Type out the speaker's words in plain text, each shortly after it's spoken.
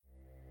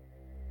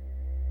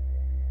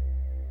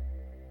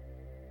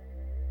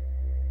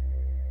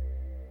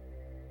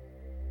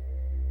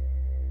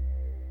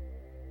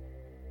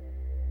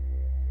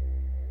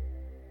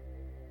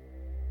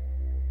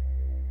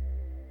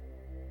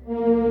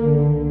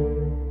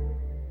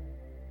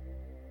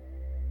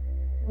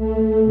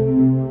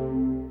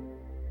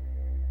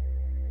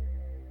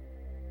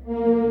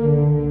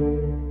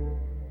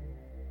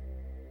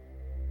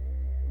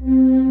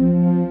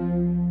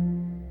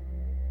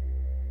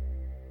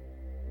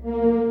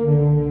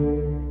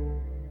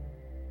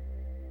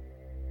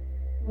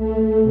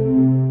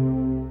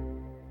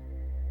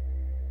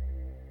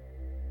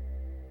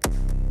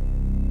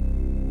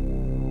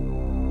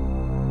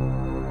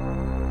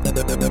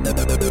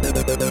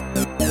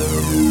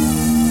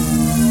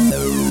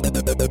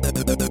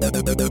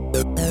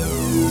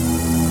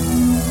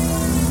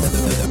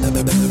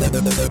Happy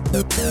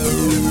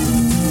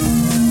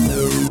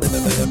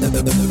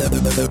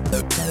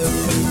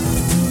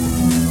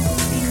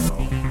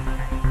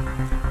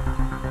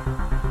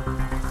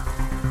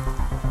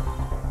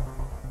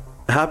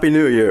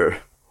New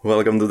Year!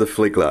 Welcome to the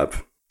Flick Lab.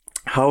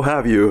 How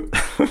have you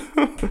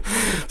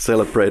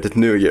celebrated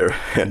New Year,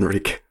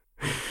 Henrik?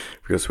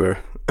 Because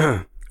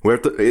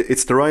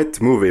it's the right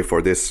movie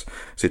for this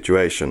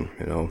situation.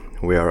 You know,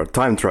 we are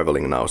time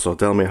traveling now. So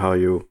tell me how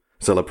you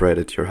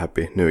celebrated your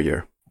Happy New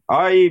Year.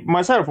 I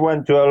myself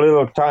went to a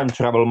little time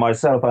travel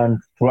myself and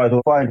tried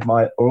to find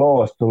my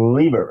lost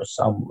liver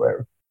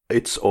somewhere.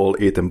 It's all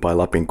eaten by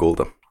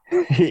Lapinkulta.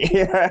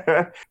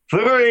 Yeah,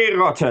 very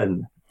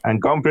rotten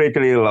and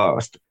completely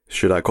lost.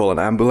 Should I call an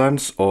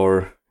ambulance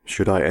or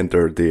should I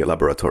enter the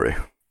laboratory?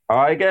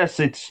 I guess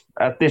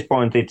at this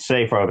point it's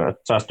safer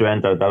just to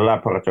enter the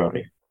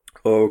laboratory.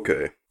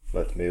 Okay,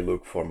 let me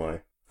look for my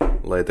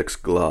latex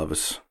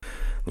gloves.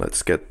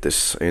 Let's get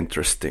this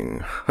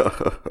interesting.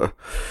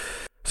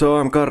 So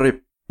I'm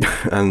Karri,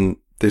 and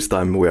this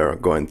time we are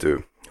going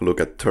to look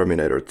at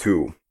Terminator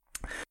 2.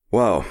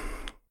 Wow,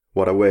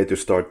 what a way to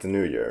start the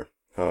new year.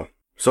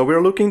 So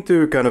we're looking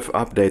to kind of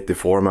update the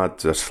format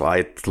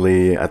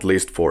slightly, at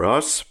least for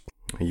us.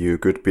 You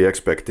could be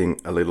expecting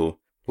a little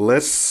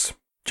less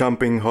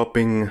jumping,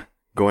 hopping,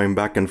 going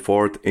back and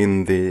forth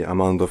in the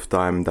amount of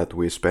time that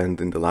we spend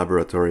in the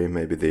laboratory.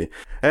 Maybe the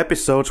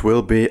episodes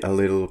will be a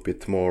little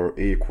bit more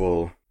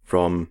equal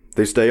from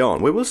this day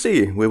on. We will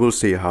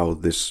see how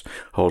this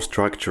whole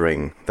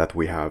structuring that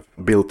we have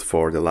built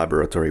for the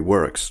laboratory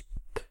works.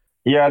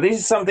 Yeah, this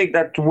is something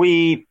that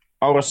we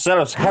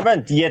ourselves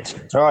haven't yet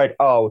tried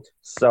out,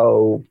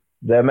 so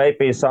there may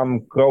be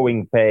some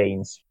growing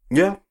pains.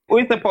 Yeah.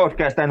 With the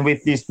podcast and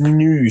with this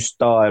new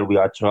style we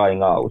are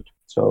trying out.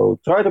 So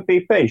try to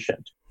be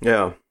patient.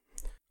 Yeah,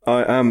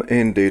 I am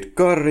indeed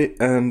Karri,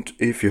 and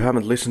if you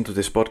haven't listened to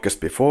this podcast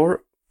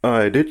before,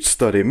 I did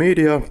study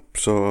media,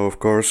 so of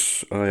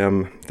course I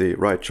am the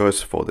right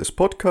choice for this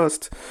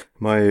podcast.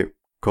 My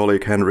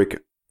colleague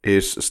Henrik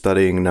is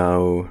studying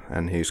now,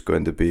 and he's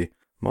going to be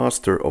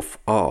Master of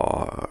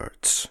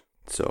Arts.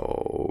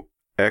 So,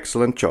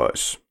 excellent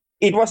choice.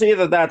 It was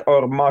either that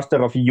or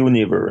Master of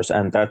Universe,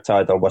 and that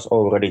title was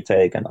already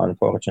taken,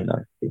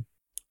 unfortunately.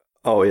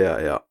 Oh,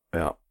 yeah.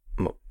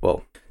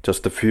 Well,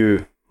 just a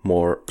few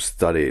more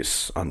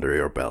studies under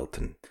your belt,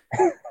 and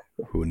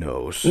who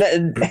knows?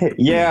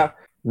 Yeah,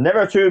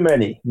 never too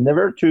many.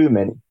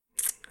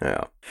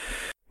 Yeah.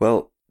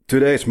 Well,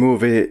 today's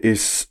movie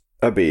is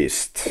a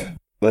beast.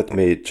 Let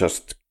me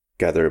just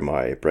gather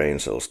my brain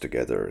cells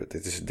together.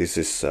 This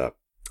is a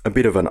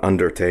bit of an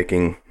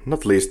undertaking,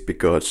 not least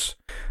because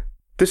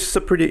this is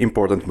a pretty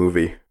important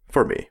movie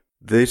for me.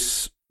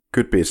 This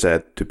could be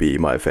said to be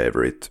my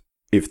favorite,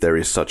 if there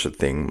is such a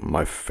thing,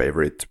 my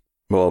favorite,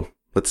 well,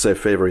 let's say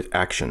favorite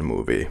action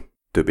movie,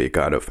 to be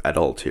kind of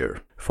adult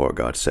here, for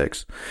God's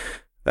sakes.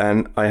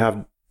 And I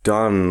have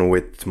done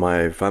with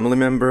my family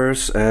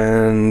members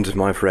and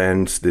my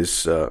friends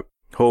this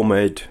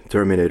homemade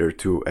Terminator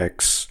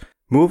 2X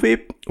movie,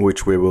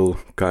 which we will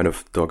kind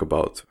of talk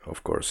about,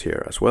 of course,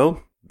 here as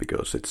well,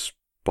 because it's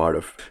part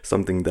of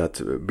something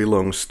that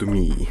belongs to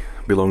me,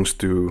 belongs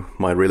to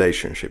my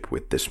relationship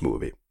with this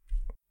movie.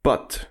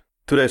 But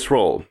today's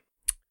role,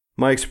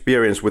 my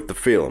experience with the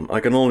film, I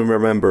can only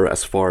remember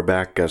as far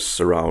back as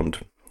around,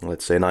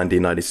 let's say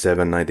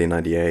 1997,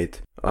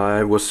 1998.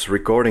 I was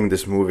recording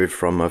this movie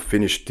from a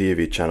Finnish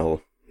TV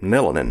channel,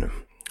 Nelonen,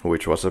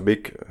 which was a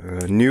big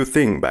new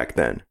thing back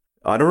then.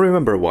 I don't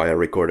remember why I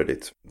recorded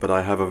it, but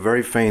I have a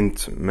very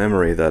faint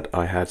memory that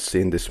I had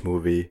seen this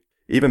movie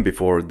even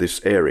before this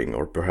airing,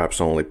 or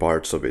perhaps only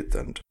parts of it.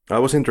 And I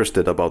was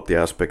interested about the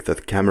aspect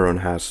that Cameron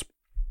has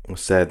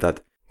said that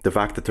the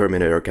fact that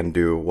Terminator can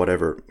do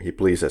whatever he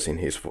pleases in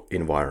his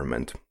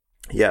environment.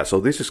 Yeah,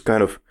 so this is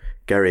kind of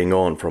carrying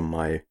on from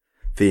my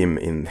theme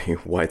in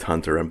White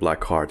Hunter and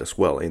Black Heart as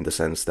well, in the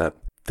sense that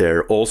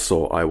there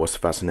also I was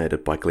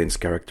fascinated by Clint's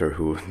character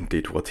who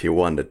did what he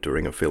wanted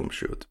during a film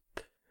shoot.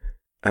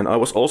 And I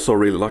was also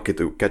really lucky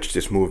to catch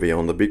this movie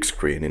on the big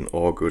screen in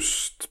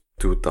August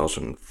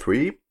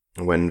 2003,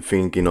 when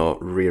Finkino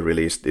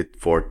re-released it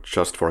for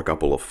a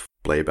couple of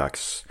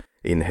playbacks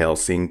in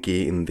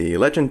Helsinki in the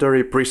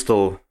legendary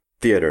Bristol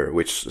Theatre,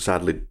 which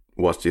sadly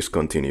was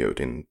discontinued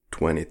in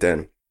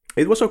 2010.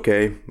 It was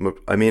okay.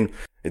 I mean,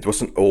 it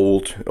was an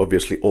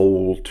obviously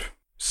old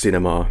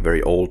cinema,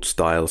 very old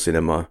style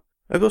cinema.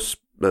 It was,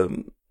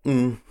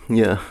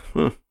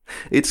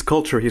 it's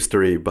culture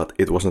history, but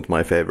it wasn't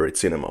my favorite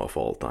cinema of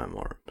all time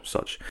or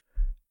such.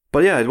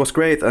 But yeah, it was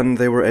great, and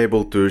they were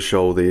able to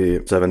show the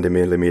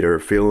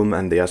 70mm film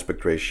and the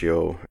aspect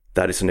ratio.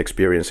 That is an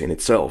experience in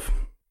itself.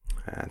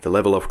 The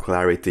level of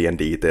clarity and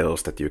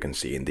details that you can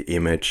see in the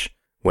image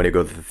when you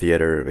go to the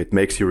theater, it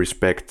makes you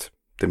respect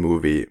the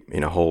movie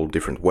in a whole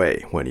different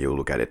way when you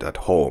look at it at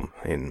home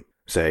in,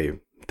 say,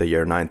 the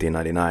year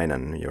 1999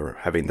 and you're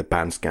having the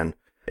pan scan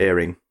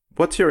airing.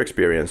 What's your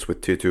experience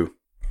with T2?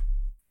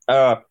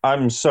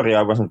 I'm sorry,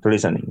 I wasn't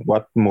listening.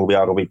 What movie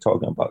are we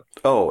talking about?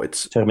 Oh,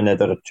 it's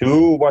Terminator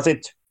 2, was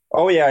it?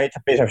 Oh yeah, it's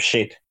a piece of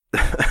shit.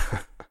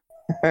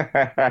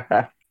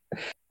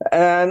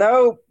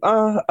 No,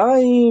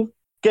 I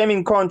came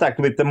in contact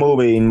with the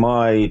movie in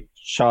my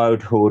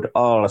childhood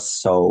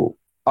also.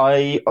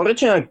 I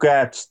originally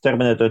got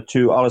Terminator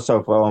 2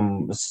 also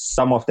from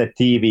some of the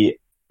TV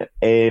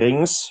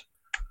airings.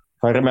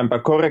 If I remember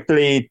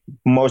correctly,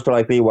 most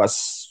likely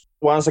was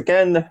once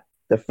again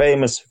the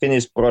famous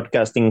Finnish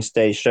broadcasting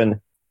station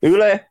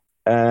Yle.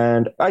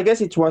 And I guess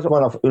it was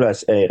one of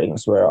Yle's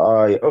airings where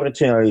I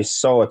originally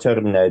saw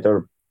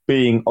Terminator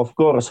being, of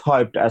course,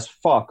 hyped as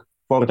fuck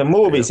for the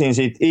movie Yeah. since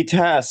it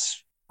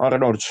has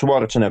Arnold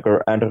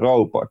Schwarzenegger and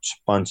robots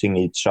punching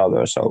each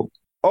other. So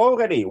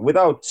already,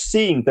 without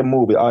seeing the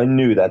movie, I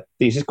knew that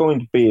this is going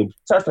to be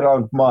just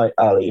around my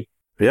alley.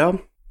 Yeah,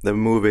 the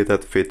movie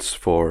that fits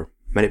for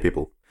many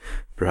people.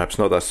 Perhaps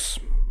not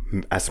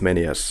as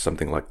many as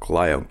something like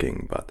Lion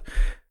King, but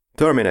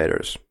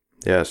Terminators.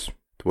 Yes,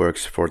 it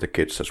works for the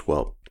kids as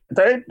well.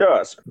 That it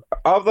does.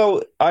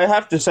 Although I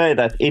have to say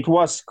that it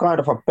was kind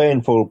of a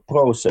painful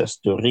process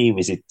to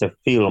revisit the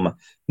film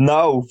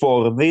now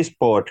for this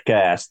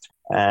podcast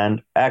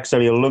and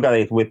actually look at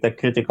it with the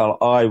critical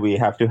eye we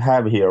have to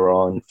have here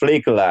on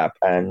Flick Lab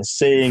and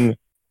seeing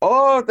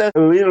all the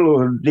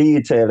little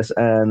details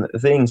and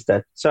things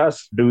that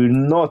just do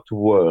not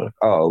work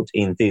out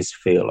in this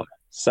film.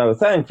 So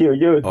thank you.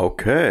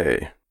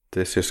 Okay,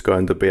 this is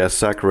going to be a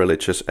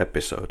sacrilegious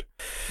episode.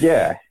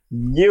 Yeah.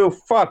 You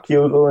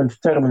ruined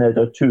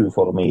Terminator 2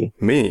 for me.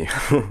 Me?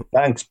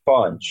 Thanks,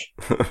 Punch.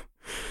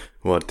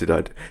 What did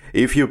I do?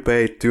 If you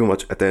pay too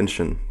much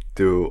attention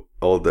to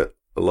all the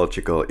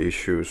logical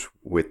issues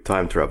with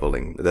time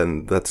traveling,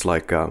 then that's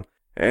like an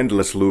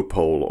endless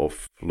loophole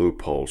of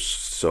loopholes,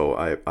 so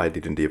I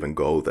didn't even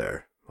go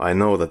there. I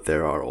know that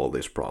there are all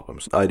these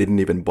problems. I didn't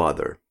even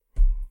bother.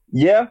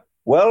 Yeah,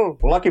 well,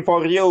 lucky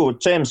for you,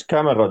 James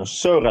Cameron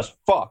sure as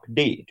fuck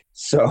did.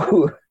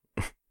 So...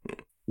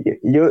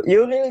 You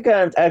really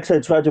can't actually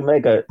try to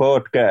make a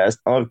podcast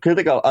or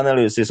critical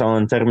analysis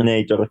on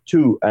Terminator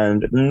 2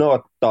 and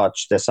not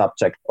touch the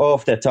subject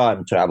of the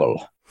time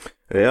travel.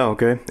 Yeah,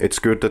 okay. It's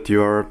good that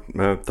you are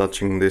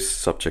touching this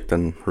subject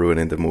and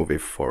ruining the movie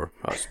for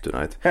us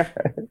tonight.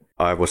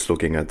 I was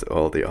looking at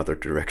all the other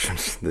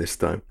directions this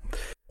time.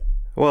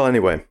 Well,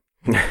 anyway,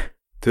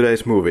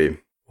 today's movie.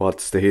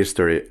 What's the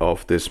history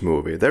of this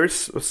movie? There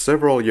is a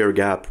several-year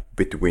gap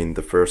between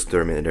the first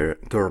Terminator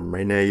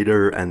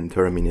and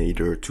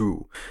Terminator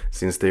 2,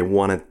 since they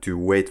wanted to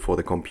wait for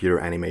the computer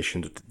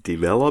animation to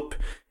develop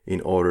in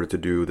order to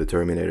do the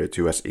Terminator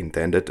 2 as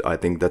intended. I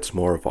think that's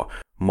more of a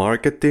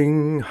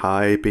marketing,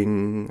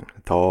 hyping,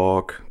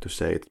 talk, to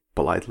say it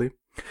politely.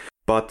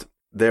 But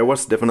there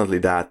was definitely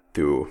that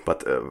too.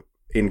 But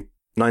in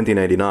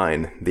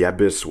 1989, The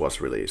Abyss was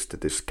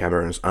released, this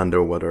Cameron's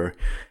underwater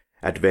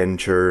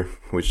adventure,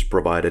 which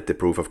provided the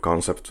proof of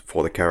concept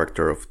for the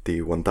character of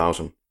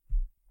T-1000.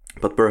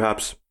 But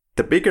perhaps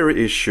the bigger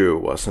issue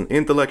was an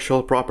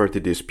intellectual property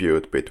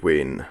dispute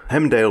between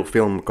Hemdale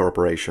Film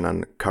Corporation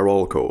and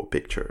Carolco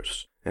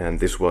Pictures. And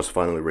this was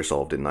finally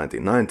resolved in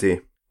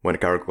 1990, when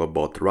Carolco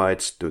bought the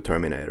rights to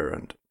Terminator,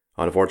 and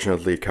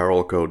unfortunately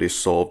Carolco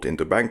dissolved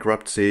into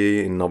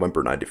bankruptcy in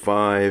November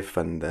 95,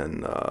 and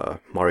then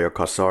Mario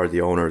Kassar,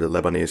 the owner, the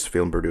Lebanese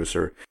film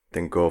producer,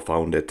 then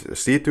co-founded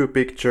C2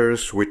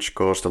 Pictures, which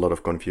caused a lot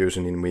of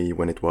confusion in me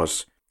when it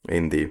was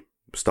in the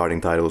starting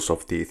titles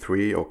of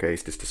T3. Okay,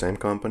 is this the same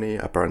company?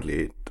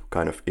 Apparently it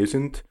kind of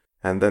isn't.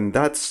 And then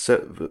that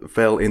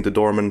fell into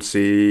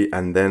dormancy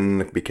and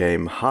then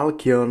became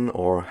Halcyon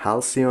or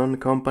Halcyon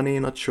Company,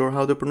 not sure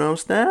how to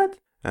pronounce that,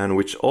 and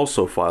which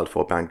also filed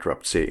for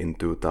bankruptcy in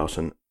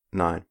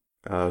 2009.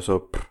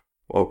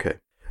 Okay.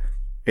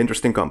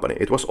 Interesting company.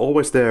 It was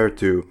always there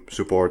to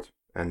support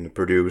and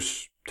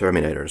produce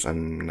Terminators,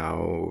 and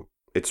now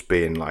it's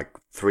been like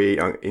 3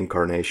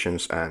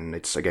 incarnations and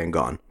it's again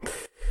gone.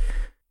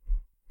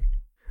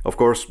 Of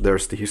course,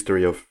 there's the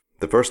history of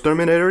the first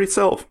Terminator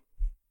itself.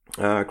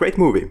 Great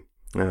movie.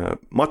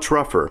 Much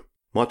rougher.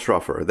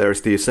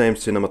 There's the same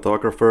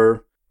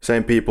cinematographer,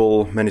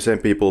 many same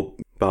people,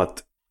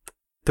 but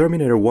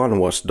Terminator 1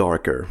 was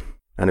darker,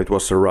 and it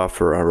was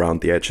rougher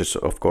around the edges,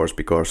 of course,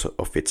 because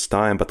of its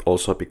time, but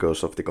also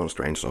because of the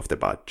constraints of the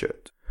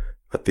budget.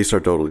 But these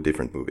are totally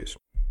different movies.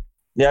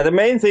 Yeah, the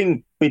main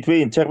thing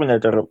between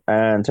Terminator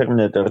and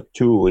Terminator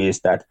 2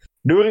 is that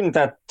during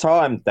that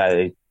time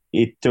that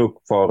it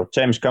took for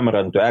James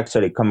Cameron to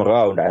actually come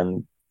around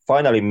and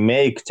finally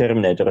make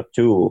Terminator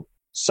 2,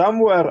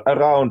 somewhere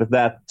around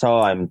that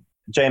time,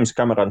 James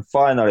Cameron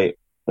finally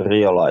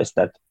realized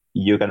that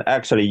you can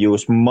actually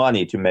use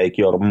money to make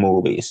your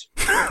movies.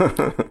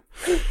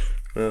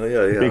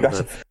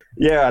 Because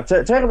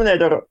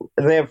Terminator,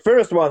 the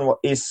first one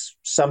is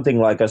something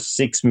like a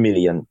 $6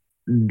 million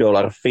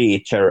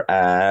feature,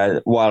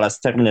 while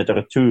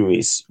Terminator 2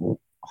 is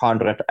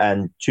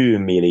 $102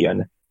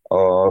 million,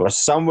 or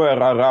somewhere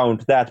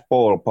around that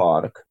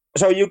ballpark.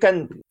 So you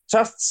can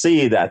just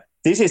see that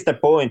this is the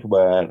point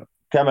where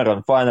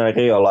Cameron finally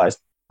realized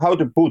how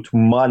to put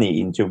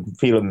money into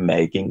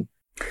filmmaking.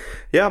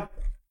 Yeah,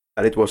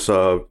 And it was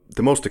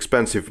the most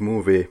expensive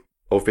movie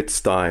of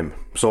its time,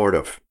 sort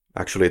of.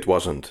 Actually, it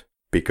wasn't,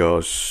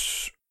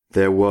 because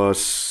there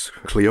was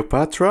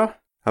Cleopatra,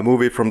 a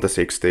movie from the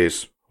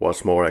 60s,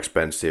 was more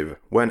expensive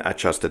when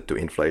adjusted to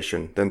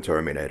inflation than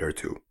Terminator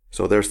 2.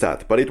 So there's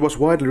that. But it was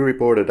widely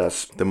reported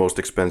as the most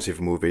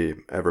expensive movie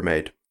ever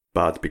made.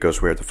 But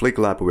because we're the Flick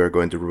Lab, we're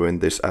going to ruin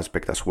this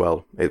aspect as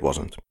well. It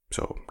wasn't.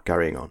 So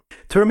carrying on.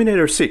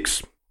 Terminator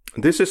 6.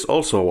 This is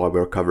also why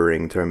we're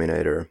covering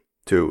Terminator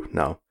 2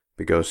 now.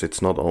 Because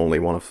it's not only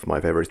one of my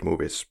favorite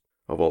movies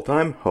of all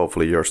time.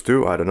 Hopefully yours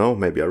too. I don't know.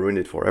 Maybe I ruined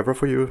it forever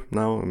for you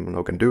now.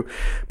 No can do.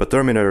 But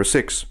Terminator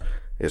 6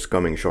 is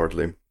coming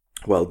shortly.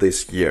 Well,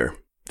 this year.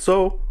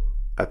 So,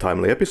 a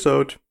timely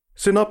episode.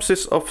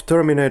 Synopsis of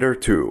Terminator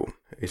 2.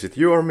 Is it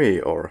you or me,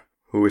 or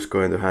who is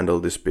going to handle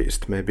this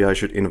beast? Maybe I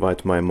should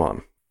invite my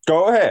mom.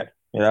 Go ahead.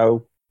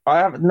 I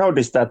have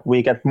noticed that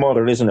we get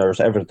more listeners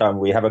every time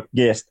we have a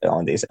guest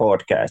on this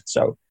podcast,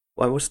 so...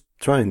 I was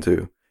trying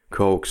to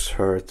coax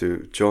her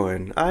to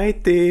join.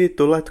 Äiti,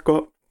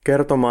 tuletko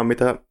kertomaan,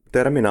 mitä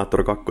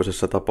Terminator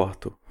 2:ssa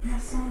tapahtuu? Mä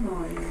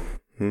sanoin.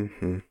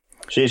 Mm-hmm.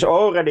 She's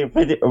already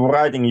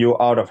writing you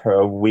out of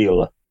her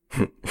will.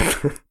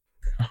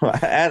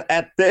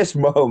 at this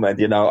moment,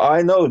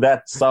 I know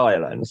that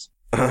silence.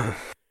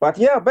 But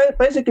yeah,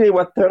 basically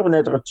what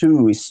Terminator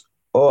 2 is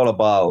all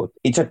about.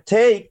 It's a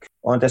take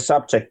on the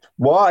subject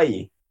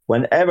why,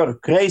 whenever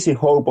crazy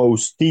hobo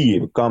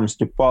Steve comes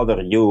to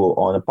bother you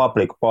on a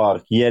public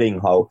park yelling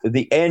how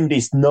the end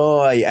is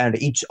nigh and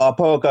it's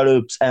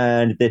apocalypse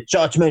and the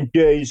judgment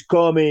day is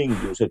coming,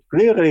 you should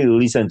clearly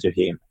listen to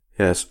him.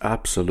 Yes,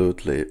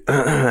 absolutely.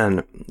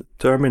 And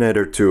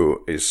Terminator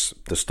 2 is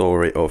the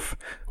story of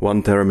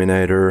one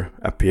Terminator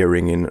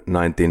appearing in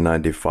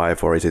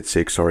 1995, or is it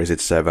 6 or is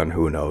it 7,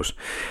 who knows.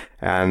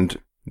 And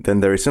then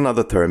there is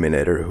another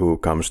Terminator who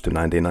comes to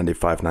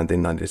 1995,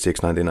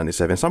 1996,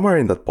 1997, somewhere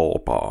in that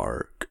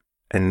ballpark.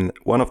 And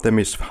one of them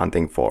is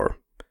hunting for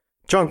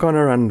John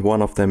Connor and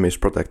one of them is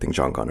protecting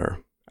John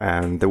Connor.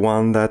 And the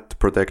one that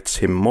protects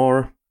him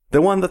more,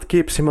 the one that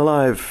keeps him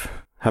alive,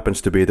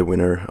 happens to be the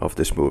winner of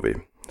this movie.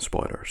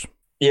 Spoilers.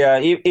 Yeah,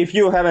 if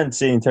you haven't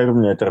seen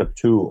Terminator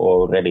 2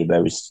 already,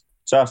 there is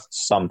just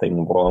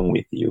something wrong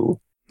with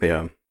you.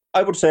 Yeah.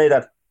 I would say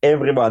that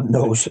everyone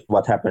knows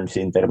what happens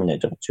in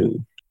Terminator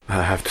 2.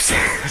 I have to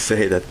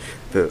say that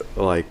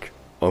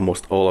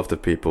almost all of the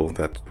people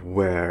that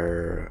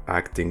were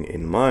acting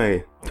in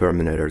my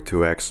Terminator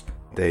 2X,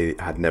 they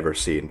had never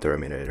seen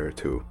Terminator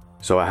 2.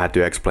 So I had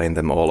to explain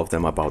them, all of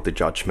them, about the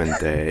Judgment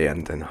Day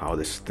and then how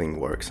this thing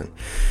works.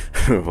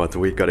 And but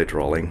we got it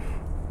rolling.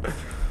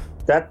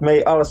 That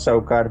may also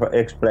kind of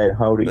explain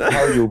how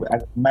you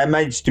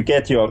managed to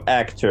get your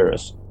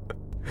actors.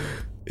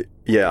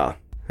 Yeah.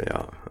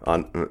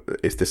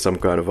 Is this some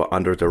kind of a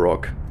under the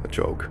rock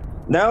joke?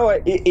 No,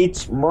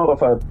 it's more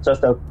of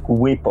just a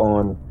quip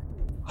on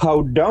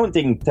how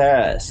daunting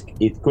task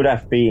it could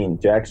have been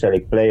to actually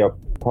play a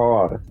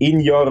part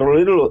in your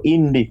little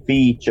indie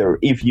feature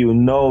if you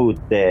know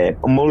the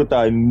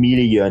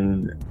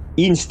multi-million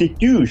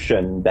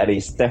institution that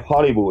is the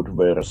Hollywood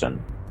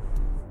version.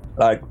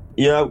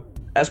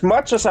 As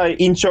much as I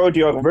enjoyed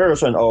your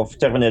version of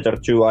Terminator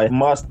 2, I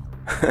must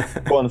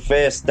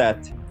confess that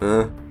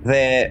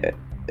the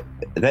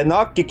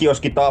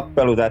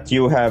nakkikioskitappelu that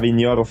you have in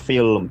your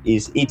film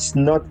it's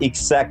not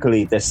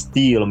exactly the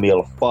steel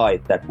mill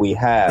fight that we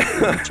have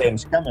in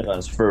James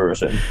Cameron's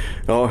version.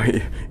 Oh,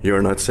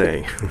 you're not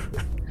saying.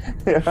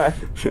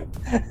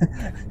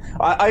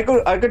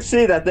 I could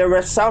see that there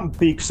were some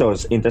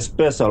pixels in the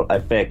special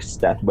effects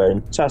that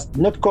were just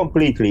not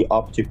completely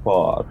up to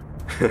par.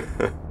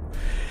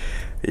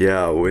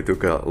 Yeah, we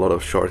took a lot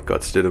of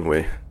shortcuts, didn't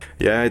we?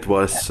 Yeah, it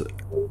was...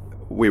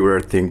 We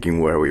were thinking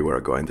where we were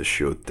going to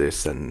shoot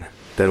this, and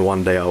then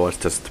one day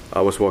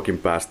I was walking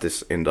past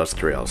this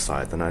industrial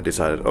site, and I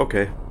decided,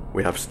 okay,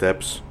 we have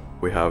steps,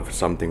 we have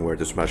something where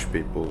to smash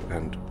people,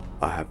 and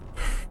I have...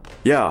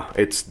 Yeah,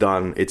 it's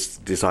done, it's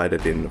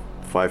decided in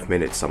 5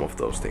 minutes, some of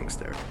those things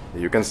there.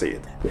 You can see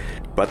it.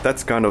 But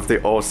that's kind of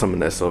the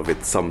awesomeness of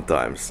it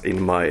sometimes,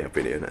 in my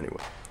opinion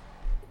anyway.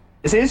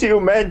 Since you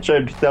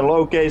mentioned the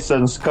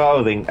location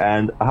scouting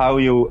and how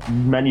you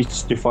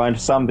managed to find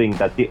something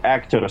that the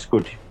actors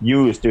could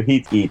use to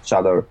hit each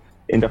other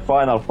in the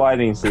final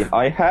fighting scene,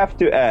 I have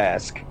to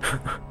ask,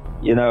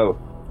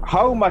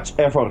 how much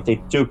effort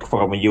it took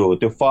from you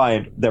to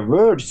find the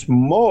world's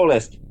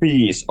smallest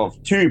piece of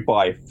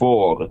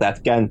 2x4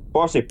 that can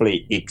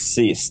possibly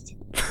exist?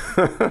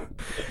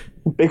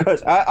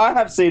 Because I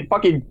have seen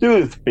fucking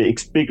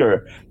toothpicks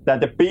bigger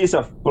than the piece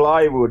of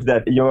plywood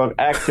that your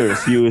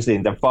actors use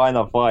in the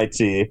final fight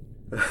scene.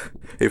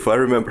 If I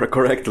remember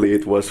correctly,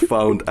 it was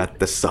found at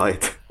the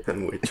site,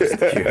 and we just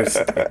used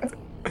it.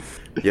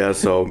 Yeah,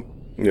 so,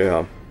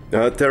 yeah.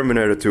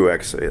 Terminator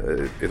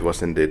 2X, it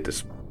was indeed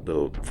this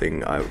little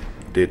thing I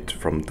did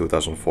from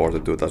 2004 to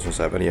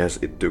 2007. Yes,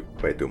 it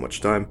took way too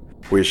much time.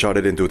 We shot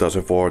it in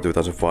 2004,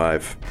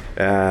 2005,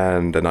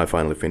 and then I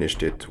finally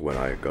finished it when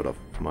I got off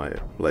my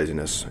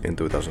laziness in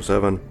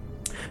 2007.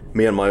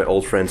 me and my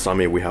old friend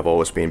Sami, we have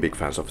always been big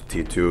fans of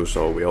T2,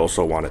 so we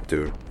also wanted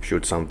to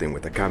shoot something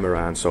with a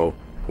camera, and so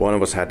one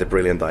of us had the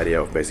brilliant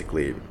idea of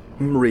basically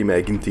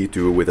remaking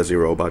T2 with a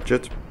zero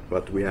budget,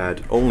 but we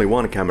had only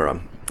one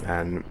camera,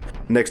 and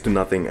next to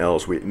nothing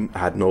else. We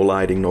had no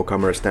lighting, no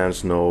camera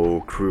stands,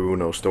 no crew,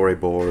 no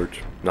storyboard,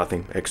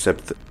 nothing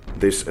except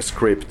this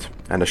script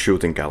and a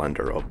shooting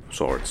calendar of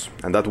sorts.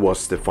 And that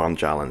was the fun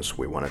challenge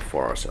we wanted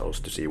for ourselves,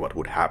 to see what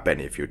would happen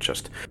if you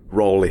just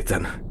roll it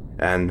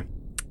and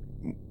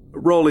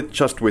roll it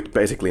just with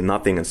basically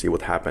nothing and see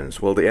what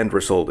happens. Well, the end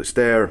result is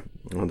there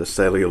on the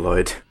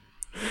celluloid.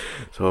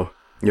 So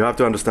you have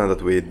to understand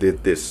that we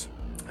did this.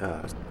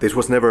 This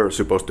was never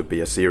supposed to be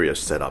a serious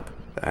setup,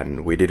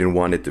 and we didn't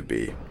want it to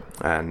be.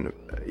 And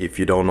if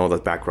you don't know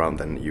that background,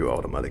 then you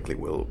automatically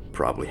will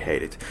probably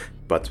hate it.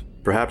 But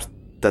perhaps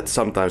that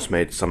sometimes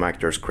made some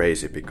actors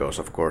crazy, because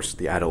of course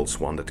the adults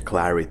wanted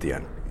clarity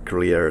and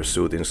clear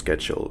shooting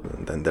schedule.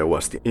 And then there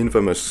was the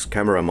infamous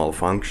camera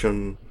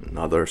malfunction and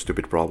other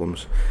stupid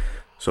problems.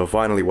 So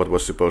finally what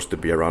was supposed to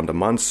be around a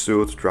month's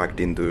shoot dragged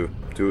into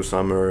 2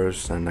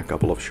 summers and a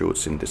couple of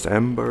shoots in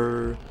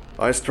December.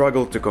 I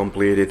struggled to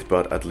complete it,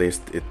 but at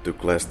least it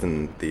took less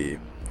than the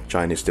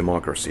Chinese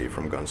Democracy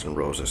from Guns N'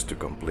 Roses to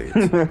complete.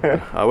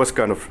 I was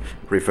kind of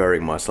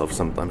referring myself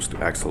sometimes to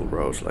Axl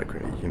Rose, like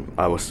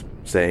I was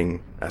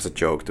saying as a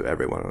joke to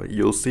everyone,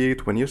 you'll see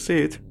it when you see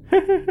it.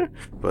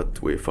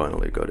 But we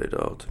finally got it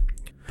out.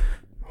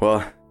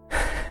 Well,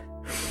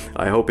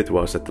 I hope it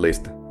was at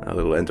least a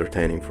little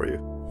entertaining for you.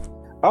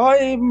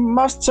 I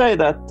must say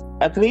that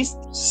at least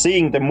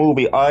seeing the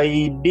movie,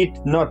 I did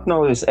not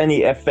notice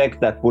any effect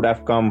that would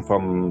have come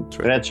from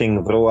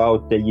stretching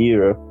throughout the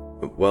year.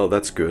 Well,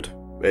 that's good.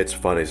 It's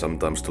funny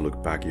sometimes to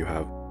look back. You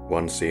have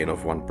one scene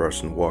of one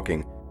person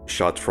walking,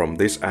 shot from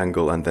this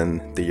angle, and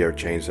then the year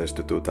changes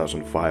to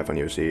 2005 and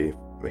you see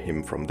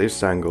him from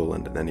this angle,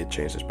 and then it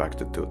changes back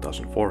to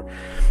 2004.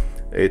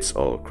 It's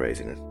all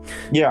craziness.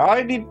 Yeah,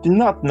 I did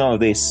not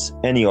notice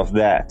any of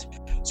that.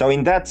 So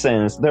in that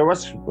sense, there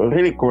was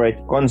really great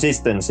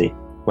consistency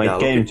when it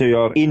came to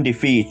your indie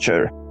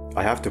feature.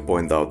 I have to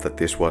point out that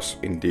this was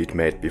indeed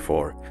made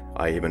before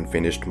I even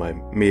finished my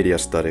media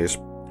studies,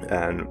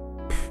 and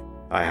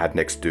I had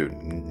next to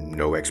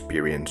no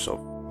experience of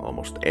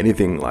almost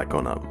anything like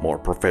on a more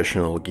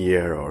professional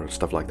gear or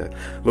stuff like that.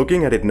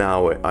 Looking at it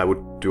now, I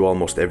would do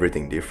almost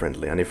everything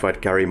differently, and if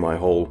I'd carry my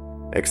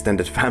whole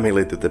extended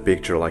family to the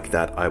picture like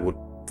that, I would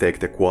take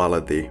the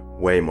quality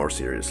way more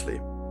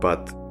seriously.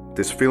 But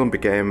this film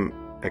became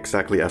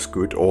exactly as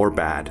good or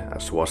bad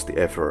as was the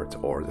effort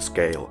or the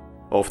scale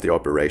of the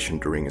operation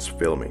during its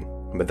filming.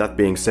 But that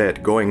being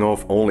said, going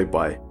off only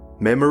by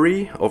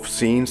memory of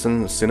scenes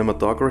and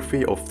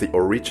cinematography of the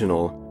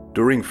original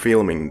during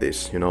filming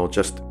this,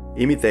 just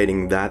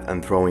imitating that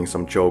and throwing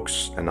some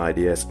jokes and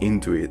ideas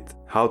into it,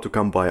 how to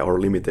come by our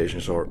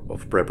limitations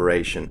of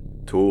preparation,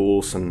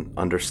 tools and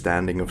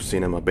understanding of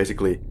cinema,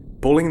 basically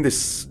pulling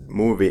this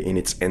movie in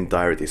its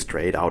entirety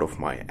straight out of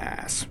my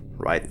ass.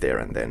 Right there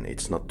and then,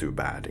 it's not too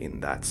bad in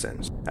that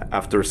sense.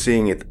 After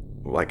seeing it,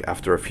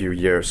 after a few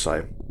years,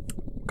 I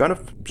kind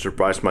of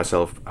surprised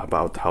myself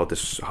about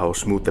how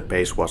smooth the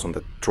pace was on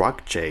the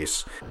truck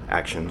chase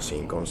action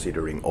scene,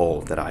 considering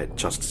all that I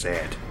just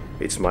said.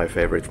 It's my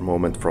favorite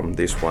moment from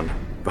this one,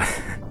 but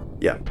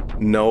yeah,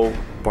 no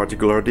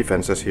particular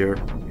defenses here.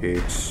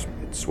 It's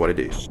what it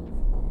is.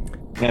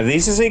 Yeah,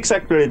 this is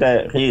exactly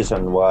the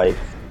reason why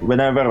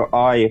whenever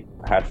I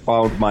had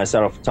found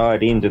myself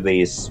tied into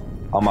these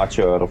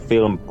amateur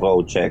film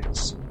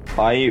projects,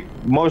 I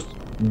most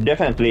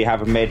definitely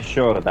have made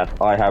sure that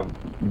I have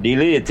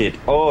deleted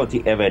all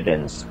the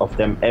evidence of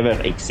them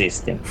ever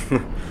existing.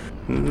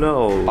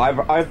 No.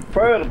 I've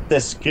burned the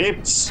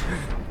scripts,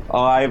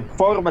 I've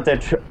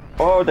formatted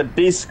all the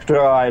disk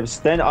drives,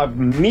 then I've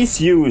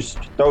misused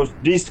those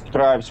disk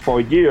drives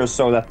for years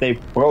so that they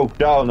broke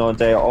down on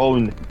their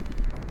own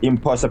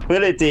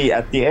impossibility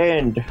at the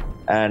end,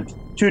 and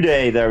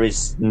today there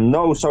is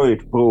no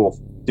solid proof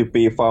to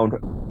be found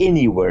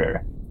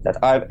anywhere that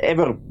I've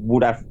ever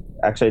would have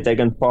actually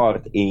taken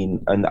part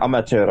in an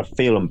amateur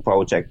film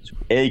project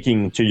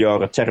akin to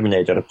your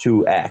Terminator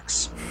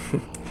 2X.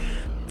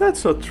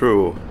 That's not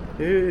true.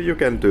 You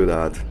can't do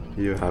that.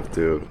 You have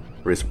to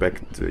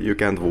respect. You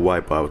can't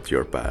wipe out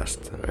your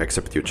past,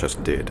 except you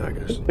just did, I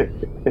guess.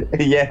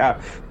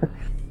 Yeah.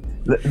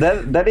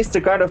 That is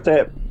the kind of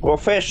the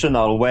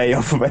professional way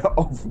of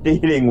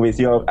dealing with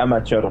your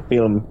amateur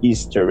film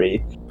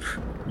history.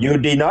 You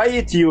deny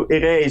it, you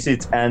erase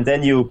it, and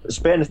then you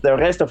spend the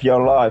rest of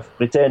your life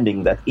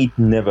pretending that it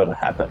never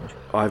happened.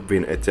 I've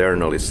been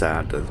eternally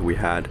sad that we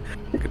had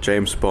a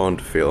James Bond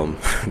film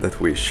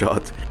that we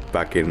shot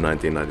back in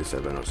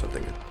 1997 or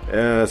something.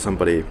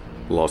 Somebody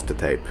lost the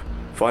tape.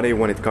 Funny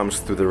when it comes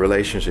to the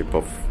relationship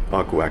of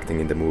Aku acting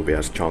in the movie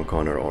as John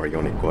Connor or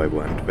Joni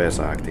Koivu and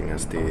Vesa acting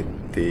as the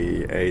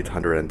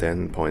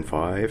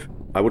 810.5.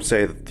 I would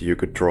say that you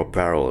could draw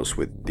parallels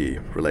with the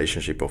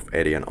relationship of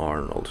Eddie and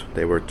Arnold.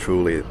 They were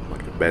truly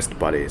like the best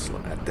buddies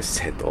at the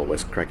set,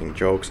 always cracking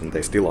jokes, and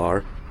they still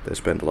are. They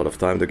spent a lot of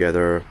time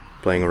together.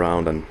 playing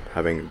around and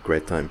having a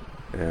great time.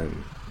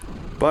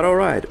 But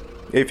alright,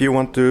 if you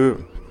want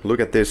to look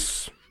at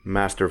this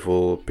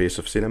masterful piece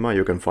of cinema,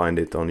 you can find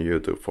it on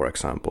YouTube, for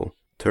example.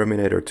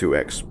 Terminator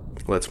 2X.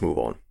 Let's move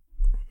on.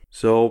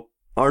 So,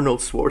 Arnold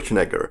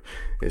Schwarzenegger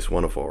is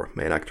one of our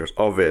main actors.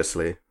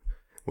 Obviously,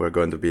 we're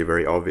going to be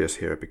very obvious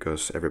here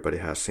because everybody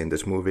has seen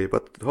this movie,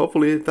 but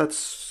hopefully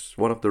that's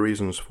one of the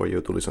reasons for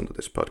you to listen to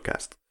this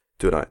podcast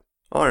tonight.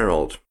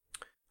 Arnold,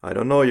 I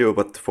don't know you,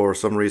 but for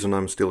some reason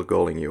I'm still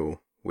calling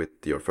you with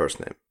your first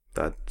name.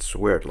 That's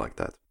weird like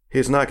that.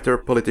 He's an actor,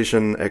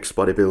 politician,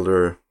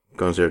 ex-bodybuilder,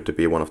 considered to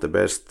be one of the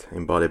best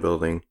in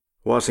bodybuilding.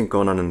 Was in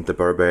Conan the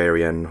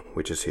Barbarian,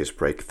 which is his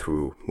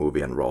breakthrough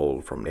movie and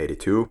role from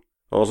 '82.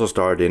 Also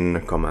starred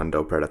in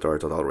Commando, Predator,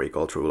 Total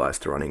Recall, True Lies,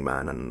 The Running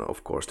Man, and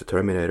of course the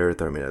Terminator,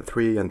 Terminator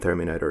 3, and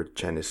Terminator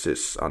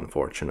Genisys,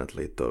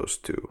 unfortunately those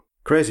two.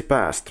 Crazy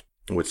past,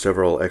 with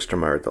several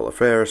extramarital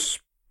affairs.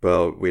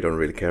 Well, we don't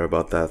really care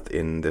about that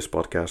in this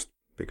podcast,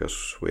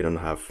 because I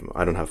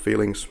don't have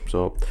feelings,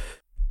 so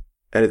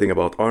anything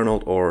about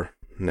Arnold or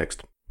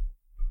next?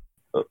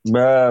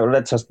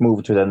 Let's just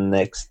move to the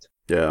next.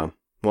 Yeah,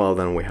 well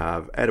then we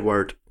have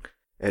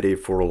Eddie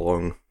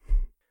Furlong.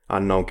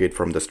 Unknown kid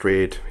from the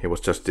street. He was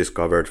just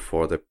discovered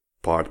for the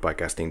part by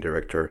casting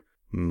director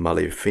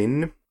Mali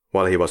Finn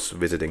while he was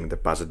visiting the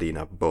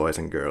Pasadena Boys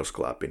and Girls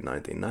Club in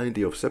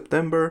 1990 of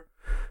September.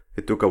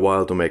 It took a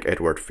while to make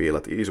Edward feel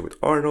at ease with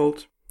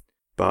Arnold,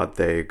 but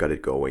they got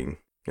it going.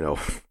 You know,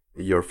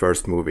 your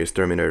first movie is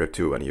Terminator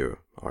 2 and you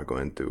are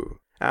going to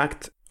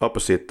act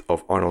opposite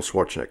of Arnold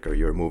Schwarzenegger,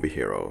 your movie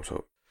hero.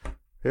 So,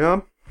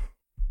 yeah.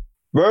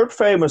 World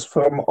famous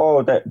from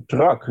all the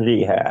drug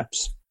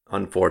rehabs.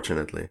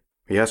 Unfortunately.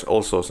 He has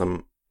also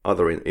some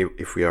other,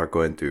 if we are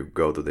going to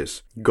go to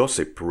this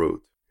gossip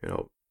route, you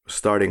know,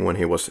 starting when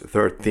he was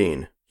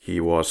 13, he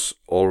was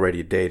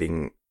already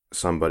dating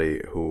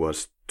somebody who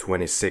was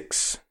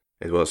 26.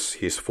 It was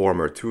his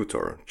former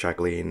tutor,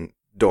 Jacqueline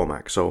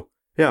Domack. So,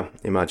 yeah,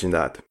 imagine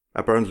that.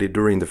 Apparently,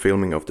 during the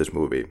filming of this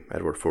movie,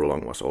 Edward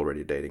Furlong was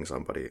already dating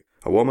somebody,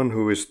 a woman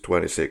who is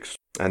 26.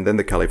 And then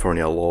the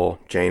California law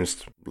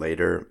changed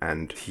later,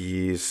 and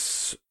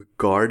his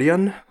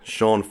guardian,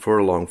 Sean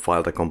Furlong,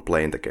 filed a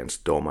complaint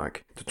against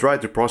Domack to try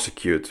to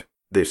prosecute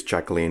this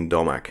Jacqueline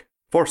Domack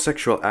for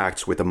sexual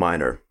acts with a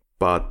minor.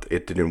 But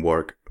it didn't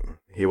work.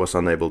 He was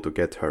unable to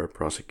get her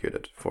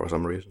prosecuted for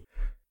some reason.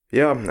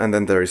 Yeah, and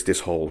then there is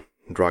this whole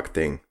drug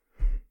thing.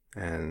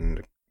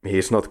 And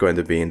he's not going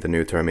to be in the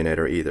new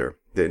Terminator either.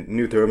 The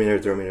new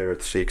Terminator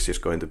 6, is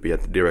going to be a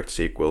direct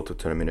sequel to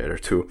Terminator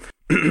 2.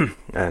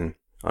 And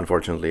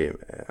unfortunately,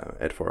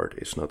 Edward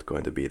is not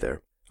going to be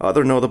there.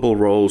 Other notable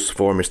roles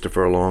for Mr.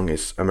 Furlong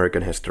is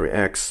American History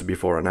X,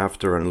 Before and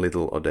After, and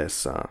Little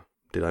Odessa.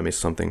 Did I miss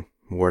something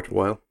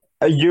worthwhile?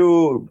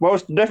 You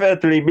most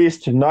definitely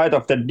missed Night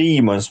of the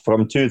Demons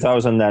from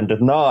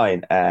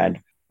 2009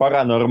 and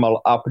Paranormal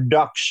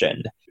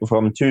Abduction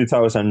from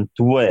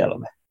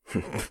 2012.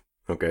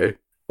 Okay.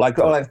 Like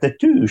the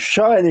two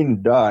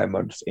shining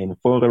diamonds in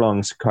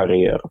Furlong's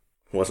career.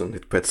 Wasn't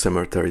it Pet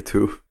Sematary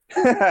 2?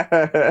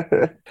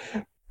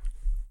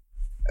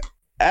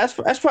 As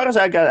far as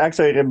I can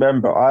actually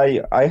remember,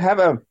 I have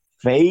a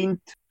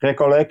faint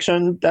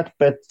recollection that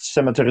Pet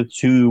Sematary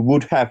 2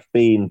 would have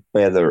been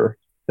better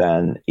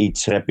than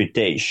its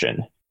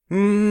reputation.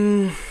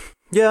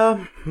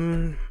 Yeah.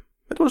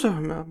 It was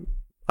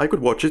I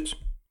could watch it.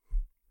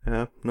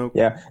 Yeah, no.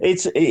 Yeah,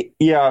 it's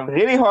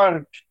really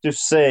hard to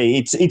say.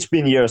 It's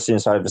been years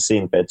since I've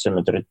seen Pet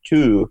Sematary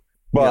 2,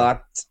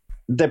 but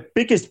the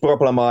biggest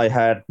problem I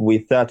had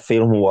with that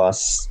film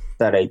was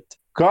that it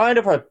kind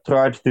of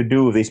tried to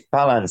do this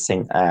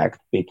balancing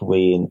act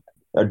between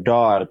a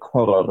dark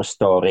horror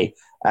story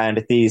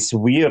and these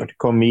weird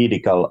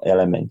comedical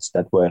elements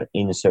that were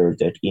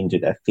inserted into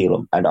the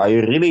film. And I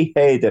really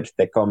hated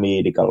the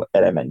comedical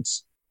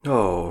elements.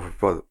 Oh,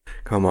 but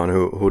come on,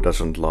 who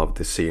doesn't love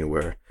the scene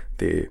where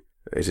the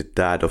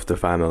dad of the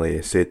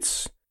family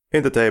sits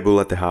in the table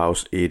at the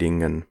house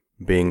eating and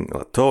being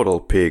a total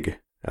pig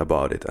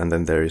about it, and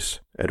then there is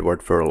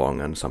Edward Furlong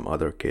and some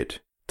other kid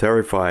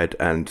terrified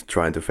and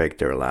trying to fake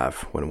their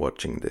laugh when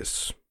watching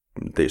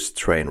this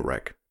train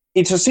wreck.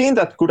 It's a scene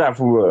that could have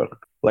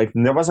worked. Like,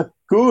 there was a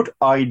good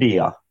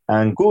idea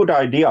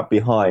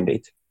behind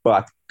it,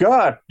 but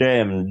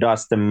goddamn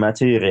does the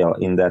material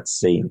in that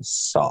scene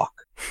suck.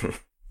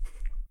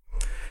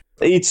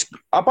 It's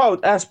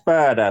about as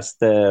bad as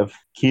the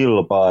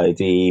kill by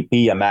the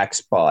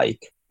BMX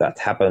bike that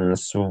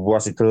happens,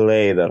 was it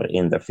later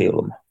in the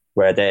film,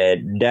 where the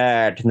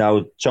dad,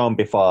 now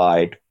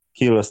zombified,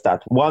 kills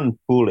that one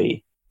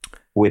bully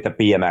with a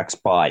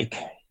BMX bike,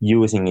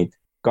 using it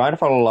kind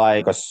of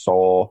like a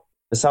saw,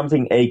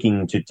 something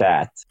akin to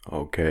that.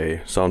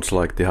 Okay, sounds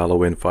like the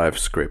Halloween 5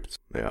 script,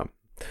 yeah.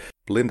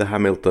 Linda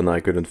Hamilton, I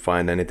couldn't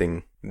find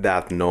anything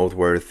that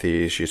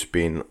noteworthy. She's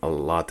been a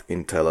lot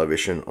on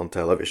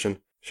television.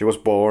 She was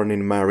born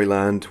in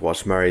Maryland,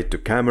 was married to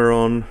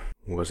Cameron,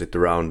 was it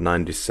around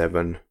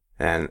 97,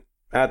 and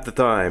at the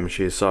time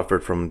she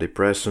suffered from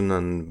depression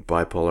and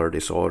bipolar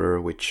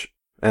disorder, which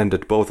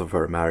ended both of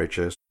her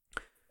marriages.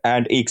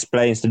 and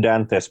explains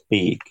Dante's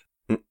Peak.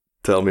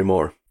 Tell me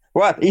more.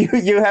 What?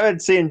 You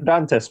haven't seen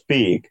Dante's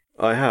Peak?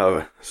 I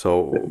have,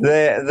 so...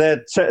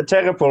 The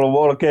terrible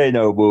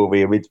volcano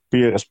movie with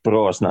Pierce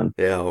Brosnan.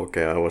 Yeah,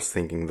 okay, I was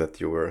thinking that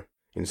you were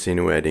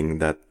insinuating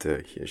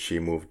that she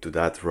moved to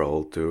that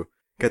role to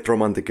get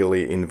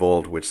romantically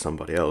involved with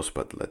somebody else,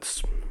 but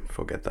let's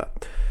forget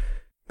that.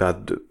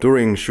 That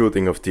during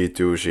shooting of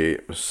T2, she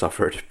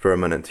suffered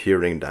permanent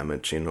hearing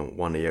damage in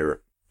one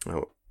ear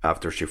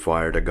after she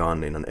fired a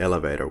gun in an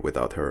elevator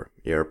without her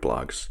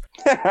earplugs.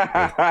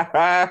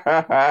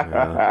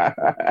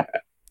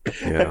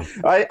 Yeah.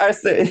 I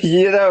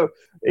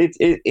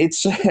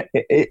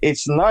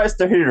it's nice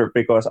to hear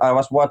because I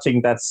was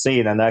watching that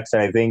scene and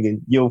actually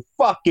thinking, you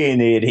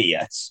fucking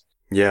idiots.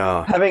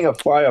 Yeah. Having a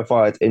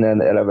firefight in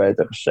an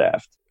elevator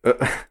shaft.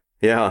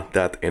 Yeah,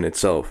 that in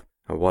itself.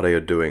 What are you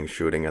doing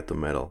shooting at the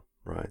metal,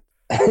 right?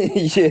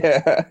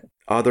 Yeah.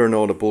 Other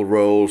notable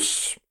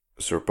roles,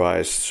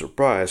 surprise,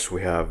 surprise,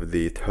 we have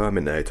the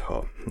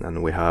Terminator,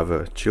 and we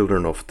have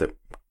Children of the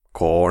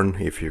Corn,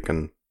 if you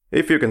can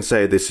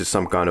say this is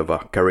some kind of a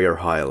career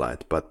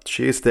highlight, but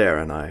she's there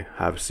and I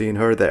have seen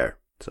her there,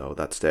 so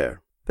that's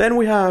there. Then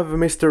we have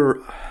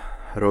Mr.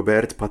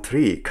 Robert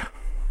Patrick.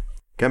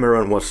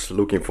 Cameron was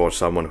looking for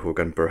someone who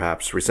can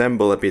perhaps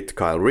resemble a bit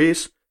Kyle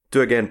Reese, to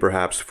again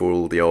perhaps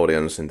fool the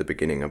audience in the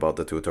beginning about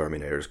the two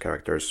Terminators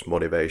characters'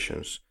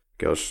 motivations.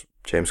 Because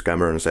James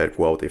Cameron said,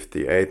 quote, if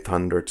the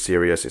 800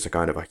 series is a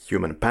kind of a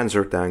human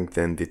panzer tank,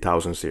 then the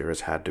 1000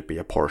 series had to be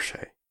a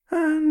Porsche.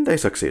 And they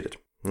succeeded.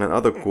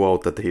 Another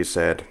quote that he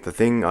said, the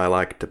thing I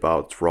liked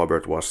about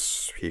Robert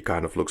was he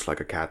kind of looks like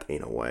a cat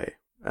in a way.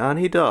 And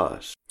he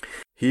does.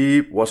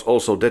 He was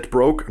also dead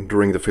broke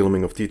during the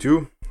filming of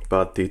T2,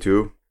 but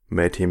T2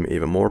 made him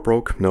even more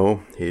broke.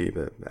 No,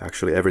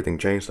 actually everything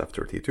changed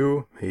after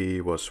T2. He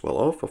was well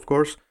off, of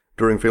course.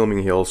 During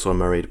filming he also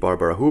married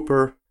Barbara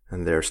Hooper,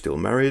 and they're still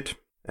married.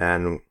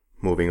 And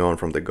moving on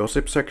from the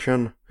gossip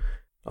section,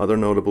 other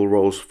notable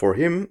roles for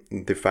him,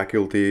 The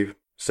Faculty,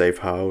 Safe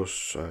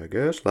House, I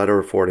guess,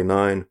 Ladder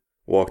 49,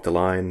 Walk the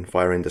Line,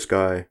 Fire in the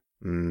Sky,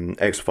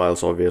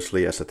 X-Files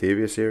obviously as a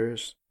TV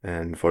series,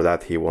 and for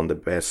that he won the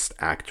Best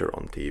Actor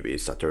on TV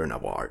Saturn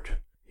Award.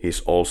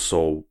 He's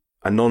also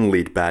a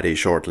non-lead baddie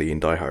shortly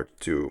in Die Hard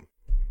 2.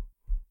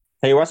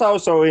 He was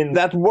also in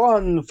that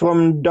one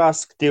From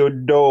Dusk Till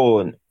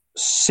Dawn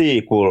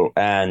sequel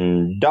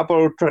and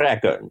Double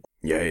Dragon.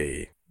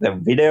 Yay. The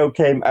video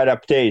game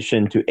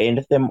adaptation to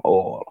end them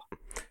all.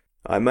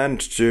 I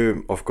meant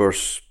to, of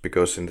course,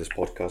 because in this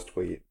podcast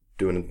we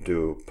don't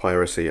do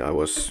piracy, I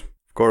was,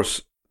 of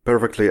course,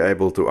 perfectly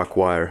able to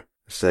acquire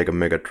Sega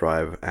Mega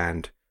Drive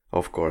and,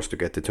 of course, to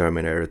get the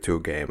Terminator 2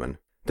 game and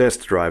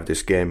test drive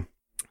this game.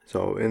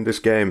 So in this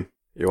game,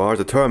 you are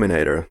the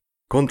Terminator.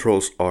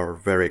 Controls are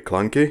very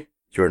clunky.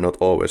 You're not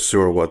always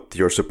sure what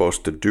you're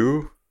supposed to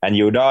do. And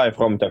you die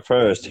from the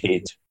first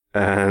hit.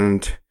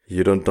 And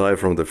you don't die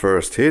from the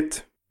first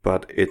hit,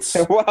 but it's...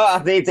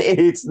 What?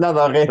 It's not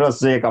a real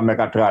Sega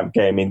Mega Drive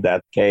game in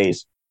that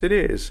case. It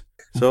is.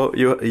 So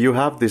you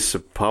have this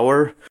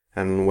power,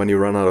 and when you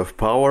run out of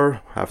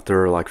power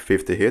after like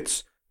 50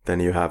 hits, then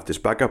you have this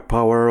backup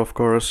power, of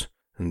course,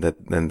 and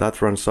then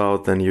that runs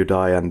out, then you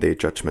die, and the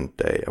Judgment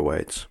Day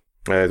awaits.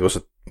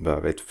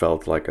 It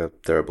felt like a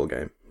terrible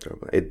game.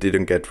 It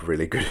didn't get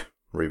really good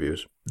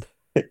reviews.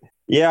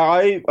 Yeah,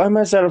 I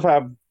myself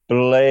have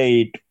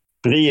played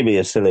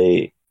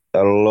previously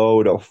a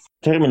load of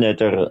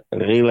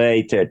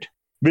Terminator-related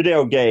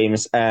video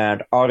games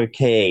and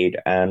arcade,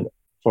 and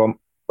from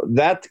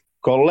that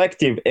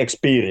collective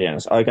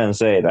experience, I can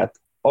say that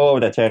all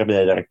the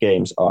Terminator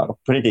games are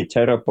pretty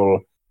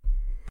terrible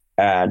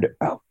and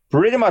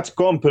pretty much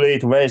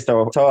complete waste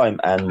of time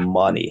and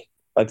money.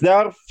 Like, there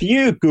are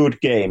few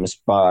good games,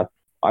 but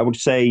I would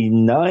say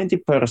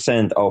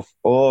 90% of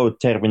all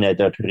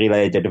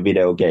Terminator-related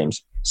video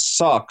games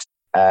sucks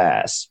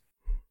ass.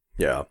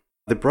 Yeah.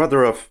 The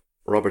brother of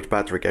Robert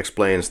Patrick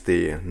explains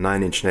the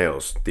Nine Inch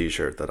Nails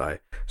t-shirt that I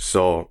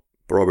saw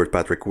Robert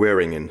Patrick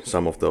wearing in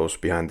some of those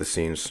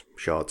behind-the-scenes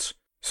shots.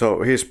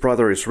 So his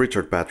brother is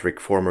Richard Patrick,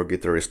 former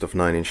guitarist of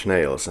Nine Inch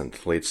Nails and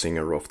lead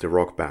singer of the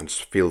rock bands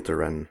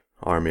Filter and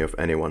Army of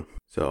Anyone.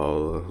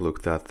 So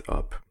look that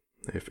up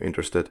if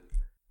interested.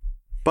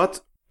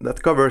 But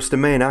that covers the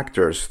main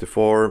actors, the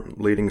four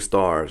leading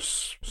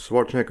stars: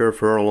 Schwarzenegger,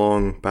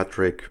 Furlong,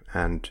 Patrick,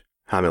 and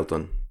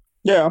Hamilton.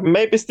 Yeah,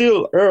 maybe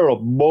still Earl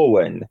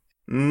Bowen,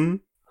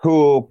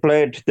 who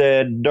played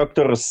the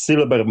Dr.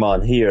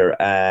 Silberman here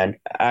and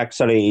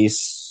actually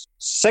is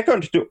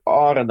second to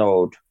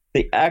Arnold,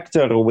 the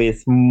actor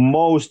with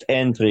most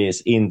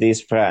entries in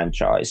this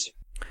franchise.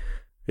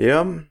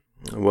 Yeah,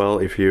 well,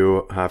 if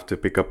you have to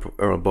pick up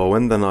Earl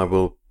Bowen, then I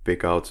will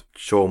pick out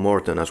Joe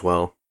Morton as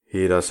well.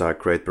 He does a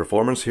great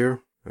performance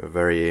here, a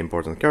very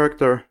important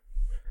character.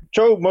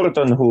 Joe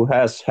Morton, who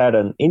has had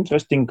an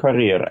interesting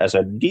career as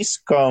a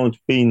discount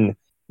pin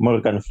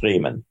Morgan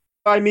Freeman.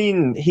 I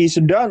mean, he's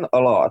done a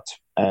lot,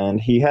 and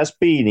he has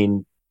been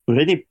in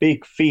pretty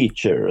big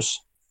features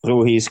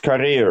through his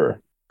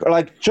career.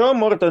 Like, Joe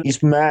Morton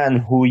is a man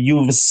who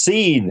you've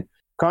seen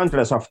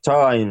countless of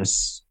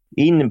times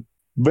in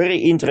very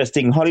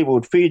interesting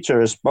Hollywood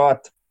features,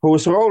 but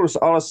whose roles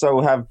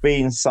also have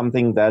been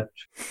something that,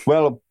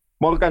 well,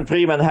 Morgan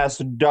Freeman has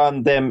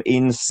done them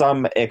in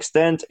some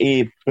extent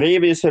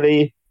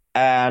previously,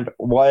 and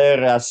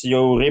whereas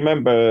you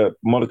remember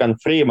Morgan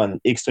Freeman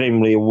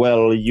extremely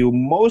well, you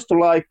most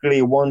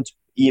likely won't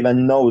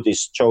even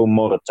notice Joe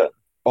Morton.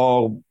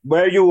 Or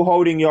were you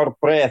holding your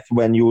breath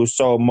when you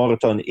saw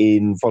Morton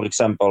in, for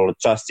example,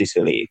 Justice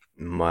League?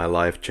 My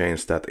life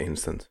changed that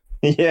instant.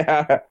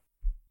 Yeah,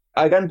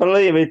 I can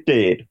believe it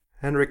did.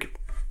 Henrik,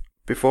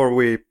 before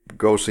we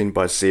go scene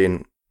by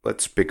scene,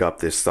 let's pick up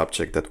this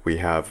subject that we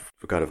have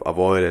kind of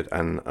avoided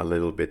and a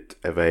little bit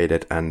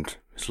evaded and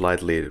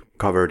slightly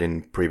covered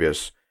in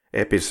previous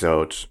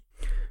episodes.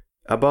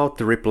 About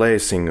the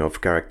replacing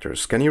of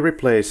characters. Can you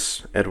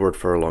replace Edward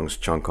Furlong's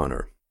John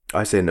Connor?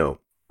 I say no.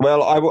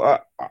 Well,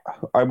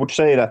 I would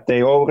say that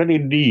they already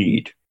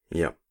did.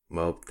 Yeah,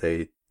 well,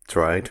 they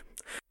tried.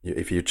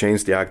 If you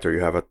change the actor, you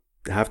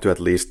have to at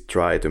least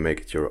try to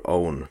make it your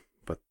own.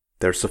 But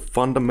there's a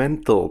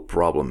fundamental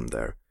problem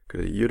there.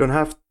 You don't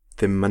have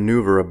the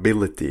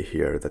maneuverability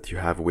here that you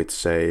have with,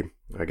 say,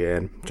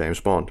 again, James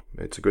Bond.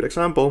 It's a good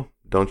example.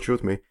 Don't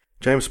shoot me.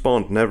 James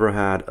Bond never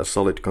had a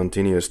solid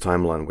continuous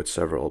timeline with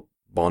several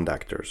Bond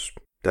actors.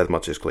 That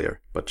much is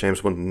clear. But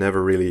James Bond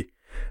never really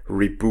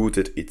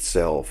rebooted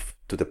itself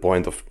to the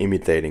point of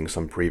imitating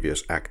some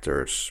previous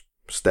actors'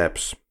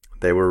 steps.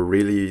 They were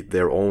really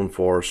their own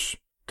force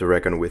to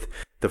reckon with.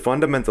 The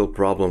fundamental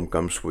problem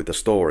comes with a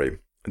story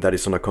that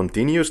is on a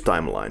continuous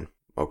timeline.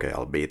 Okay,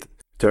 albeit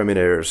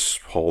Terminator's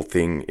whole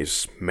thing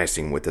is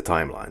messing with the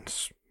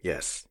timelines.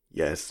 Yes.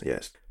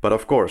 But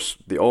of course,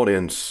 the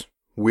audience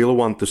will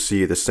want to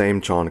see the same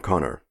John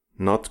Connor,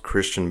 not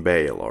Christian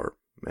Bale or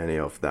any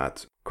of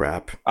that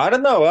crap. I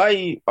don't know.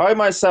 I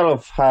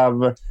myself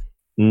have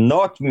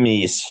not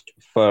missed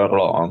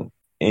Furlong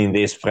in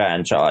this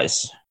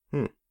franchise.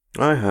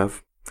 I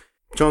have.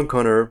 John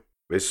Connor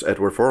is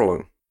Edward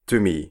Furlong to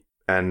me,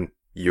 and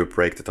you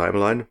break the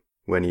timeline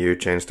when you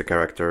change the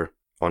character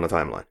on a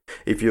timeline.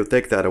 If you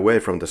take that away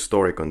from the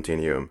story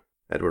continuum,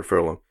 Edward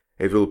Furlong,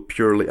 it will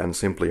purely and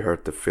simply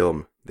hurt the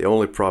film. The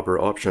only proper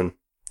option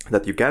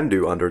that you can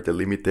do under the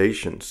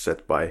limitations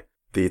set by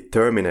the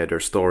Terminator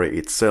story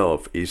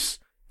itself is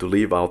to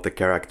leave out the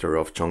character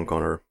of John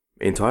Connor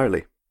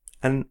entirely.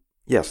 And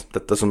yes,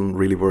 that doesn't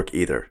really work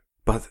either.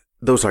 But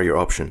those are your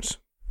options.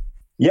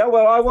 Yeah,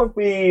 well, I won't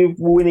be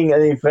winning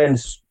any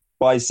friends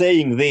by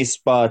saying this,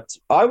 but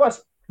I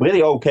was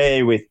really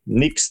okay with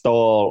Nick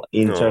Stahl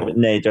in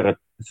Terminator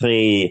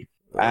 3.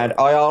 And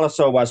I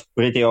also was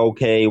pretty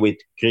okay with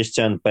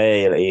Christian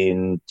Bale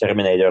in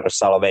Terminator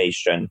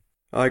Salvation.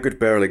 I could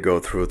barely go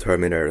through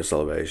Terminator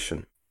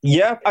Salvation.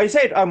 Yeah, I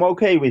said I'm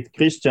okay with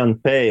Christian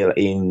Bale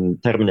in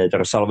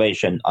Terminator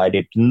Salvation. I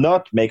did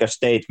not make a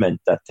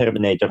statement that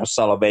Terminator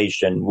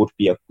Salvation would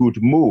be a good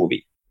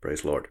movie.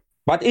 Praise Lord.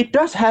 But it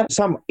does have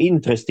some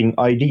interesting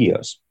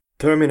ideas.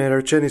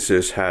 Terminator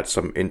Genesis had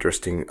some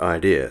interesting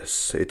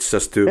ideas. It's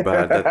just too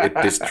bad that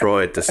it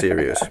destroyed the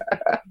series.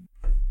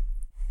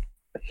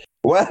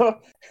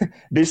 Well,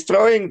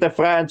 destroying the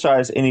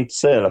franchise in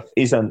itself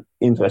is an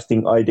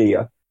interesting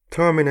idea.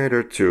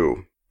 Terminator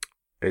 2.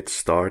 It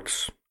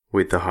starts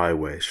with a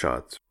highway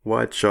shot.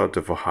 Wide shot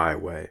of a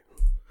highway.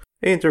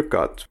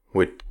 Intercut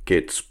with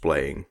kids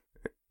playing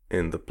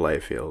in the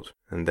playfield.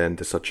 And then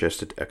the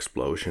suggested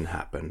explosion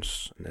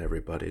happens and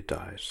everybody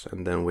dies.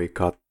 And then we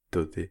cut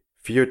to the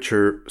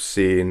future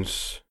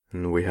scenes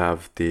and we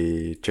have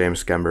the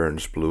James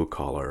Cameron's Blue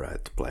Collar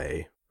at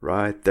play.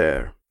 Right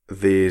there.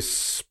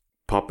 These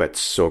puppets,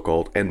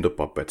 so-called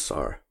endopuppets,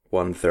 are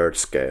 1/3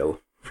 scale.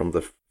 From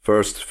the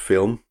first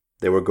film,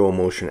 they were go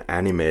motion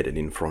animated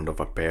in front of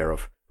a pair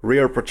of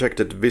rear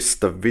projected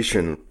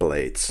VistaVision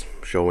plates,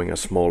 showing a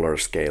smaller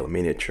scale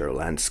miniature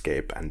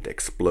landscape and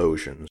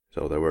explosions.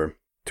 So there were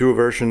two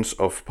versions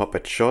of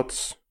puppet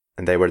shots,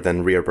 and they were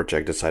then rear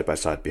projected side by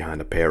side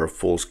behind a pair of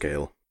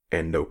full-scale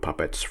endo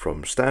puppets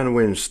from Stan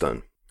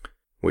Winston,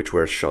 which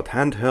were shot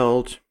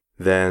handheld.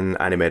 Then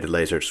animated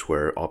lasers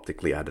were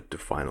optically added to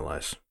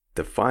finalize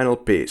the final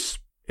piece.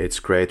 It's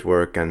great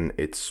work and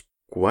it's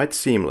quite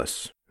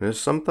seamless.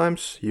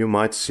 Sometimes you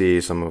might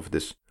see some of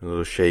this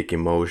little shaky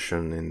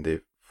motion in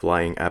the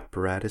flying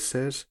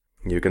apparatuses.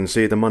 You can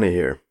see the money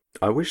here.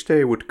 I wish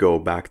they would go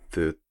back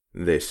to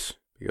this,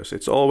 because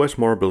it's always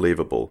more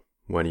believable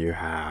when you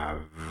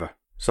have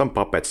some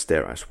puppets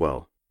there as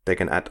well. They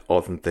can add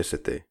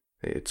authenticity.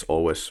 It's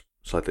always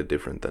slightly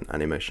different than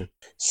animation.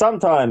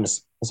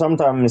 Sometimes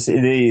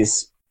it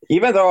is.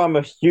 Even though I'm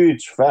a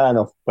huge fan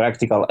of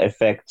practical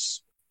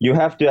effects, you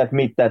have to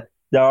admit that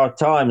there are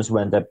times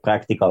when the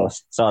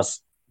practicals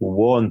just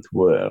won't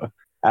work.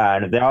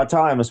 And there are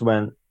times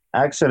when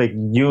actually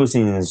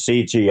using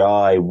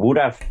CGI would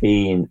have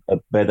been a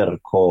better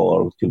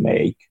call to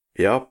make.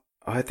 Yeah,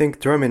 I think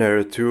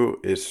Terminator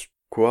 2 is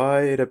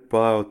quite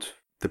about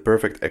the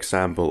perfect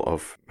example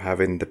of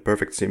having the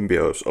perfect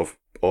symbiosis of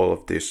all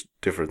of these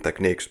different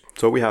techniques.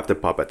 So we have the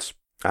puppets,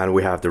 and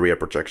we have the rear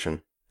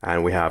projection,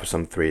 and we have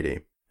some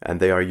 3D. and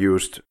they are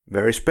used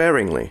very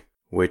sparingly,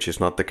 which is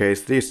not the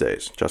case these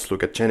days. Just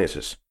look at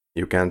Genesis.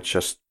 You can't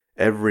just,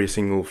 every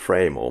single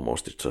frame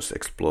almost is just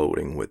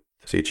exploding with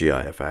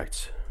CGI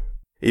effects.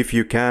 If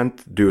you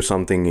can't do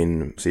something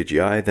in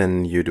CGI,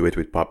 then you do it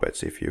with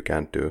puppets. If you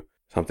can't do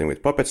something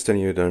with puppets, then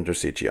you don't do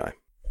CGI.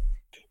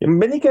 In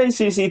many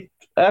cases, it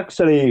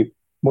actually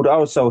would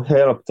also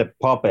help the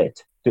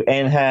puppet to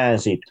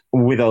enhance it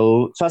with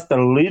just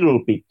a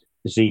little bit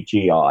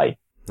CGI.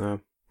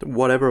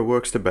 Whatever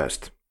works the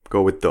best,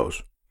 go with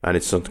those. And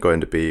it's not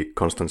going to be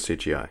constant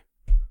CGI.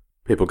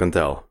 People can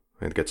tell.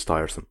 It gets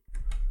tiresome.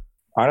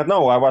 I don't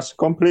know, I was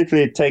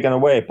completely taken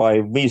away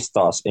by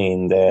vistas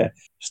in the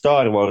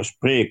Star Wars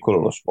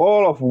prequels,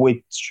 all of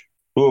which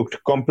looked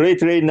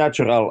completely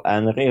natural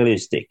and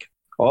realistic.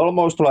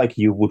 Almost like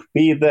you would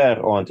be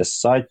there on the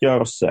site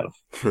yourself.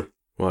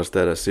 Was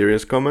that a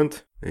serious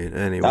comment in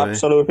any way?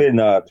 Absolutely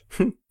not.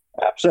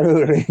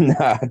 Absolutely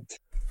not.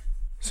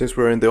 Since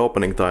we're in the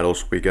opening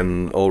titles, we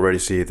can already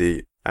see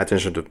the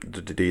attention to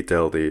the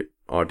detail, the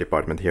art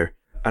department here.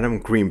 Adam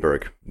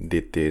Greenberg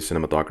did the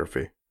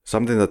cinematography.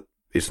 Something that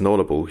is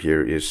notable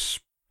here is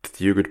that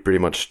you could pretty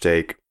much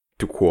take,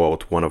 to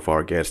quote one of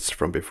our guests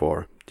from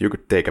before, you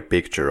could take a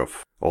picture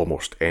of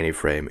almost any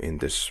frame in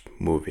this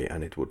movie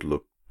and it would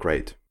look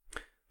great.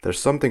 There's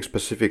something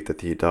specific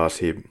that he does.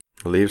 He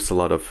leaves a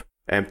lot of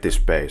empty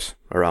space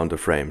around the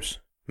frames,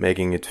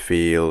 making it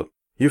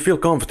you feel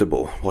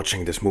comfortable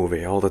watching this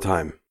movie all the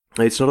time.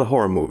 It's not a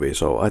horror movie,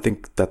 so I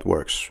think that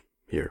works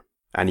here.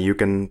 And you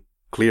can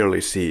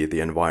clearly see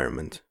the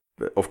environment.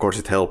 Of course,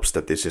 it helps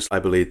that this is, I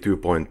believe,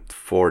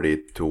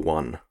 2.40 to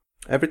 1.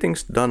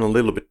 Everything's done a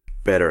little bit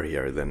better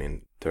here than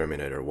in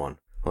Terminator 1.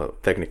 Well,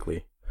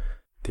 technically.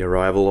 The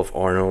arrival of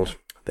Arnold,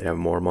 they have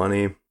more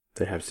money,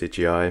 they have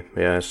CGI,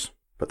 yes,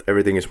 but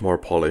everything is more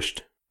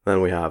polished.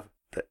 Then we have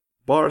the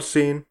bar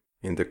scene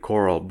in the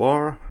Coral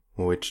Bar,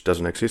 which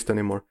doesn't exist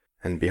anymore.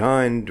 And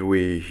behind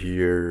we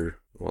hear,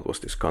 what was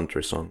this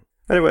country song?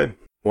 Anyway,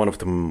 one of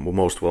the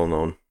most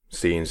well-known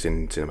scenes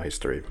in cinema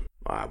history,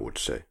 I would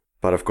say.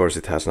 But of course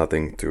it has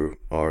nothing to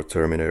our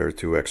Terminator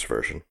 2X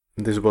version.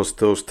 This was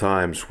those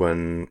times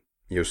when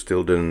you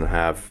still didn't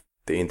have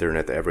the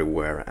internet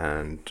everywhere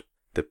and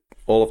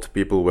all of the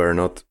people were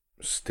not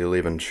still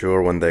even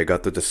sure when they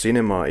got to the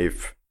cinema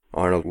if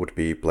Arnold would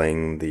be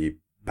playing the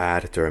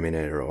bad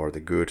Terminator or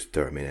the good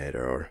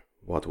Terminator or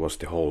what was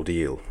the whole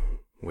deal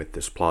with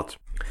this plot.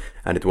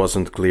 And it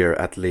wasn't clear,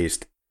 at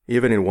least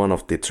even in one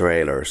of the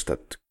trailers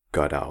that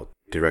got out,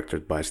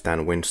 directed by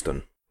Stan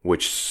Winston,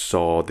 which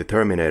saw the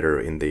Terminator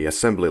in the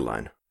assembly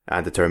line,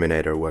 and the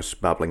Terminator was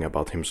babbling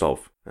about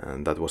himself,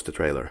 and that was the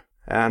trailer.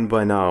 And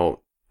by now,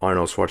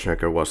 Arnold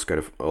Schwarzenegger was kind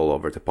of all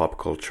over the pop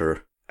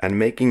culture, and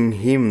making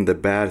him the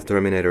bad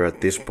Terminator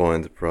at this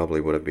point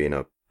probably would have been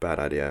a bad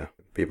idea.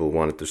 People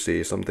wanted to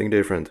see something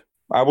different.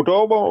 I would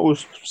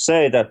almost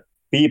say that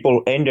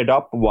people ended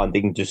up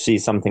wanting to see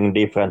something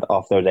different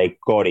after they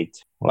got it.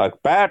 Like,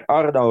 bad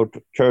Arnold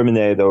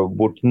Terminator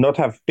would not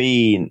have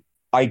been,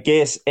 I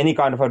guess, any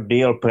kind of a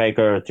deal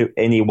breaker to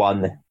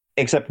anyone,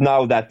 except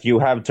now that you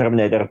have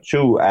Terminator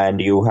 2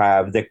 and you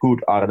have the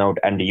good Arnold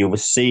and you've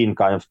seen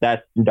kind of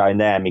that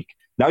dynamic.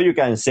 Now you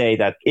can say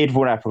that it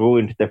would have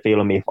ruined the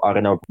film if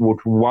Arnold would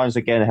once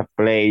again have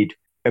played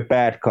a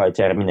bad guy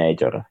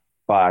Terminator.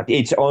 But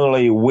it's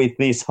only with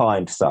this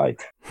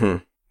hindsight.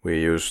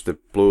 We use the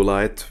blue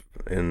light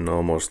in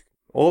almost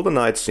all the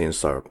night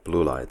scenes are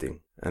blue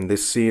lighting. And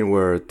this scene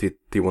where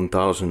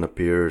T-1000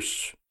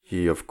 appears,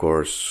 he of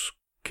course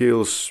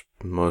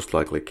most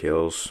likely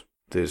kills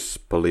this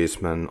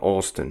policeman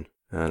Austin.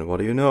 And what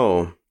do you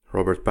know?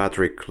 Robert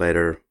Patrick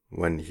later,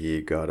 when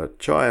he got a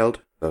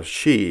child,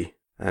 she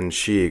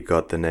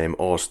got the name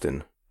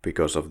Austin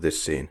because of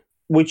this scene.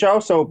 Which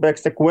also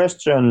begs the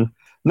question,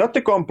 not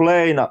to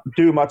complain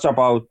too much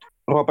about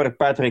Robert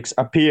Patrick's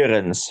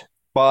appearance,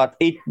 but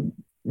it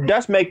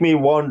does make me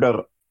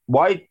wonder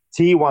why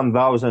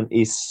T-1000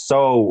 is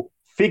so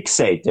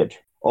fixated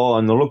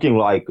on looking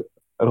like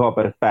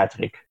Robert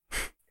Patrick.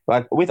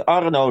 Like with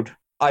Arnold,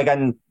 I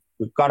can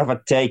kind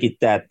of take it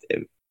that,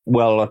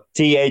 well,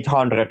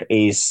 T-800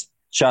 is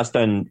just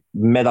a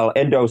metal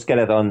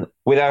endoskeleton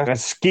with a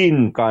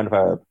skin kind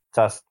of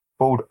just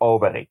put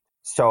over it.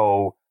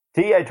 So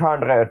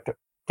T-800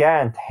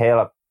 can't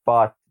help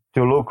but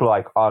to look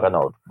like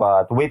Arnold.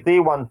 But with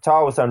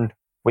T-1000,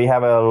 we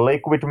have a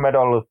liquid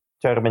metal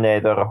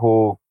Terminator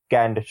who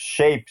can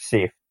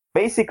shapeshift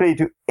basically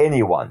to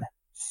anyone.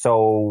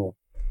 So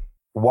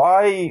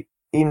why,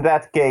 in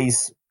that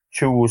case,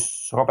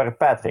 choose Robert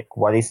Patrick?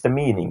 What is the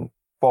meaning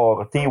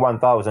for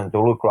T-1000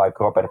 to look like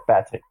Robert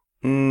Patrick?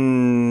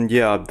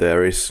 Yeah,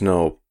 there is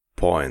no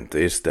point,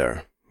 is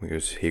there?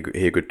 Because he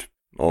could...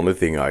 Only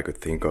thing I could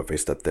think of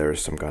is that there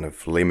is some kind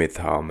of limit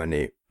how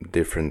many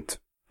different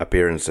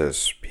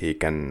appearances he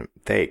can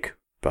take.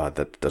 But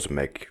that doesn't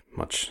make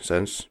much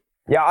sense.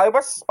 Yeah, I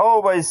was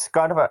always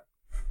kind of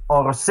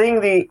or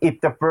seeing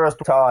it the first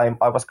time,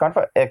 I was kind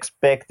of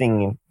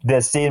expecting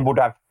the scene would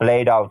have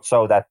played out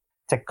so that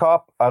the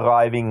cop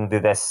arriving to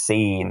the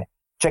scene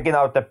checking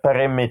out the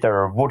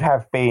perimeter would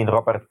have been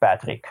Robert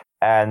Patrick.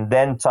 And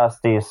then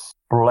just this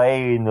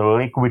plain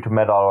liquid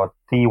metal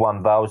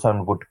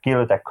T-1000 would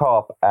kill the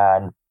cop,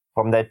 and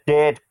from the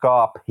dead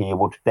cop he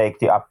would take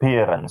the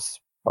appearance.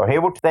 Or he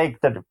would take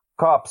the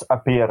cop's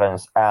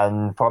appearance,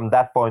 and from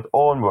that point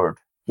onward,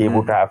 he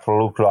would have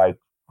looked like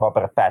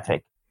Robert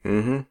Patrick.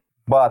 Mm-hmm.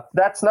 But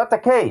that's not the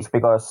case,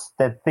 because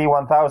the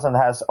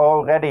T-1000 has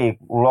already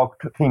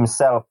locked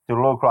himself to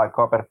look like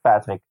Robert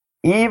Patrick,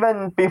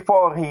 even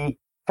before he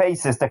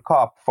faces the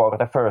cop for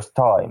the first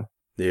time.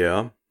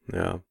 Yeah.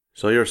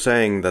 So you're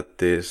saying that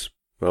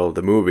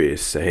the movie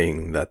is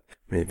saying that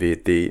maybe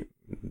the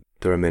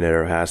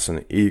Terminator has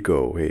an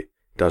ego. He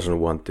doesn't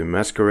want to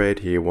masquerade,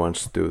 he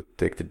wants to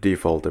take the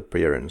default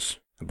appearance.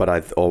 But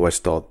I've always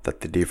thought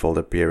that the default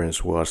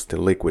appearance was the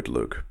liquid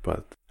look,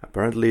 but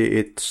apparently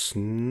it's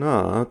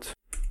not.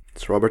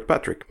 It's Robert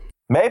Patrick.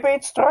 Maybe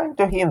it's trying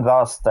to hint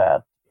us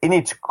that, in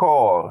its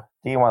core,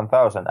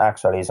 T-1000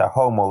 actually is a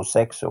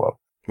homosexual.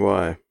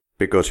 Why?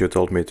 Because you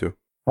told me to.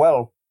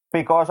 Well,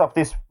 because of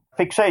this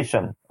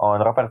fixation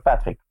on Robert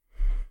Patrick.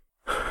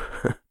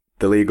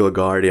 The legal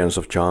guardians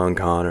of John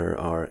Connor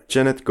are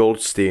Janet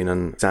Goldstein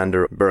and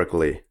Xander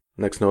Berkeley.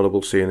 Next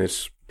notable scene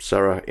is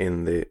Sarah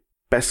in the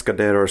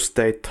Pescadero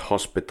State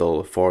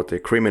Hospital for the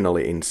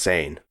criminally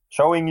insane.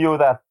 Showing you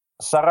that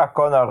Sarah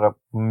Connor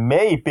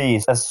may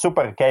be a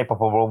super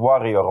capable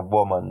warrior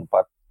woman,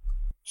 but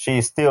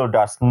she still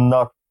does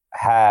not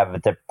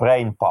have the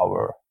brain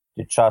power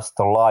to just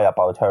lie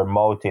about her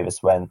motives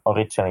when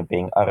originally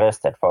being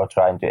arrested for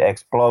trying to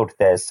explode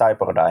the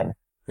Cyberdyne.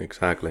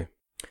 Exactly.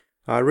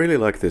 I really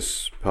like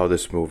how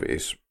this movie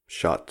is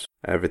shot.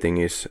 Everything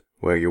is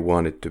where you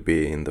want it to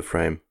be in the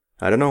frame.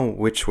 I don't know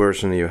which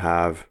version you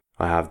have.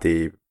 I have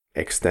the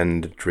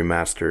extended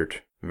remastered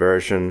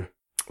version,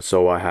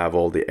 so I have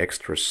all the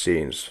extra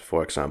scenes.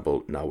 For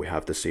example, now we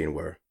have the scene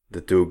where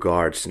the two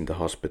guards in the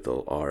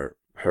hospital are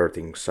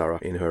hurting Sarah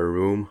in her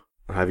room.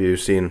 Have you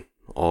seen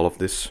all of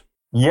this?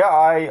 Yeah,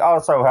 I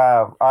also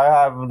have. I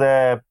have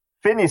the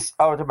Finnish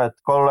Ultimate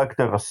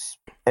Collector's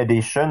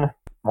Edition,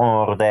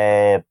 or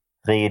the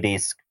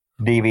 3-disc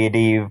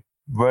DVD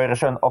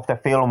version of the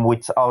film,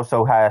 which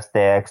also has the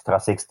extra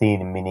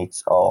 16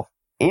 minutes of,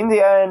 in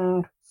the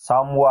end,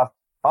 somewhat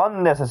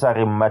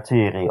unnecessary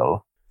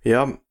material.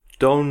 Yeah,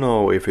 don't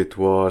know if it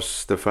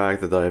was the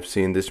fact that I've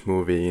seen this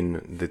movie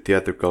in the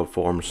theatrical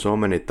form so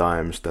many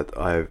times that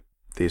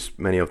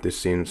many of these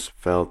scenes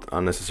felt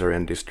unnecessary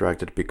and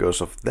distracted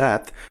because of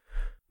that,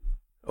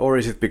 or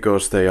is it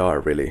because they are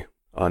really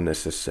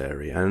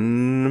unnecessary,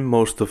 and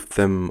most of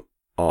them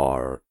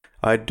are.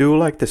 I do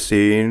like the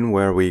scene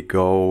where we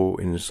go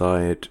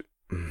inside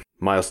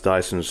Miles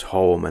Dyson's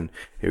home and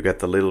you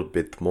get a little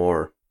bit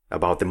more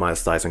about the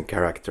Miles Dyson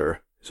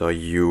character. So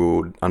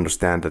you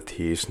understand that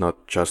he's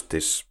not just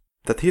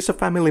that he's a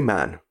family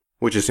man,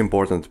 which is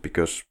important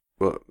because,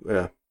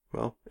 in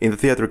the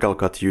theatrical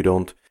cut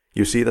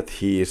you see that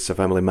he is a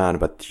family man,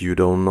 but you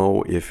don't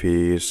know if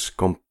he is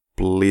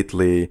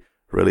completely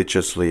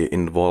religiously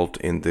involved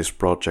in this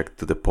project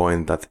to the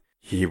point that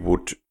he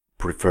would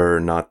prefer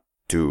not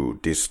to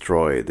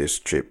destroy this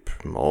chip,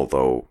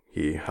 although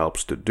he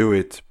helps to do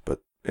it.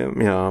 But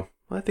yeah,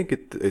 I think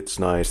it's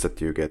nice that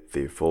you get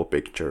the full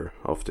picture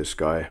of this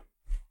guy.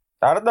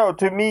 I don't know,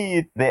 to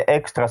me, the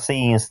extra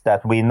scenes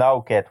that we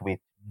now get with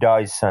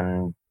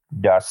Dyson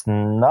does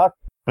not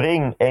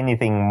bring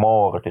anything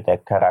more to the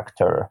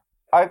character.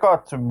 I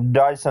got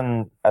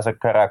Dyson as a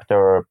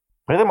character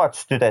pretty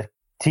much to the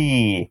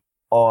T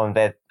on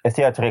the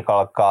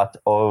theatrical cut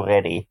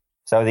already.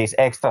 So these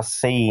extra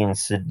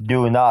scenes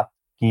do not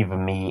give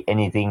me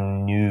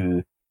anything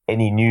new,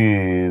 any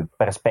new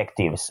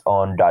perspectives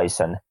on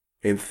Dyson.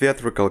 In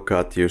theatrical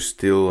cut, you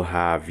still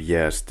have,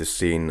 the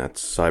scene at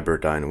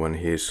Cyberdyne when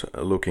he's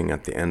looking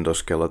at the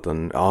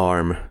endoskeleton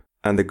arm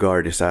and the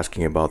guard is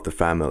asking about the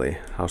family.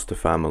 How's the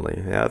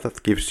family? Yeah,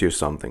 that gives you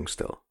something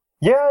still.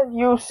 Yeah,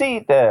 you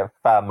see the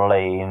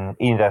family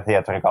in the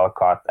theatrical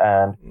cut,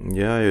 and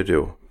yeah, you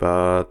do,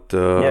 but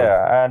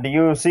and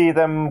you see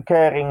them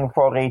caring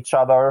for each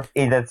other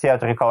in the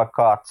theatrical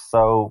cut.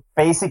 So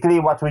basically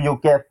what you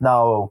get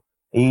now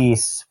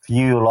is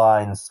few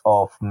lines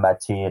of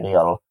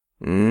material.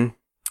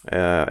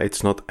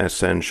 It's not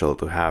essential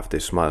to have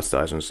this Miles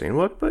Dyson scene,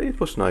 but it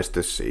was nice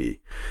to see.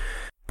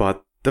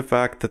 But the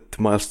fact that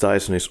Miles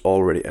Dyson is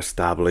already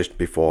established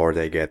before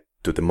they get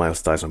to the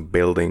Miles Dyson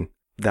building,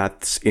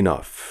 that's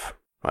enough,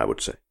 I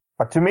would say.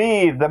 But to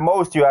me, the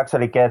most you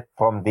actually get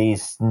from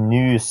these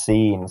new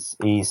scenes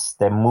is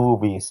the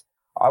movies.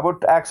 I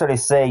would actually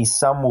say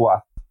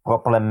somewhat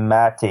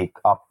problematic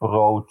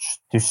approach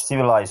to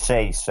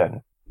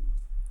civilization,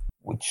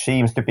 which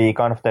seems to be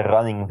kind of the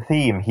running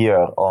theme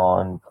here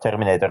on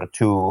Terminator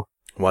 2.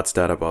 What's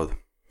that about?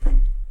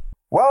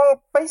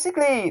 Well,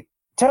 basically,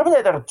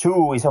 Terminator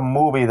 2 is a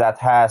movie that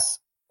has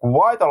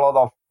quite a lot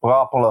of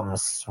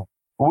problems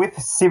with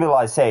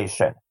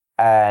civilization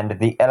and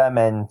the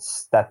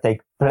elements that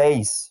take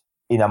place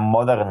in a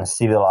modern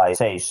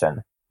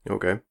civilization.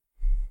 Okay.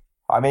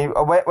 I mean,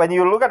 when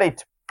you look at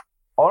it,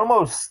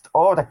 almost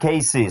all the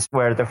cases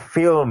where the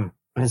film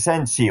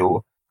presents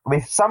you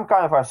with some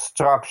kind of a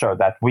structure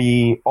that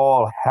we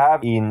all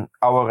have in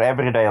our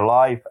everyday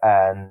life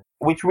and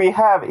which we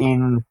have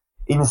in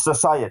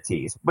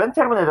societies. When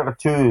Terminator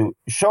 2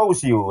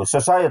 shows you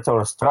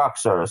societal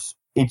structures,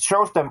 it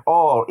shows them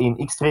all in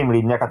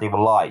extremely negative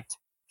light.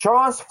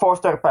 John's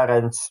foster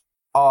parents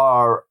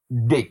are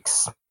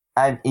dicks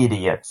and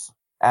idiots,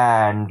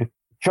 and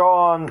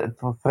John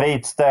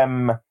treats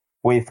them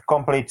with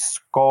complete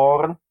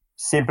scorn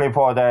simply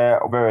for the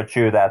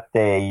virtue that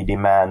they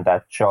demand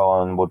that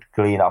John would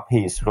clean up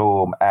his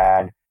room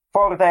and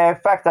for the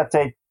fact that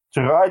they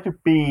try to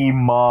be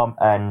mom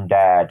and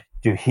dad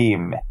to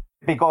him.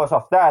 Because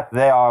of that,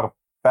 they are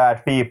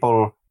bad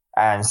people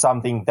and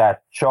something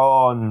that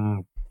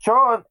John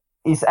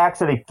is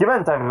actually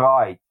given the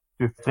right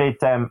to treat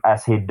them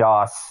as he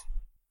does.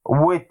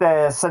 With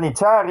the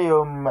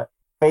sanitarium,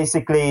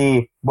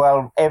 basically,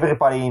 well,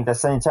 everybody in the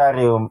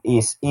sanitarium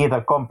is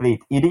either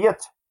complete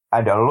idiot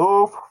and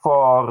aloof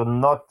for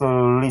not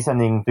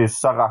listening to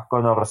Sarah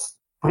Connor's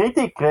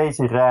pretty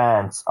crazy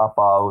rants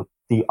about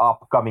the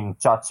upcoming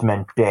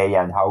Judgment Day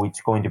and how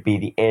it's going to be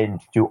the end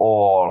to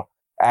all.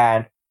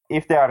 And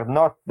if they are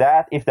not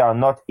that, if they are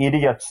not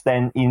idiots,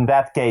 then in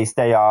that case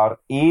they are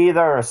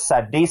either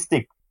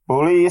sadistic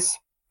bullies,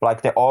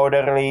 like the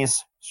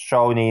orderlies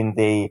shown in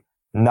the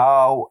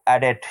now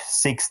added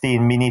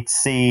 16-minute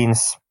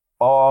scenes,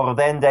 or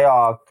then they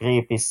are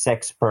creepy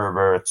sex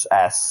perverts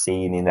as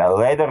seen in a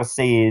later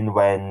scene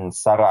when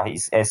Sarah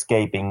is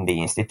escaping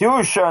the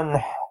institution.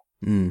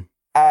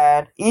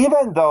 And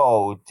even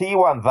though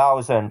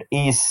T-1000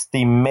 is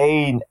the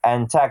main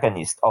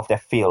antagonist of the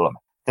film,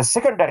 the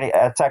secondary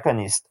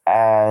antagonist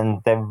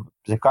and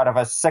the kind of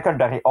a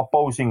secondary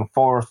opposing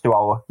force to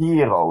our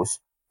heroes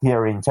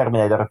here in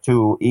Terminator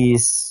 2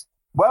 is,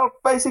 well,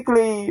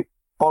 basically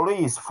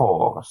police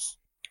force.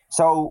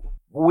 So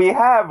we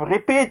have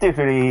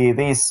repeatedly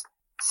this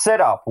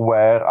setup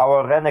where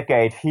our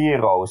renegade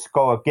heroes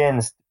go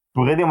against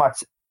pretty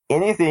much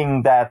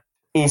anything that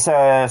is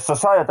a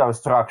societal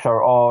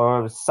structure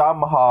or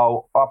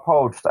somehow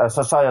upholds a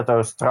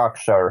societal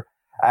structure.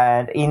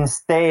 And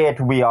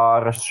instead we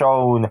are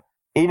shown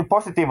in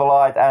positive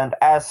light and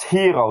as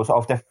heroes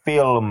of the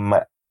film,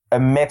 a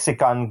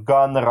Mexican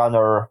gun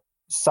runner,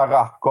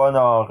 Sarah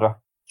Connor,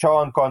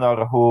 John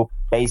Connor, who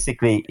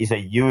basically is a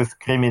youth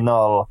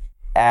criminal,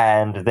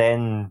 and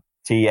then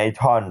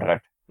T-800.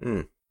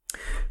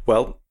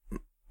 Well,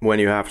 when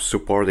you have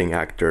supporting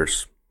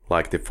actors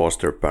like the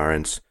foster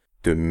parents,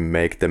 to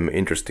make them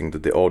interesting to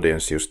the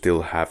audience, you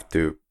still have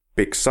to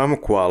pick some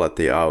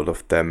quality out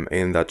of them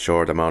in that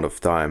short amount of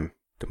time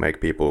to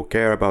make people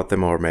care about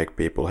them or make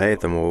people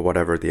hate them or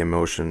whatever the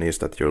emotion is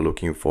that you're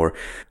looking for.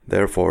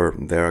 Therefore,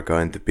 there are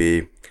going to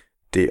be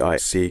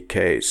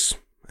DICKs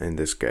in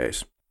this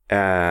case.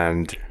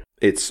 And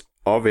it's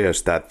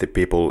obvious that the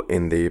people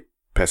in the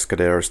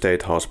Pescadero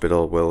State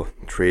Hospital will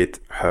treat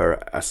her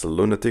as a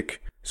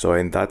lunatic. So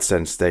in that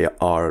sense, they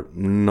are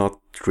not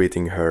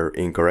treating her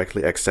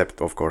incorrectly,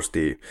 except, of course,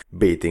 the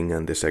beating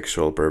and the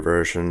sexual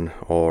perversion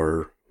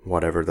or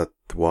whatever that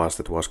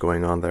was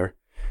going on there.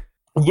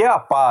 Yeah,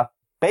 but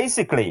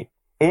basically,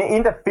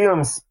 in the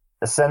film's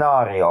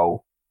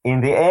scenario,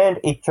 in the end,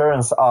 it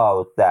turns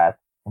out that,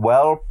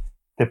 well,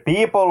 the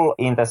people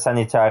in the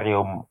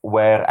sanitarium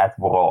were at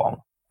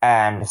wrong.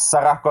 And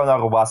Sarah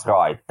Connor was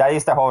right. That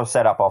is the whole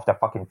setup of the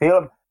fucking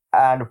film.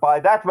 And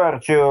by that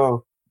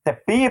virtue, the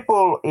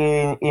people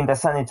in the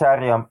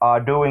sanitarium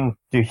are doing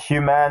to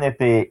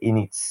humanity in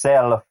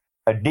itself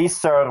a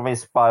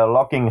disservice by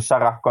locking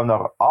Sarah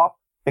Connor up.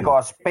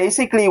 Because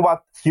basically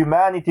what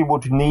humanity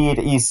would need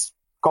is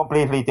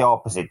completely the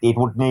opposite. It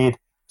would need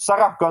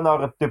Sarah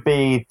Connor to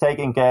be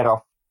taking care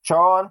of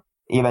John,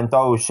 even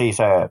though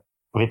she's a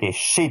pretty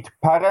shit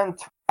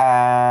parent,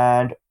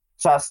 and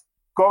just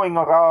going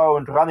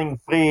around, running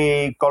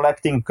free,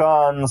 collecting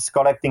guns,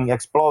 collecting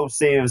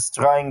explosives,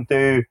 trying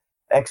to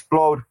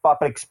explode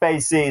public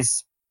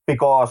spaces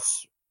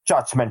because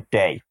Judgment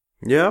Day.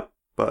 Yeah,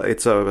 but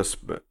it's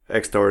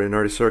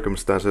extraordinary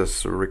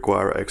circumstances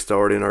require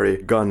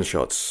extraordinary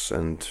gunshots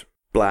and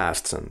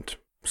blasts and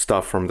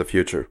stuff from the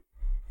future.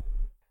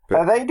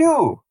 They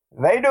do.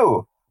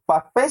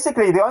 But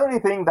basically the only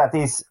thing that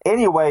is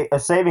anyway a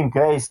saving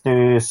grace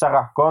to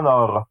Sarah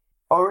Connor,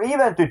 or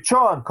even to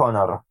John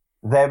Connor,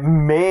 the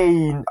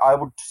main, I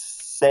would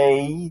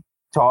say,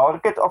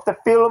 target of the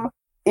film,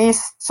 is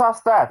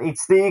just that.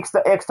 It's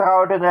the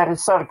extraordinary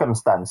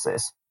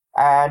circumstances.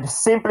 And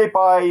simply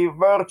by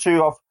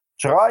virtue of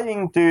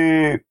trying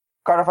to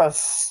kind of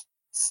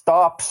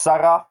stop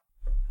Sarah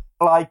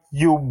like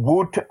you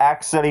would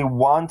actually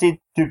want it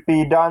to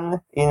be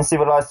done in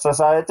civilized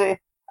society,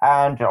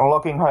 and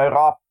locking her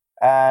up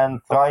and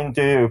trying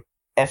to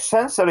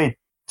essentially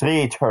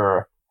treat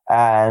her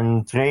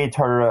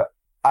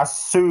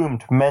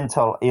assumed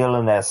mental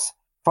illness.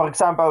 For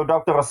example,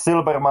 Dr.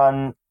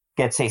 Silberman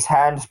gets his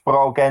hands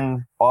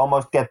broken,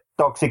 almost gets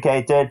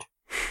intoxicated.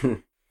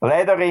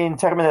 Later in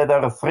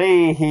Terminator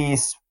 3,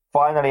 he's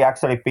finally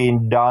actually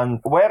been done.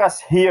 Whereas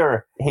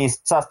here, he's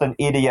just an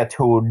idiot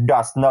who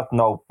does not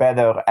know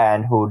better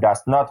and who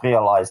does not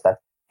realize that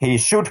he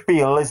should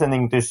be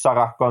listening to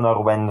Sarah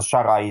Connor when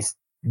Sarah is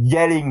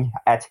yelling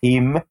at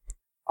him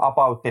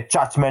about the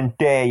Judgment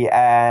Day,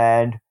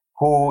 and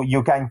who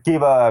you can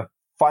give a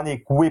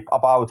funny quip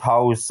about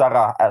how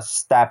Sarah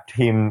stabbed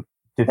him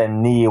to the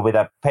knee with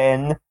a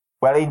pen.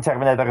 Well, in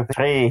Terminator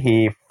 3,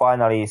 he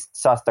finally is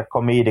just a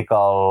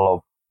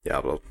comedical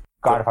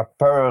kind of a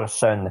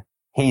person.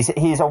 He's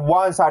a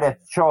one-sided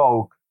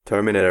joke.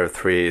 Terminator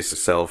 3 is a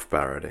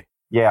self-parody.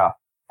 Yeah.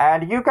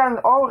 And you can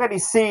already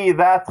see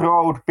that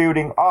road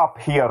building up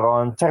here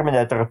on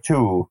Terminator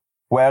 2,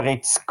 where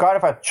it's kind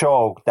of a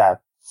joke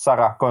that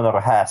Sarah Connor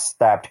has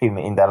stabbed him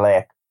in the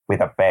leg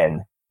with a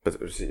pen. But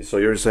so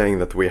you're saying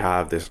that we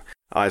have this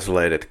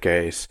isolated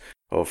case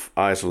of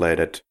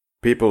isolated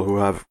people who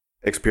have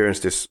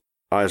experienced this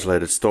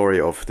isolated story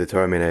of the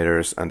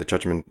Terminators and the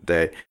Judgment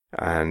Day,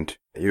 and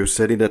you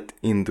set it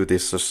into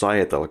this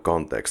societal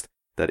context,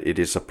 that it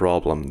is a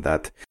problem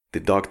that the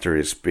doctor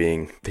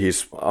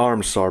his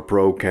arms are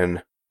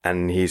broken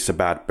and he's a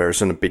bad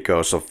person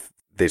because of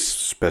this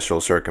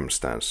special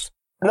circumstance.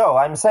 No,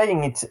 I'm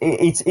saying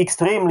it's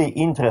extremely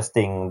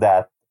interesting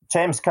that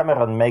James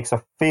Cameron makes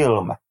a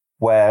film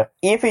where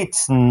if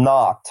it's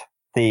not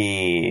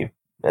the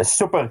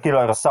super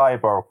killer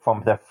cyborg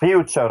from the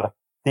future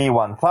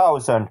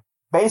T-1000,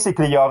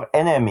 basically your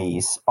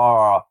enemies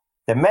are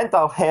the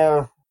mental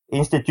health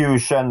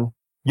institution,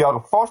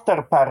 your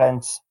foster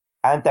parents,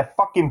 and the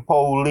fucking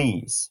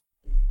police.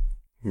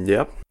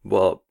 Yep,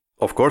 well,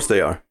 of course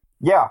they are.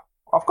 Yeah,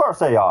 of course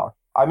they are.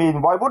 I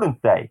mean, why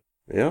wouldn't they?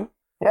 Yeah?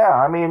 Yeah,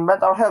 I mean,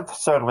 mental health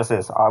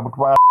services, I would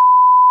want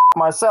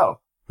myself.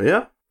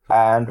 Yeah?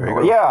 And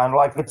and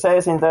like it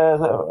says in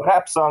the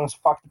rap songs,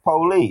 fuck the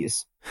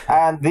police.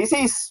 And this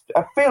is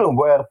a film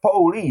where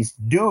police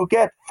do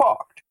get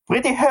fucked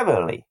pretty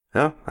heavily.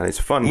 Yeah, and it's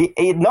fun.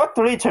 Not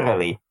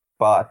literally,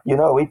 but,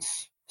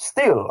 it's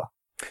still.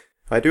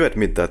 I do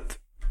admit that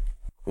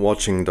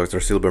watching Dr.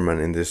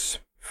 Silberman in this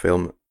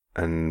film,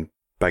 and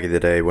back in the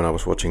day when I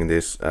was watching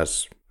this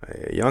as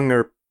a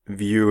younger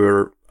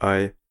viewer,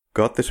 I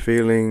got this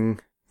feeling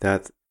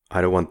that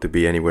I don't want to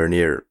be anywhere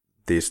near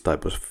these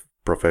type of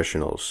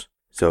professionals.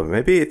 So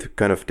maybe it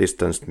kind of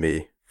distanced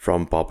me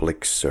from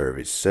public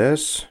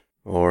services,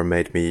 or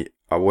made me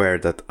aware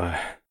that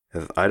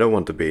I don't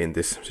want to be in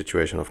this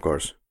situation, of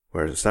course,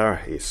 where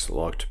Sarah is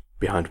locked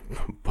behind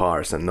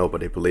bars and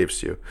nobody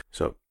believes you.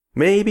 So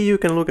maybe you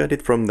can look at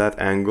it from that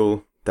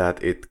angle,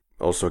 that it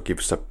also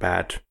gives a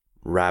bad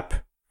rap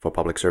for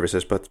public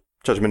services, but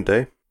Judgment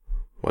Day,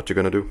 what you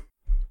gonna do?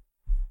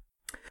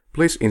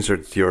 Please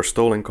insert your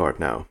stolen card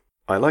now.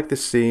 I like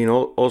this scene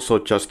also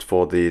just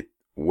for the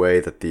way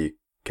that the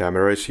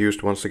camera is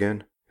used once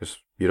again, because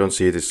you don't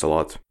see this a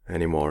lot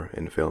anymore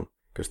in film,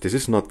 because this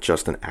is not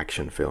just an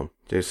action film.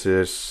 This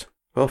is,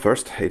 well,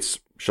 first, it's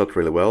shot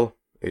really well.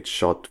 It's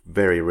shot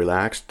very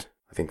relaxed,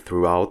 I think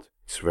throughout.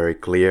 It's very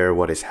clear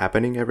what is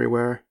happening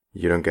everywhere.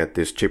 You don't get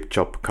this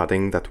chip-chop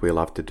cutting that we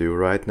love to do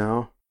right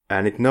now.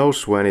 And it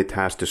knows when it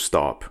has to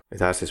stop. It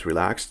has this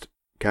relaxed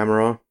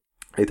camera.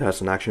 It has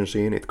an action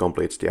scene. It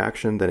completes the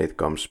action. Then it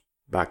comes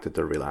back to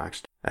the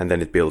relaxed. And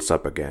then it builds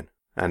up again.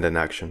 And then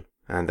action.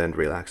 And then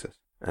relaxes.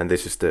 And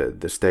this is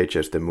the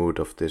stages, the mood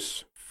of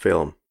this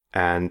film.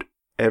 And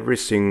every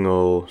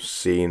single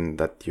scene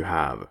that you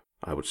have,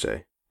 I would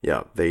say,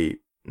 they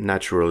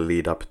naturally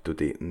lead up to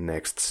the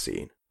next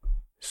scene.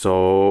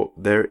 So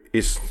there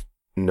is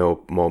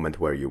no moment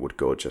where you would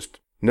go just,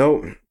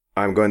 no,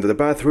 I'm going to the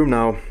bathroom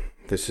now.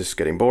 This is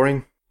getting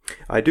boring.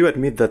 I do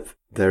admit that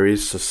there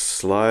is a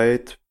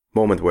slight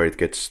moment where it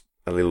gets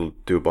a little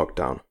too bogged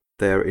down.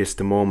 There is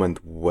the moment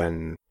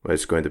when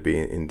it's going to be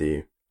in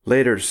the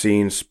later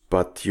scenes,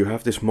 but you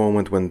have this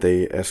moment when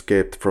they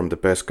escaped from the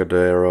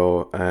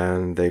Pescadero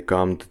and they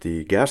come to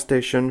the gas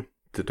station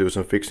to do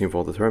some fixing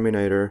for the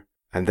Terminator,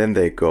 and then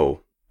they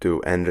go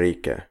to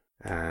Enrique,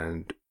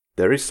 and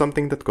there is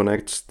something that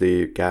connects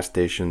the gas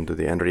station to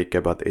the Enrique,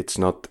 but it's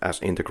not as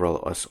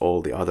integral as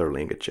all the other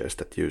linkages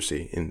that you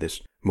see in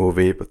this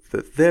movie. But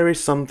there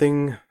is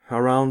something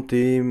around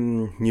the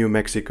New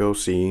Mexico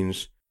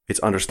scenes. It's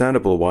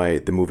understandable why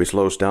the movie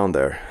slows down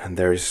there, and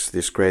there is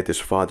this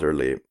greatest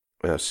fatherly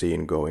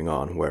scene going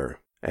on where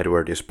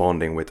Edward is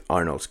bonding with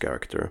Arnold's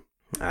character,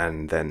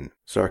 and then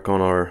Sarah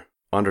Connor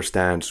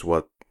understands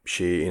what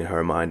she in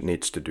her mind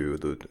needs to do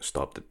to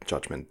stop the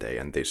Judgment Day,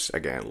 and this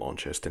again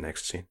launches the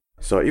next scene.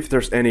 So if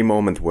there's any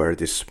moment where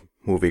this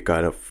movie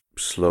kind of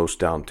slows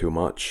down too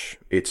much,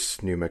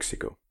 it's New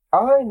Mexico.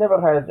 I never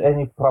had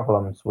any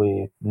problems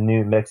with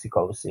New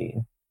Mexico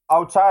scene.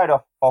 Outside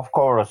of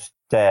course,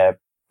 the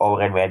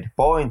already made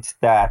point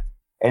that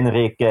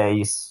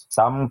Enrique is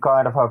some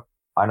kind of a,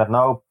 I don't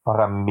know,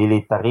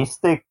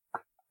 paramilitaristic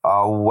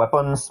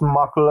weapon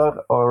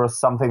smuggler or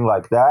something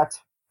like that.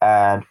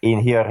 And in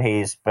here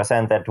he is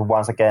presented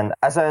once again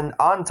as an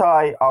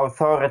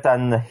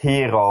anti-authoritarian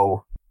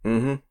hero.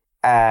 Mm-hmm.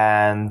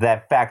 And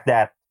the fact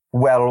that,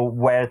 well,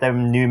 where the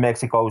New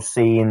Mexico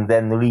scene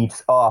then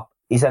leads up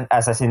is an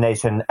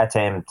assassination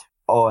attempt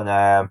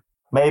on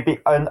maybe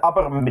an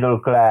upper middle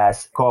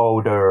class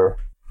coder.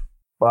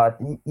 But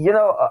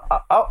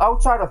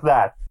outside of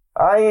that,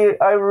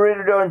 I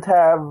really don't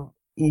have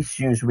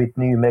issues with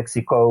New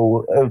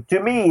Mexico. To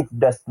me, it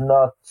does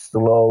not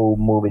slow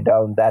movie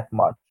down that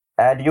much.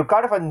 And you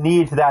kind of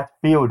need that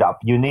build up.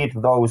 You need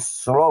those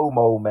slow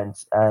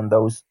moments and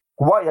those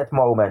quiet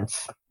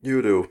moments.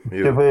 You do.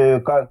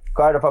 To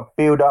kind of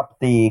build up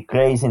the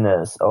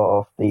craziness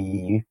of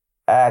the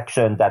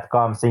action that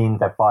comes in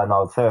the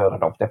final third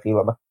of the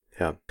film.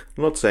 Yeah.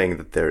 I'm not saying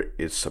that there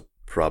is a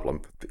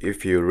problem.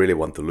 If you really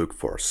want to look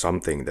for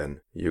something,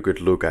 then you could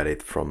look at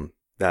it from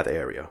that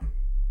area.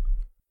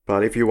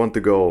 But if you want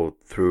to go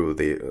through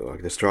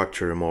the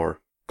structure more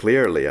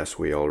clearly, as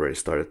we already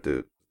started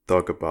to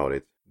talk about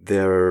it,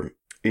 there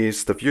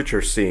is the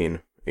future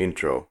scene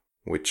intro,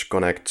 which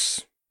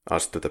connects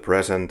us to the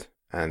present,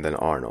 and then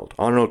Arnold.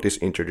 Arnold is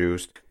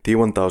introduced,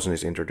 T-1000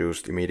 is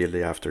introduced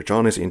immediately after,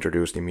 John is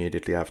introduced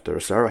immediately after,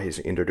 Sarah is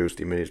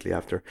introduced immediately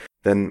after.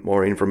 Then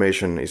more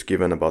information is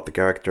given about the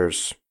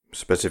characters,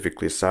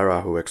 specifically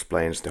Sarah, who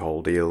explains the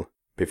whole deal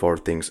before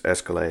things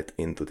escalate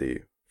into the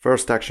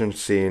first action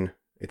scene.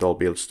 It all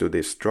builds to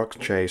this truck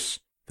chase.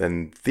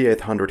 Then the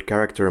 800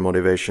 character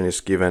motivation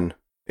is given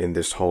in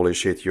this holy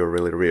shit you're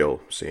really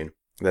real scene.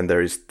 Then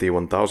there is the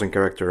 1000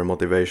 character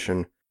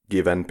motivation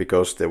given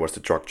because there was the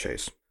truck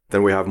chase.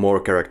 Then we have more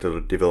character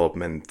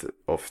development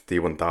of the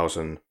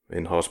 1000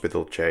 in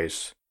hospital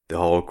chase. The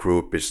whole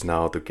group is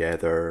now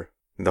together.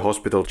 The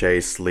hospital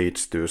chase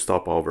leads to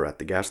stopover at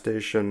the gas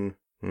station.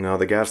 Now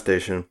the gas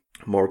station,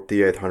 more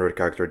T-800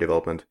 character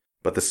development,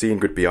 but the scene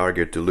could be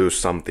argued to lose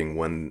something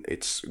when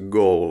its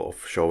goal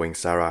of showing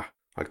Sarah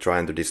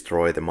trying to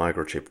destroy the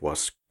microchip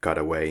was cut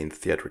away in the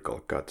theatrical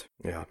cut.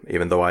 Yeah,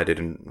 even though I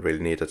didn't really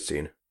need that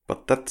scene.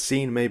 But that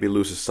scene maybe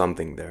loses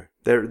something there.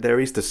 There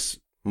is this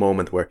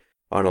moment where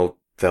Arnold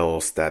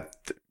tells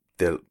that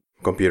the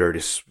computer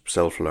is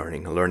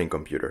self-learning, a learning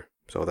computer.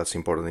 So that's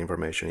important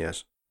information,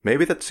 yes.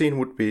 Maybe that scene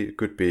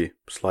could be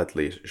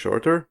slightly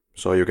shorter,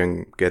 so you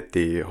can get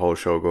the whole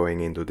show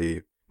going into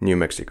the New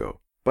Mexico.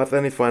 But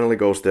then it finally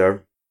goes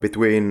there.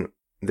 Between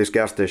this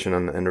gas station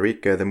and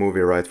Enrique, the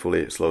movie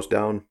rightfully slows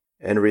down.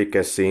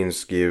 Enrique's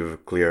scenes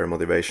give clear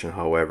motivation,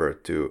 however,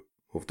 to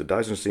move to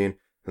Dyson scene,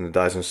 and the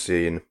Dyson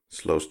scene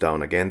slows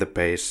down again the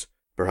pace,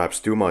 perhaps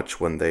too much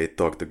when they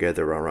talk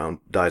together around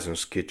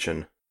Dyson's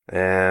kitchen.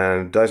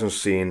 And Dyson's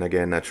scene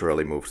again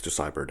naturally moves to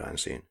Cyberdyne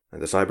scene.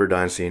 And the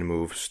Cyberdyne scene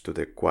moves to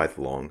the quite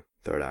long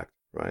third act,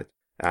 right?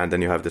 And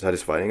then you have the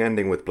satisfying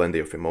ending with plenty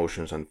of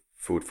emotions and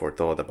food for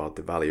thought about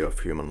the value of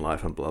human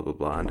life and blah blah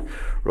blah, and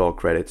roll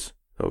credits.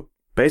 So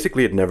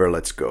basically it never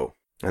lets go.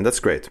 And that's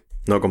great.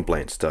 No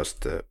complaints,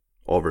 just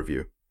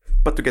overview.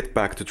 But to get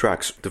back to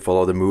tracks, to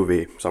follow the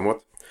movie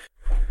somewhat,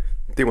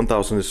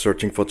 T-1000 is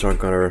searching for John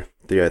Connor,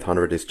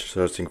 T-800 is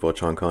searching for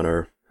John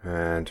Connor,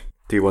 and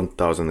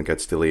T-1000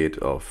 gets the lead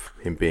of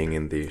him being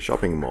in the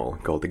shopping mall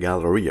called the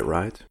Galleria,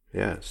 right?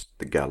 Yes,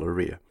 the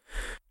Galleria.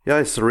 Yeah,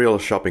 it's a real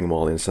shopping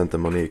mall in Santa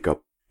Monica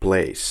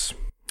Place.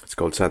 It's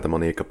called Santa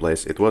Monica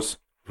Place. It was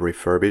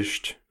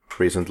refurbished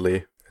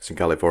recently. It's in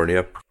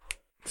California.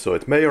 So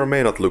it may or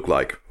may not look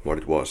like what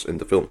it was in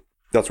the film.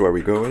 That's where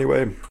we go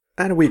anyway.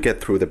 And we get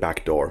through the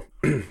back door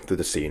to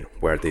the scene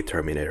where the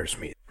Terminators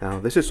meet. Now,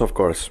 this is, of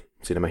course,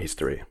 cinema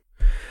history.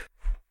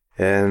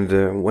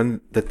 And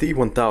when the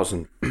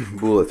T-1000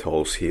 bullet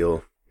holes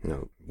heal,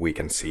 we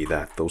can see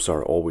that. Those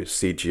are always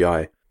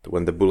CGI.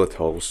 When the bullet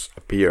holes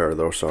appear,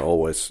 those are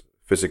always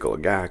physical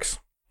gags.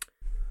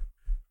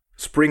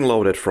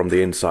 Spring-loaded from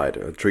the inside,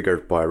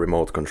 triggered by a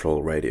remote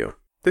control radio.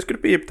 This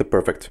could be the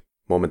perfect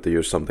moment to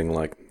use something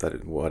like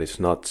that. What is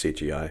not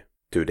CGI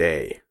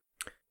today.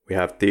 We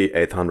have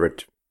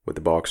T-800 with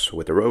the box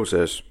with the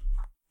roses.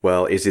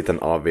 Well, is it an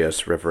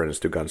obvious reference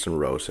to Guns N'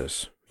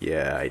 Roses?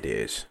 Yeah, it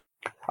is.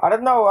 I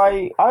don't know,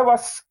 I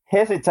was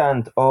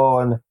hesitant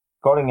on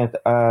calling it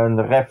a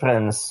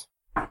reference.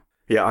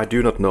 Yeah, I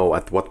do not know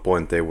at what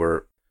point they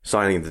were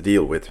signing the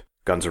deal with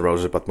Guns N'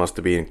 Roses, but must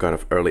have been kind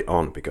of early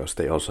on, because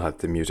they also had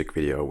the music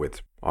video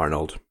with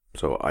Arnold.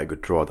 So I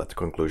could draw that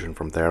conclusion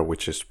from there,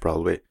 which is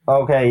probably...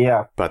 Okay,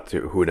 yeah. But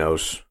who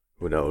knows?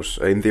 Who knows?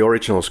 In the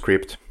original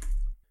script,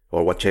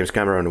 or what James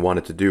Cameron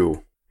wanted to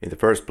do in the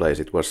first place,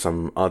 it was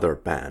some other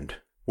band,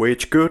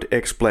 which could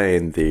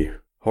explain the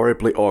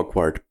horribly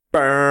awkward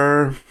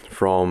burr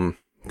from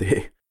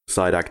the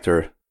side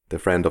actor, the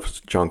friend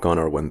of John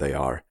Connor, when they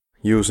are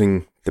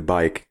using the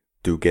bike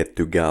to get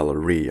to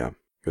Galleria.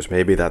 Because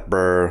maybe that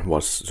brr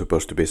was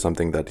supposed to be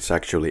something that is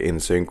actually in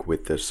sync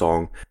with the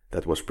song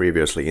that was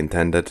previously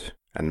intended,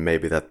 and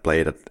maybe that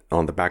played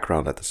on the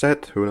background at the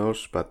set, who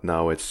knows, but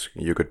now it's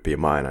You Could Be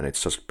Mine and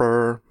it's just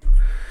brr.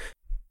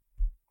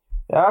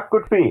 Yeah,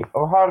 could be.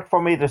 Hard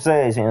for me to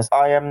say, since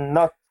I am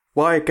not...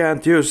 Why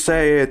can't you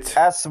say it?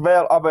 As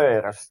well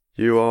aware.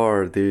 You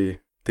are the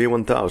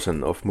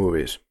T-1000 of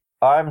movies.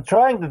 I'm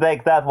trying to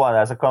take that one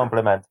as a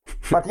compliment.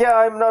 But yeah,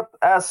 I'm not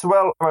as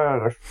well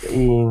versed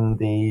in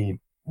the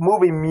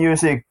movie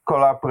music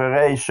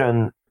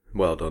collaboration.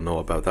 Well, don't know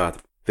about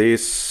that.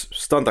 These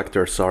stunt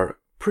actors are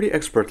pretty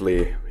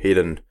expertly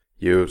hidden.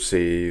 You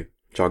see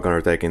John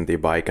Connor taking the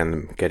bike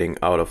and getting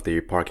out of the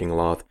parking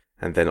lot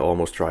and then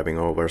almost driving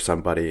over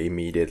somebody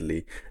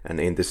immediately. And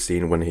in this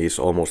scene when he's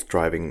almost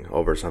driving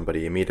over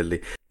somebody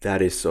immediately,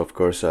 that is of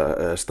course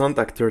a stunt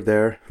actor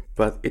there,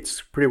 but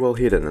it's pretty well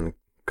hidden and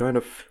kind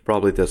of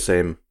probably the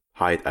same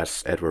height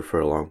as Edward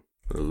Furlong.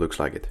 It looks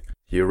like it.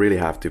 You really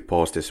have to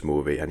pause this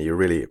movie, and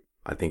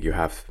I think you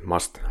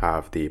must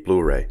have the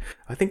Blu-ray.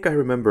 I think I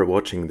remember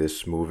watching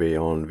this movie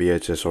on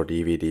VHS or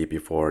DVD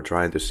before,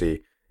 trying to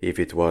see if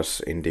it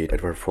was indeed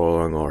Edward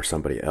Furlong or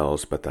somebody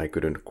else, but I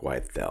couldn't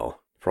quite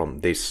tell from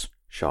this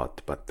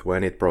shot. But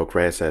when it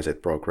progresses,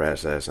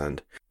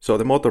 and so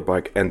the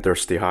motorbike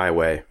enters the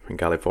highway in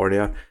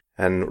California,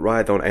 and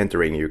right on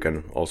entering you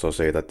can also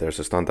say that there's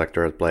a stunt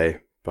actor at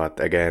play, but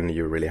again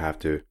you really have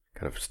to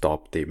kind of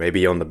stop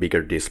maybe on the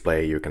bigger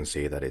display you can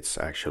see that it's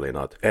actually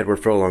not Edward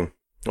Furlong.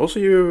 Also,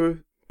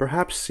 you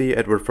perhaps see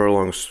Edward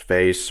Furlong's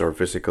face or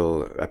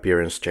physical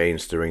appearance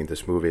change during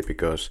this movie,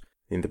 because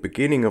in the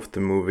beginning of the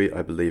movie,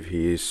 I believe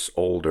he's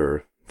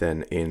older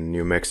than in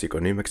New Mexico.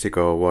 New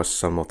Mexico was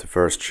some of the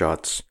first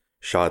shots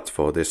shot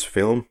for this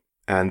film,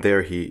 and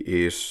there he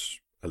is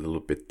a little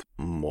bit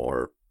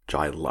more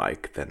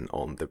childlike than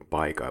on the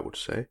bike, I would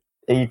say.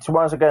 It's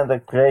once again the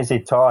crazy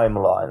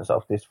timelines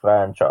of this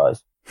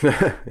franchise.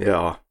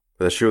 Yeah,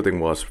 the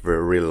shooting was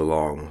really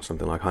long,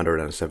 something like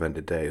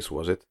 170 days,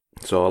 was it?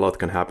 So a lot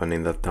can happen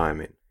in that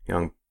time in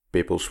young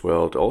people's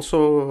world.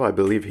 Also, I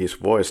believe his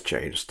voice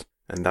changed,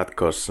 and that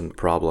caused some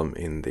problem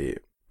in the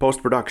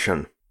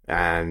post-production,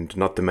 and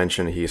not to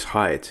mention his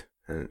height.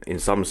 And in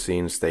some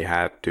scenes they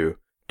had to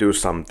do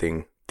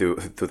something to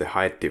the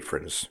height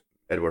difference.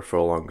 Edward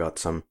Furlong got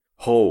some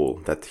hole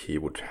that he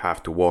would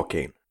have to walk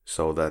in,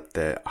 so that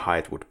the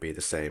height would be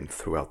the same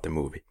throughout the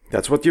movie.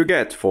 That's what you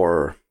get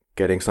for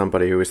getting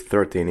somebody who is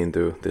 13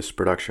 into this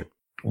production.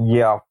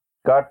 Yeah,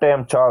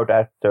 goddamn child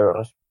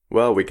actors.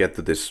 Well, we get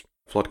to this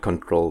flood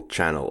control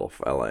channel of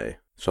LA.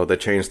 So they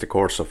changed the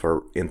course of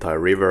our entire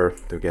river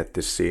to get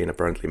this scene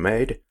apparently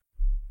made.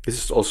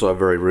 This is also a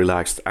very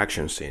relaxed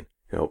action scene.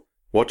 You know,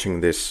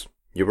 watching this,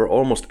 you were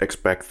almost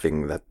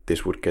expecting that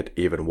this would get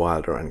even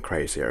wilder and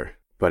crazier,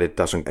 but it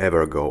doesn't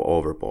ever go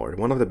overboard.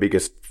 One of the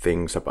biggest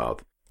things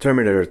about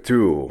Terminator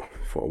 2,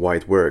 for why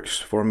it works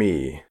for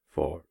me,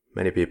 for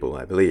many people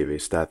I believe,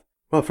 is that,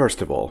 well,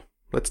 first of all,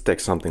 let's take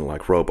something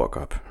like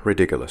RoboCop.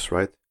 Ridiculous,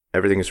 right?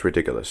 Everything is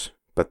ridiculous.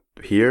 But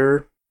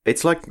here,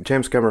 it's like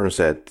James Cameron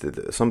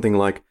said, something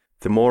like,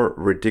 the more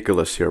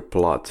ridiculous your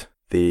plot,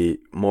 the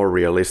more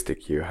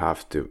realistic you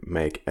have to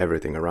make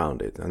everything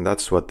around it. And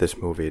that's what this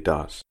movie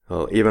does.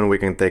 Well, even we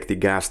can take the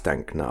gas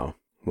tank now.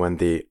 When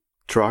the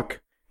truck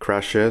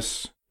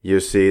crashes, you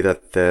see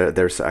that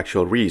there's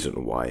actual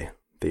reason why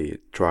the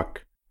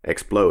truck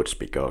explodes,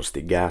 because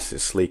the gas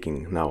is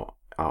leaking now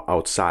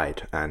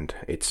outside, and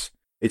it's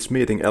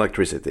meeting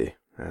electricity.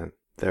 And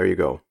there you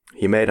go.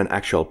 He made an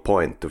actual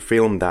point to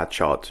film that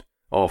shot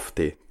of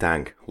the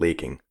tank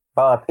leaking.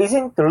 But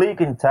isn't the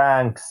leaking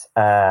tanks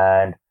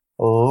and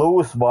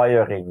loose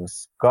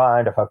wirings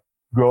kind of a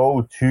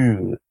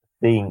go-to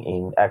thing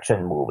in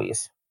action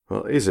movies?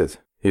 Well, is it?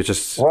 You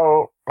just...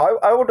 Well,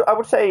 I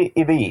would say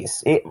it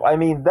is. I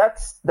mean,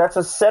 that's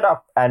a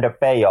setup and a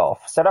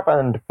payoff. Setup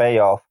and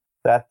payoff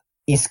that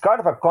is kind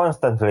of a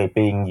constantly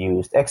being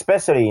used,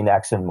 especially in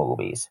action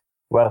movies,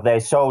 where they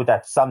show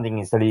that something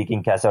is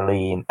leaking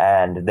gasoline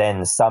and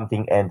then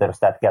something enters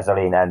that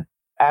gasoline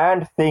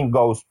and thing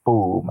goes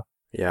boom.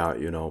 Yeah,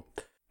 you know,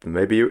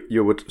 maybe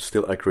you would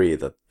still agree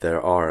that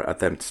there are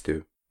attempts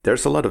to...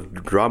 There's a lot of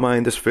drama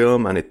in this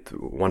film, and it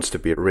wants to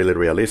be really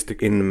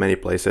realistic in many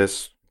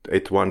places.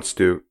 It wants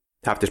to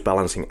have this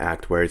balancing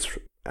act where it's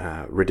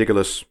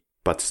ridiculous,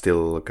 but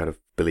still kind of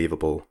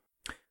believable.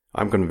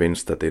 I'm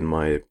convinced that in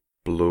my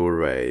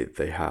Blu-ray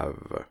they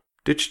have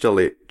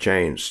digitally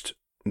changed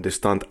the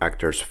stunt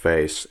actor's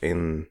face,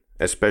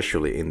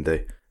 especially in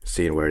the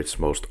scene where it's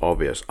most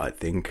obvious, I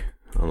think,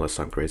 unless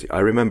I'm crazy. I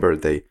remember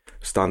the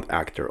stunt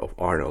actor of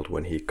Arnold,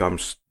 when he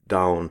comes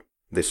down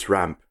this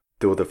ramp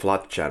to the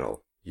flood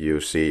channel, you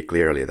see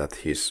clearly that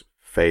his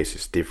face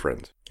is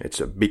different.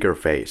 It's a bigger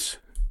face.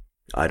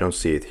 I don't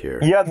see it here.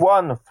 You had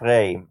one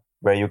frame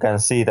where you can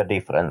see the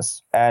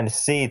difference and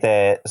see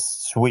the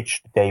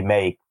switch they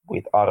make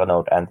with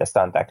Arnold and the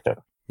stunt actor.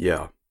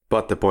 Yeah,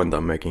 but the point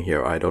I'm making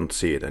here, I don't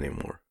see it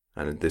anymore.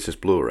 And this is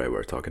Blu-ray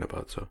we're talking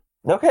about, so...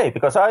 Okay,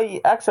 because I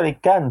actually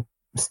can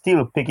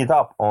still pick it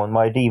up on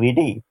my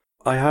DVD.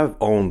 I have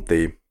owned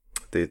the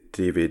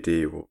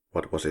DVD,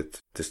 what was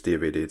it? This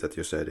DVD that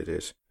you said it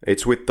is.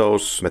 It's with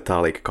those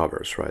metallic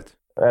covers, right?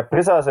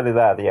 Precisely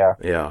that, yeah.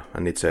 Yeah,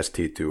 and it says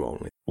T2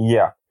 only.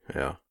 Yeah.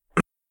 Yeah.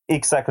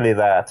 Exactly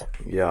that.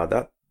 Yeah,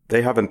 that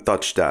they haven't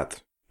touched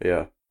that.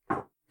 Yeah.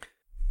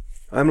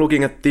 I'm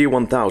looking at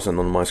T1000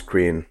 on my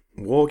screen,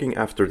 walking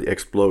after the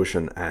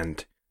explosion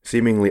and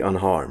seemingly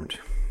unharmed,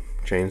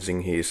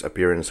 changing his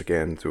appearance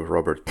again to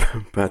Robert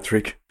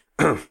Patrick.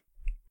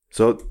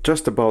 So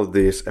just about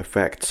these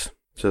effects,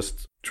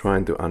 just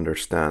trying to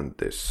understand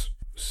this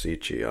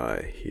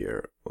CGI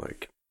here.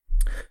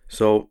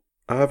 So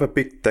I have a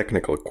big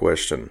technical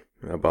question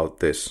about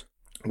this.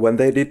 When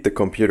they did the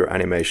computer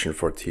animation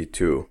for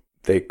T2,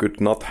 they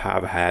could not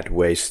have had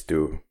ways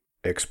to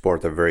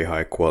export a very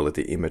high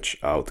quality image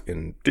out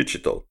in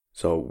digital.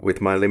 So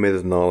with my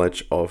limited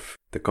knowledge of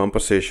the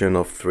composition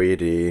of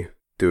 3D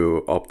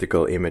to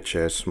optical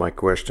images, my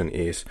question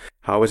is,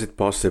 how is it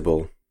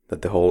possible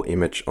that the whole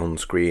image on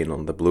screen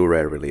on the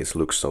Blu-ray release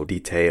looks so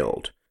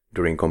detailed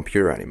during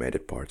computer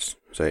animated parts?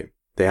 Say,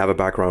 they have a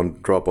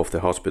background drop of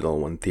the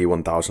hospital when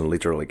T-1000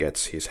 literally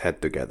gets his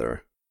head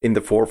together. In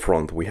the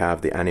forefront we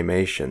have the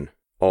animation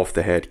of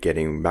the head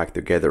getting back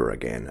together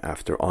again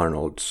after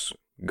Arnold's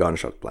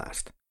gunshot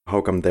blast.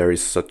 How come there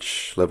is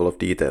such level of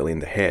detail in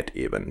the head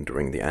even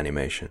during the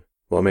animation?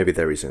 Well, maybe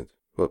there isn't.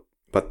 Well,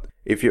 but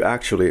if you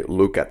actually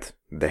look at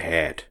the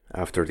head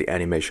after the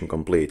animation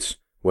completes,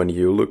 when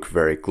you look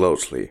very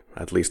closely,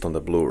 at least on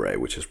the Blu-ray,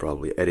 which is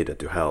probably edited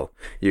to hell,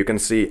 you can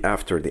see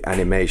after the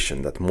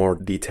animation that more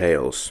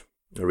details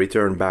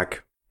return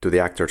back to the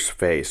actor's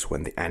face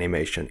when the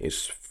animation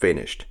is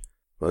finished.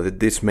 Well,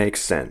 this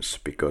makes sense,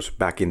 because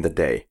back in the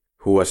day,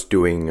 who was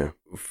doing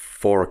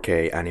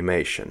 4K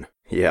animation?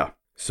 Yeah,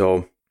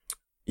 so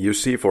you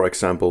see, for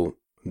example,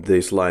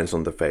 these lines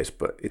on the face,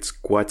 but it's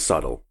quite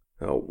subtle.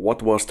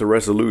 What was the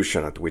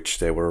resolution at which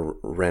they were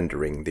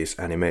rendering these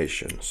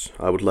animations?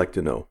 I would like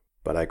to know,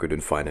 but I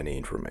couldn't find any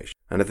information.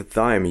 And at the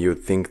time,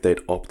 you'd think they'd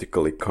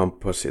optically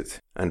composite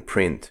and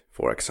print,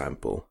 for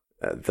example,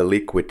 the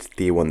liquid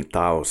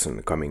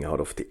T-1000 coming out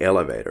of the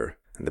elevator.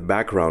 And the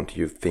background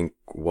you think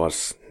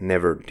was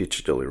never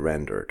digitally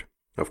rendered.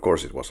 Of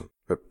course it wasn't.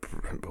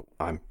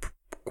 I'm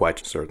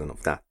quite certain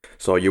of that.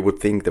 So you would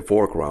think the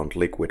foreground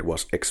liquid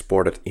was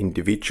exported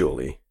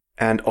individually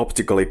and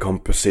optically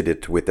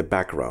composited with the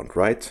background,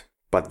 right?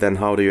 But then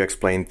how do you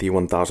explain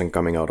T-1000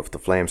 coming out of the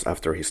flames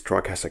after his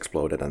truck has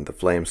exploded and the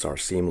flames are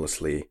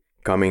seamlessly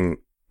coming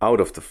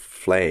out of the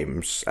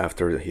flames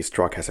after his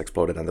truck has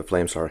exploded and the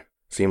flames are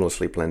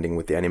seamlessly blending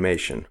with the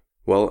animation?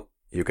 Well,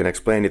 you can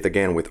explain it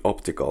again with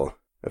optical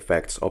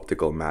effects,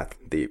 optical matte,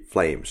 the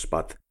flames,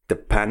 but the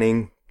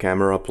panning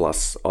camera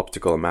plus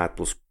optical matte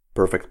plus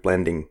perfect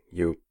blending,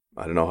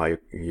 I don't know how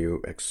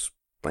you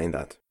explain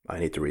that. I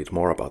need to read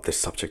more about this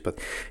subject, but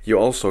you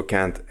also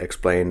can't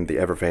explain the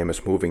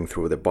ever-famous moving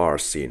through the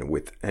bars scene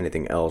with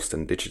anything else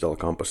than digital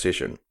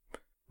composition,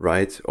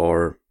 right?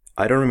 Or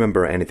I don't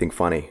remember anything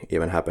funny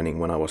even happening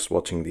when I was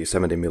watching the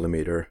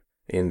 70mm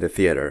in the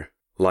theater.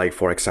 Like,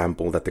 for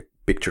example, that the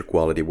picture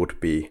quality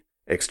would be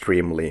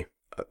extremely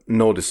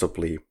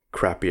noticeably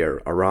crappier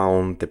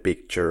around the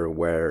picture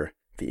where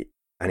the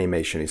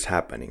animation is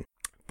happening.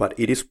 But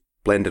it is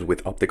blended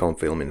with optical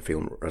film in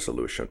film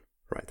resolution,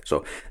 right?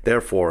 So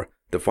therefore,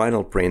 the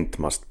final print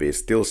must be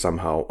still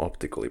somehow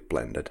optically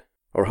blended.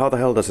 Or how the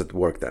hell does it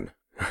work then?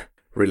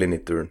 Really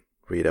need to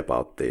read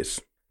about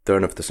these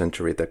turn of the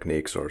century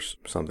techniques or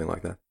something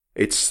like that.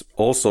 It's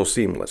also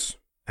seamless,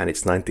 and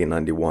it's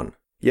 1991.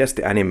 Yes,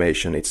 the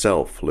animation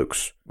itself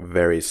looks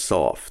very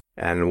soft,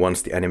 and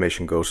once the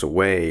animation goes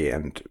away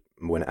and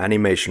when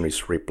animation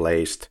is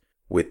replaced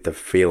with the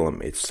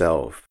film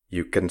itself,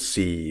 you can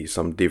see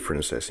some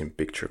differences in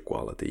picture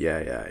quality.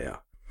 Yeah.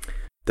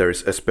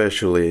 There's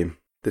especially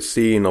the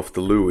scene of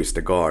the Louis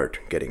the guard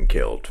getting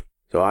killed.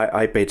 So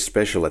I paid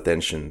special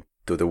attention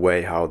to the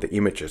way how the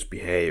images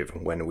behave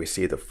when we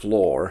see the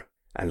floor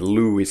and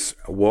Louis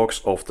walks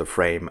off the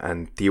frame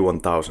and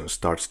T-1000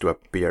 starts to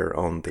appear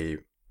on the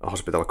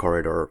hospital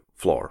corridor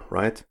floor,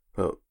 right?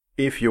 Well,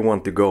 if you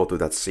want to go to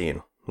that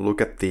scene,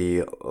 look at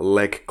the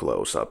leg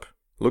close-up.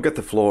 Look at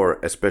the floor,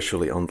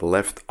 especially on the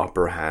left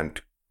upper hand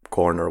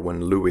corner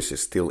when Louis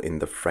is still in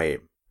the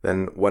frame.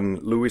 Then when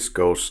Louis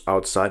goes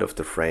outside of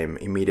the frame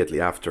immediately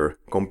after,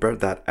 compare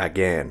that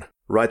again,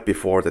 right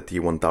before the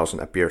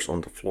T-1000 appears on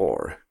the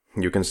floor.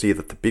 You can see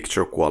that the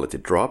picture quality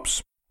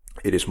drops,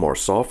 it is more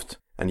soft,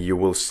 and you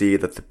will see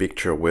that the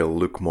picture will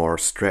look more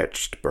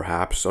stretched,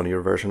 perhaps on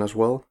your version as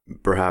well.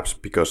 Perhaps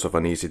because of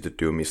an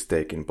easy-to-do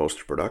mistake in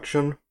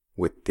post-production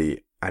with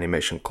the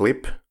animation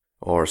clip,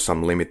 or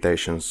some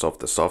limitations of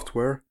the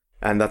software.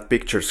 And that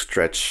picture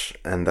stretch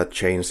and that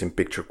change in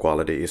picture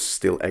quality is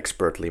still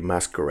expertly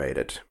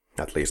masqueraded,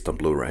 at least on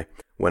Blu-ray,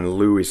 when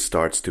Louis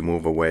starts to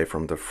move away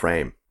from the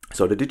frame.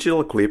 So the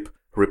digital clip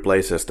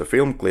replaces the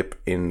film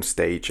clip in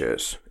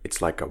stages.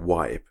 It's like a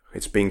wipe.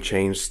 It's being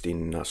changed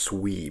in a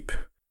sweep,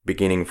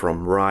 beginning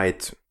from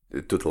right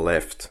to the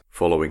left,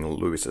 following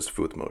Louis's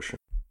foot motion.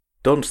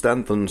 Don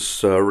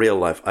Stanton's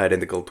real-life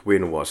identical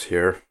twin was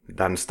here.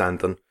 Dan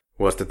Stanton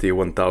was the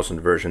T-1000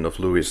 version of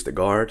Louis the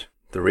Guard.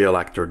 The real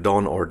actor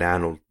Don or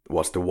Dan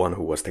was the one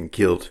who was then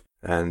killed.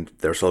 And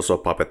there's also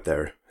a puppet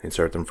there, in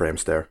certain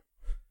frames there.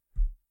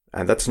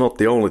 And that's not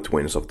the only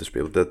twins of this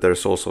build.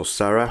 There's also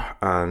Sarah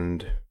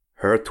and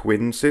her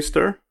twin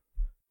sister,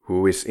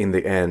 who is in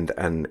the end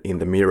and in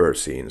the mirror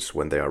scenes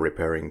when they are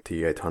repairing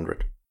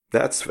T-800.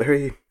 That's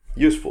very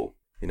useful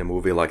in a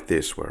movie like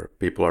this where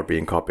people are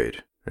being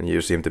copied. And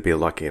you seem to be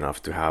lucky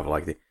enough to have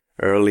like the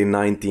early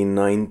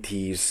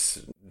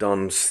 1990s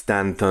Don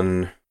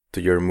Stanton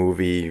to your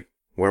movie.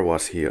 Where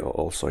was he?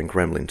 Also in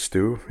Gremlins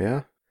 2,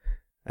 yeah?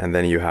 And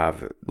then you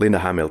have Linda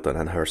Hamilton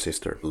and her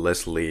sister,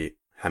 Leslie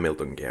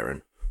Hamilton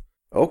Guerin.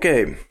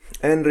 Okay,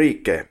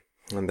 Enrique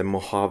and the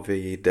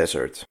Mojave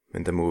Desert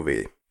in the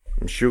movie.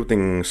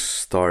 Shooting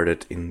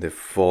started in the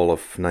fall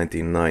of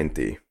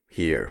 1990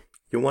 here.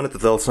 You wanted to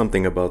tell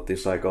something about the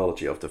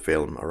psychology of the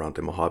film around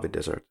the Mojave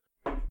Desert.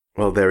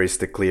 Well, there is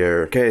the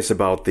clear case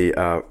about the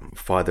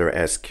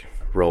father-esque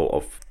role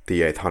of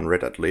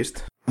T-800 at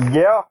least.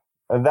 Yeah,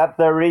 that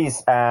there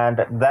is,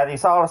 and that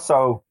is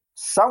also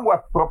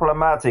somewhat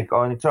problematic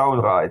on its own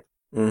right.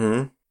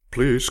 Mm-hmm.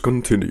 Please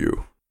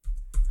continue.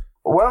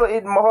 Well,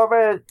 in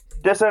Mojave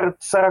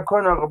Desert, Sarah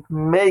Connor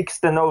makes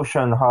the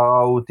notion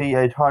how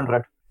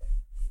T-800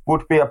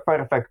 would be a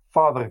perfect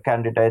father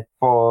candidate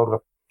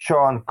for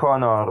Sean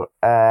Connor.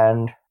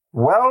 And,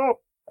 well,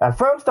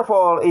 first of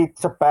all,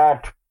 it's a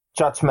bad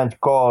judgment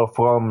call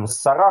from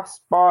Sarah's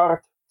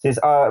part, since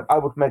I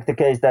would make the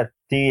case that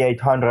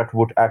T-800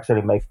 would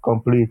actually make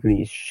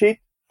completely shit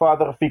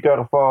father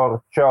figure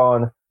for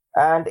Sean.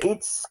 And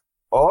it's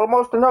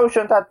almost a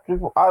notion that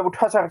I would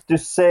hazard to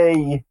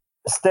say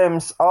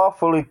stems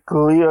awfully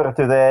clear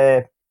to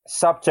the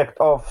subject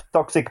of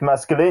toxic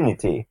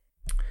masculinity.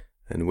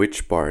 And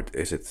which part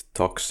is it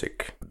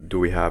toxic? Do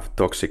we have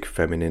toxic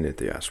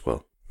femininity as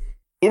well?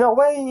 In a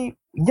way,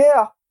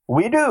 yeah,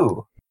 we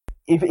do.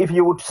 If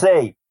you would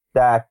say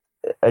that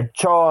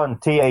John,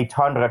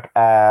 T-800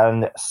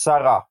 and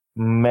Sarah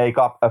make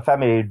up a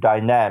family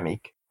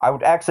dynamic, I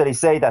would actually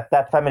say that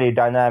that family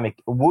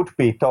dynamic would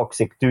be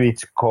toxic to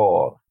its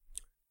core.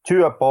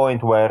 To a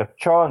point where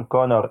John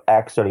Connor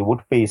actually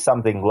would be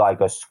something like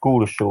a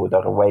school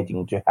shooter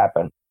waiting to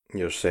happen.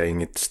 You're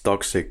saying it's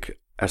toxic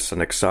as an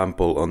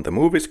example on the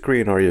movie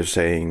screen, or you're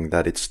saying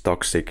that it's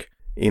toxic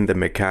in the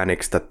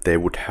mechanics that they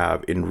would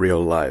have in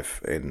real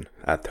life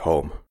at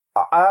home?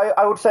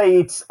 I would say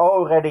it's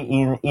already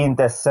in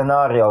the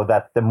scenario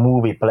that the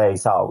movie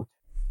plays out.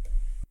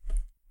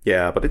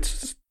 Yeah, but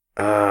it's...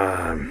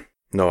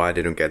 no, I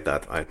didn't get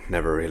that. I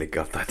never really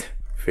got that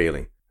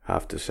feeling,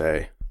 have to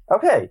say.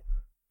 Okay.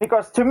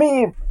 Because to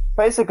me,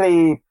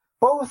 basically,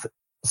 both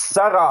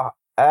Sarah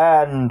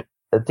and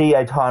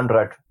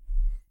T-800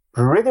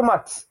 pretty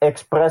much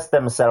express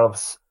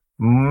themselves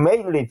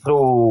mainly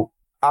through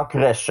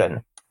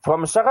aggression.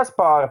 From Sarah's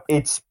part,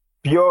 it's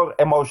pure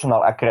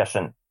emotional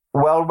aggression.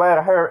 Well,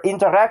 where her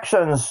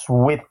interactions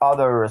with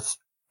others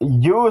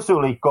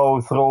usually go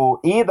through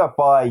either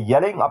by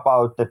yelling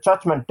about the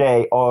Judgment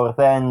Day or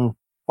then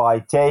by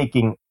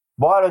taking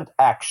violent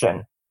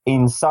action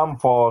in some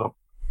form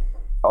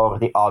or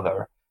the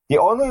other. The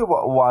only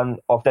one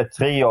of the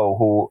trio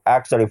who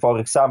actually, for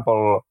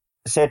example,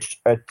 sheds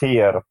a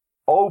tear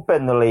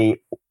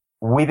openly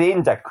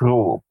within the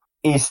group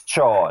is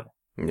John.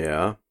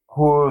 Yeah.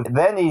 Who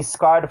then is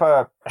kind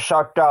of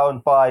shut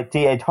down by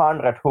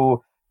T-800,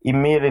 who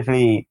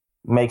immediately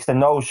makes the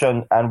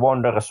notion and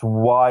wonders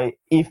why,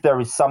 if there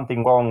is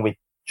something wrong with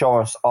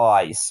John's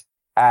eyes.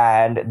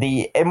 And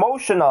the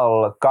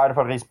emotional kind of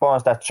a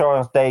response that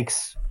John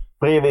takes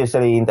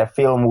previously in the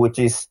film, which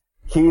is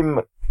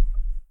him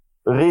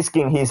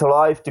risking his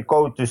life to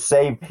go to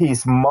save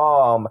his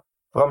mom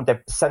from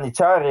the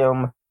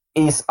sanitarium,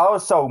 is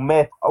also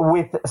met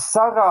with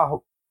Sarah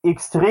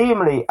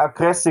extremely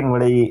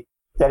aggressively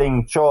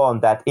telling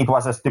John that it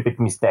was a stupid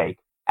mistake.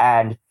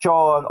 And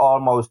John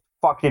almost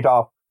fucked it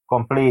up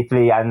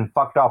completely and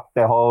fucked up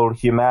the whole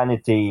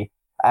humanity.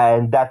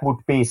 And that would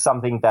be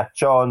something that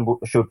John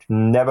should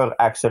never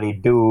actually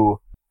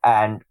do.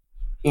 And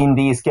in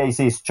these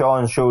cases,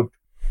 John should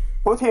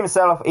put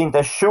himself in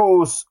the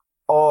shoes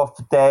of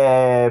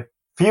the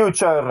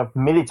future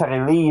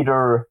military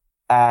leader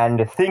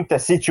and think the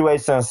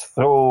situations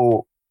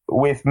through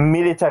with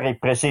military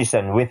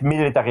precision, with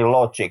military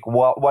logic.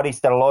 What is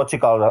the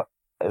logical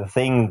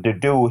thing to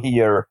do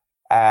here,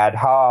 and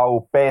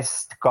how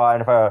best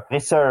kind of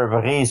reserve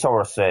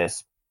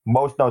resources,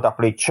 most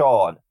notably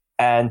John.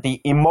 And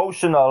the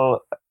emotional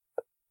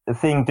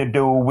thing to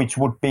do, which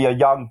would be a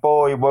young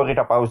boy worried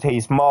about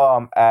his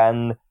mom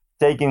and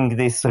taking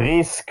this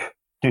risk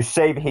to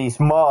save his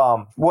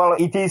mom. Well,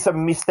 it is a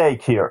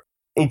mistake here.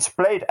 It's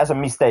played as a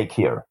mistake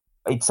here.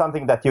 It's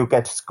something that you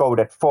get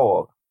scolded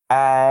for.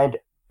 And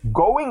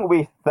going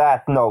with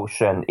that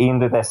notion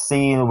into the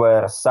scene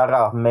where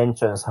Sarah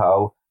mentions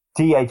how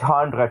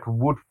T-800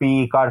 would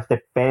be kind of the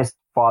best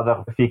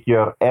father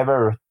figure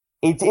ever,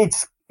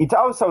 it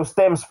also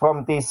stems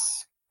from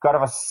this kind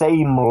of a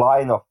same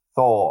line of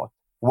thought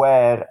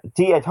where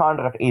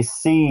T-800 is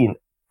seen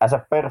as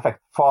a perfect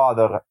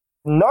father,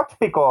 not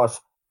because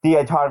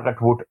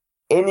T-800 would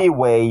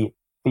anyway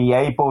be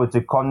able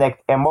to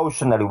connect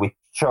emotionally with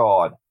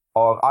John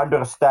or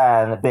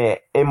understand the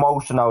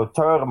emotional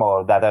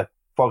turmoil that,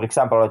 for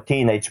example, a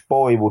teenage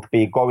boy would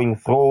be going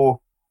through,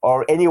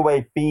 or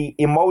anyway be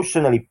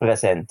emotionally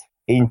present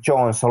in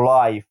John's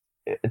life.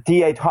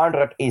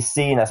 T-800 is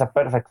seen as a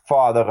perfect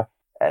father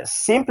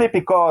simply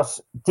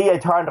because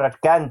T-800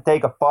 can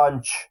take a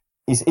punch,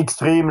 is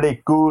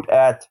extremely good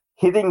at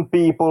hitting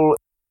people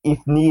if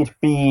need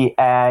be,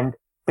 and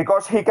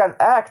because he can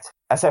act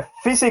as a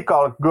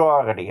physical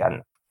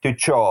guardian to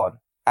John.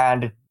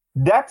 And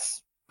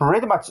that's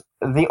pretty much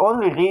the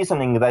only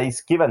reasoning that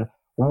is given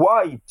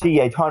why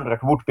T-800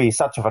 would be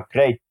such of a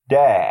great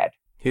dad.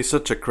 He's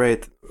such a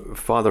great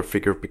father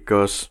figure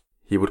because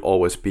he would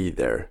always be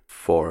there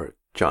for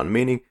John,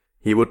 meaning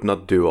he would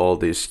not do all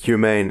these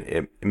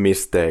humane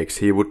mistakes.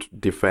 He would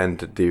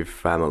defend the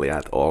family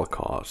at all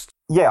costs.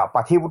 Yeah,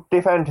 but he would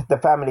defend the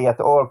family at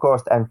all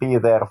costs and be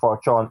there for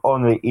John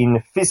only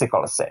in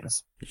physical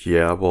sense.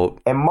 Yeah, well...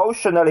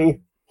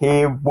 Emotionally,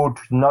 he would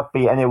not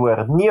be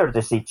anywhere near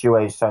the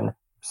situation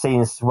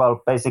since,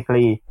 well,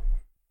 basically,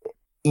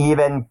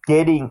 even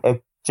getting a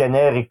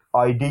generic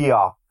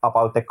idea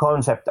about the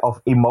concept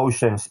of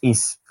emotions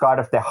is kind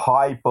of the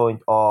high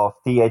point of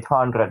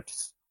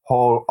T-800's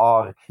whole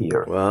arc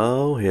here.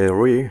 Well, here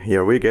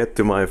we get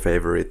to my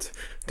favorite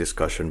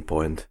discussion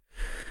point.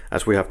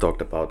 As we have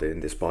talked about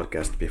in this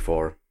podcast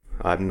before,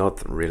 I'm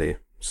not really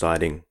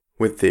siding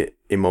with the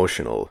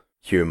emotional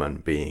human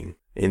being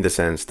in the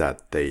sense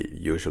that they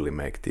usually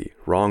make the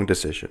wrong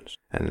decisions.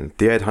 And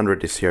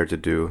T-800 is here to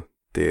do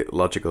the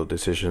logical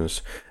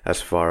decisions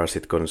as far as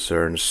it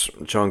concerns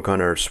John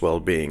Connor's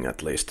well-being,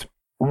 at least.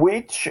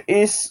 Which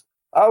is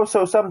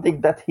also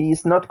something that he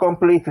is not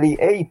completely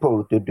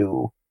able to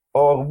do,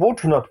 or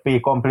would not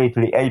be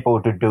completely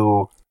able to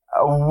do.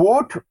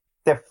 Would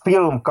the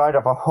film kind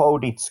of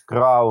hold its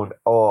ground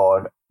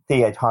on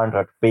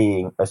T-800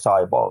 being a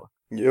cyborg?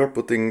 You're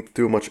putting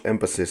too much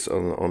emphasis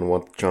on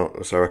what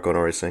Sarah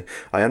Connor is saying.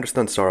 I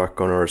understand Sarah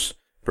Connor's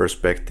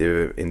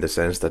perspective in the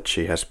sense that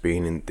she has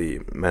been in the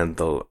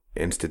mental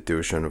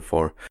institution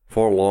for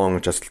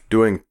long, just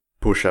doing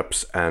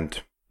push-ups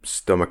and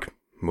stomach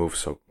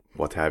moves or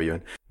what have you.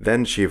 And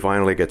then she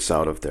finally gets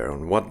out of there.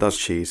 And what does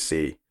she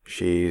see?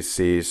 She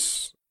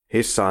sees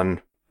his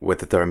son with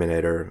the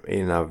Terminator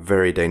in a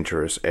very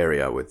dangerous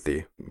area with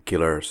the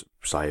killer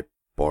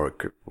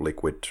cyborg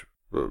liquid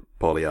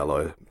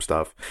polyalloy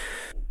stuff.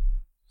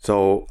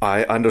 So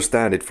I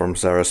understand it from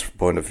Sarah's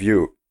point of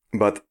view,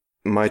 but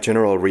my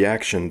general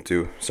reaction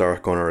to Sarah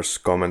Connor's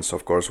comments,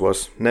 of course,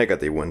 was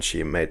negative when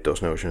she made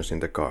those notions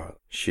in the car.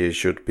 She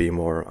should be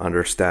more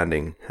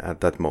understanding at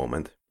that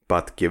moment.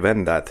 But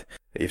given that,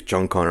 if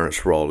John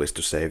Connor's role is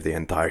to save the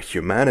entire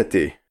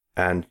humanity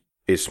and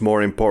is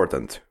more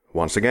important,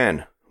 once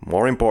again,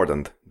 more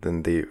important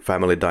than the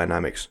family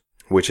dynamics,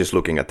 which is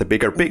looking at the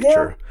bigger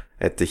picture,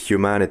 at the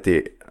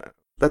humanity.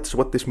 That's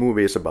what this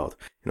movie is about,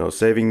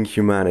 saving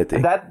humanity.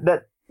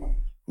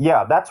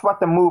 That's what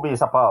the movie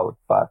is about.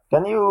 But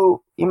can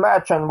you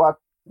imagine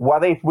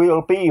what it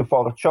will be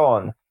for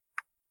John,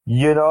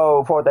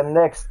 for the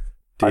next,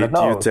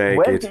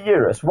 20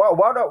 years?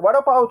 What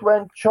about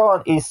when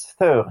John is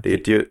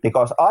 30?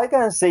 Because I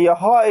can see a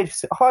high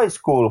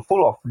school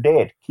full of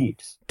dead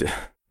kids.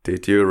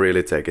 Did you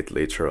really take it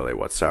literally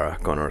what Sarah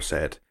Connor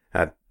said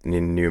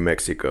in New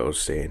Mexico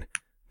scene?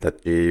 That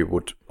he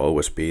would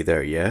always be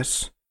there,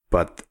 yes,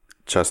 but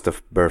just a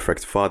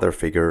perfect father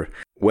figure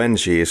when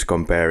she is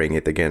comparing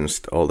it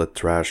against all the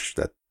trash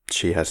that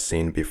she has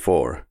seen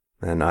before.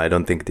 And I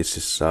don't think this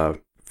is a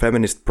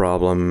feminist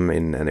problem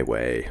in any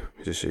way.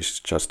 This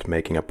is just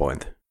making a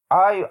point.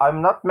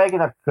 I'm not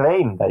making a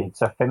claim that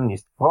it's a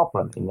feminist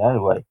problem in any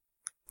way.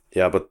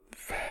 Yeah, but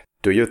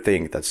do you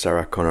think that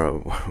Sarah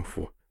Connor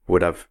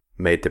would have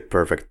made the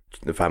perfect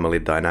family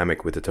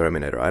dynamic with the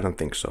Terminator? I don't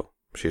think so.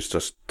 She's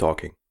just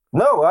talking.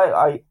 No,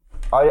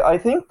 I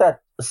think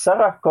that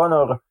Sarah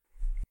Connor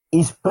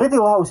is pretty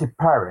lousy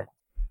parent.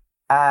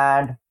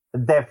 And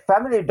the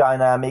family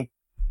dynamic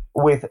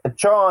with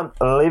John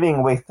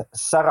living with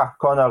Sarah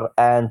Connor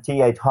and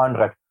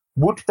T-800,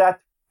 would that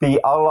be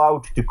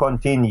allowed to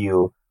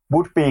continue?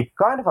 Would be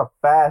kind of a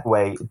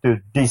pathway to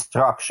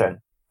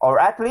destruction, or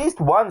at least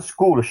one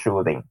school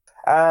shooting.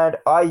 And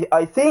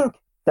I think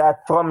that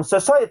from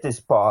society's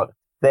part,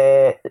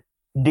 the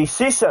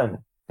decision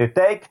to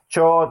take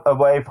John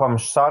away from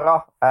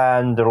Sarah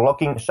and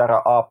locking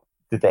Sarah up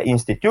to the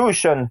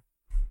institution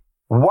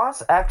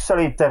was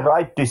actually the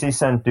right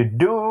decision to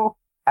do,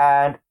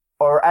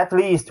 or at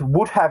least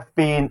would have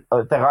been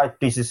the right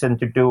decision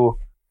to do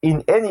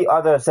in any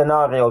other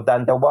scenario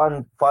than the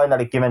one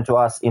finally given to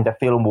us in the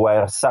film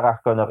where Sarah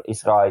Connor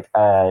is right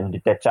and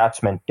the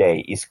Judgment Day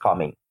is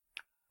coming.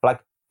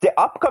 Like, the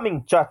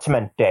upcoming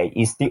Judgment Day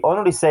is the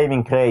only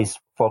saving grace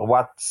for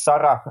what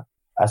Sarah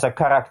as a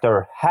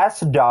character has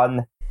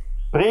done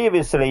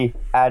previously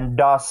and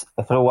does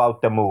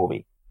throughout the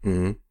movie.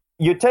 Mm-hmm.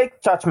 You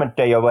take Judgment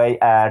Day away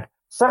and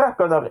Sarah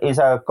Connor is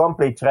a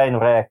complete train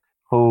wreck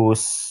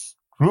whose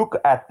look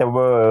at the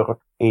world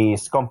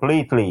is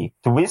completely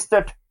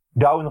twisted,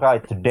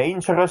 downright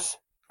dangerous,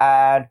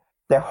 and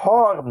the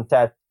harm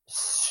that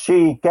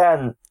she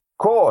can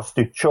cause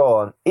to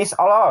John is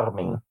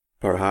alarming.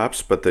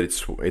 Perhaps, but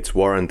it's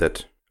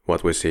warranted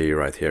what we see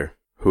right here.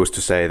 Who's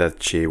to say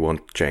that she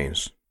won't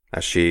change,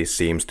 as she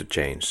seems to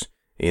change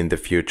in the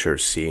future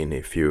scene?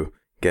 If you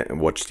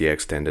watch the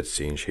extended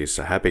scene, she's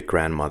a happy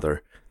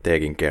grandmother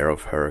taking care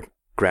of her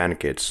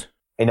grandkids.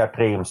 In a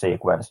dream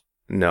sequence?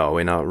 No,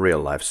 in a real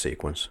life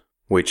sequence,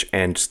 which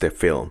ends the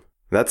film.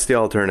 That's the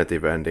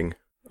alternative ending.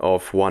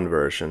 of one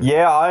version.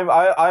 Yeah,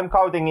 I'm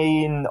counting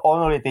in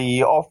only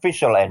the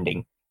official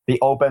ending, the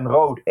open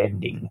road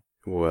ending.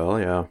 Well,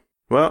 yeah.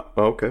 Well,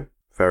 okay.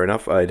 Fair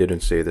enough. I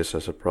didn't see this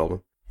as a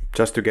problem.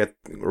 Just to get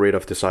rid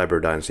of the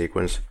Cyberdyne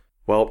sequence,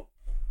 well,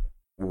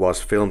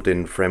 was filmed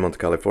in Fremont,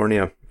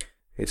 California.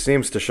 It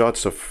seems the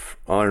shots of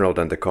Arnold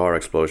and the car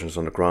explosions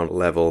on the ground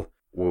level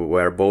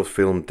were both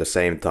filmed at the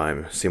same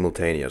time,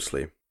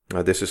 simultaneously.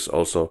 This is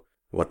also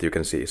what you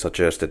can see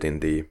suggested in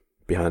the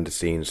behind the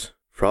scenes.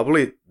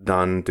 Probably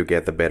done to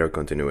get a better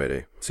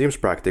continuity. Seems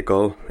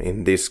practical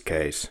in this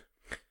case,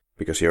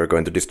 because you're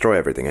going to destroy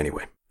everything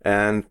anyway.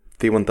 And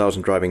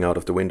T-1000 driving out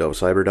of the window of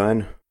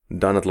Cyberdyne,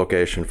 done at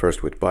location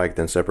first with bike,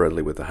 then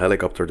separately with a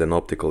helicopter, then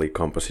optically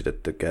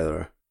composited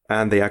together.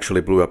 And they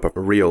actually blew up a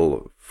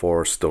real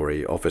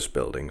 4-story office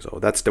building, so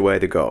that's the way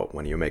to go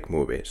when you make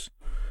movies.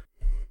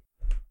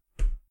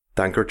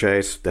 Tanker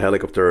chase, the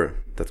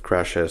helicopter that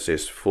crashes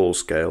is full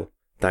scale.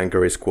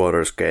 Tanker is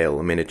quarter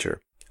scale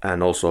miniature,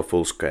 and also a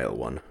full scale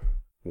one,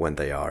 when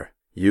they are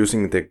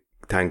using the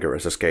tanker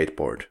as a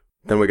skateboard.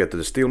 Then we get to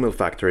the steel mill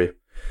factory.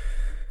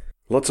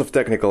 Lots of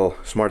technical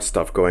smart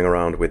stuff going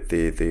around with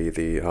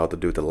the how to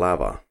do the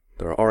lava.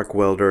 There are arc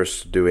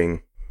welders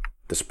doing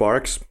the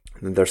sparks.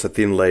 Then there's a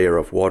thin layer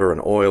of water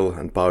and oil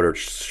and powdered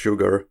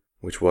sugar,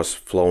 which was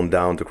flown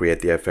down to create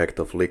the effect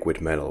of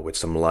liquid metal with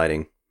some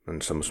lighting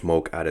and some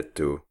smoke added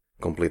to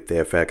complete the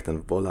effect,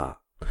 and voila.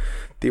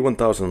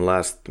 T-1000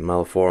 last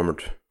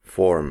malformed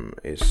form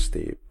is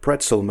the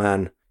pretzel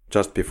man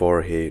just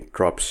before he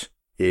drops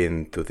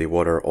into the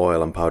water,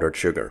 oil and powdered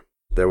sugar.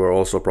 There were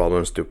also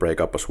problems to break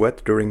up a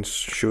sweat during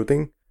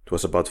shooting. It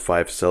was about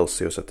 5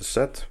 Celsius at the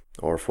set,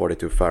 or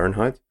 42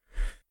 Fahrenheit.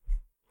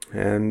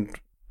 And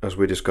as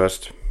we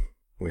discussed,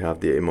 we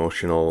have the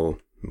emotional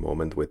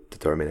moment with the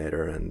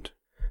Terminator, and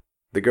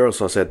the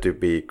girls are said to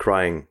be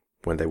crying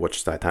when they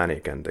watch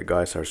Titanic, and the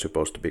guys are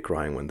supposed to be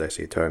crying when they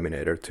see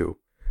Terminator 2.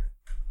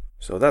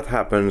 So that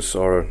happens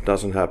or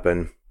doesn't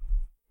happen,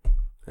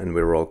 and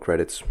we roll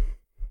credits.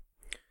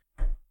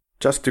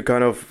 Just to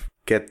kind of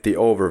get the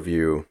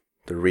overview,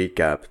 the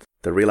recap,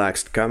 the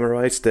relaxed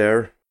camera is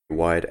there,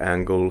 wide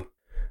angle,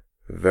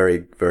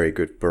 very, very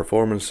good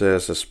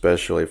performances,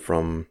 especially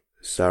from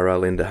Sarah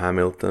Linda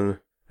Hamilton.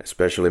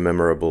 Especially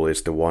memorable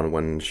is the one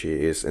when she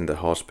is in the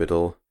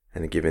hospital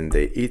and giving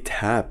the "it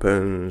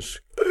happens"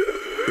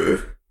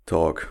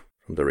 talk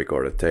from the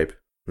recorded tape.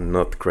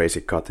 Not crazy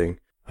cutting.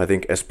 I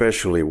think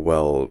especially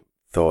well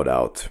thought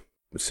out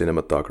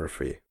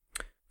cinematography.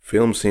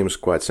 Film seems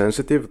quite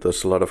sensitive.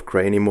 There's a lot of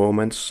grainy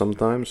moments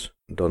sometimes.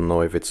 Don't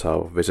know if it's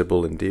how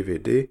visible in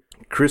DVD.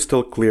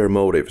 Crystal clear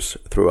motives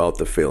throughout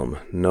the film.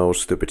 No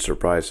stupid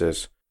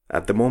surprises.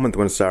 At the moment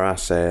when Sarah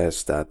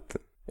says that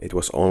it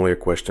was only a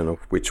question of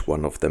which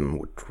one of them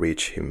would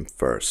reach him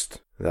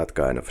first. That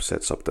kind of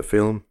sets up the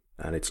film,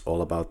 and it's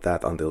all about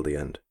that until the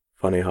end.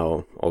 Funny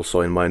how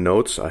also in my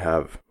notes I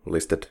have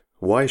listed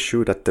why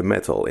shoot at the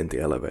metal in the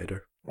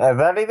elevator.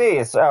 That it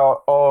is,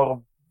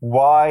 or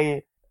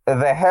why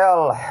the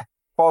hell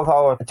both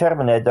our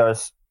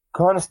Terminators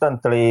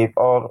constantly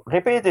or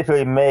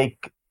repeatedly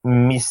make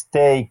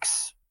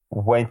mistakes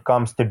when it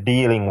comes to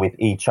dealing with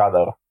each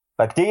other.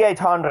 Like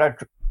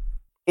T-800,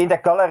 in the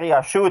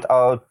Galleria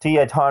shootout,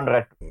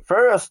 T-800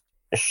 first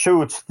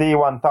shoots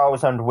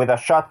T-1000 with a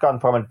shotgun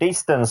from a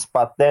distance,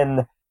 but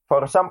then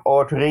for some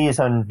odd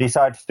reason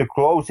decides to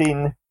close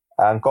in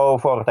and go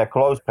for the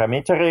close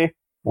perimetry,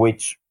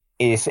 which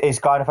is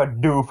kind of a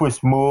doofus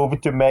move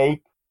to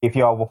make if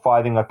you are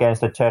fighting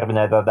against a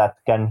Terminator that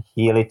can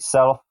heal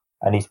itself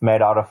and is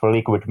made out of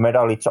liquid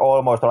metal. It's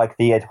almost like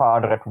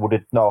T-800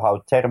 wouldn't know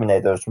how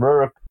Terminators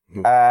work.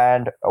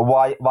 And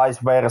vice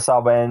versa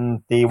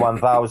when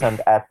T-1000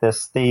 at the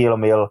steel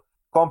mill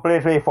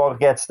completely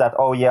forgets that,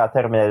 oh yeah,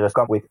 Terminators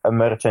come with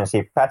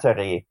emergency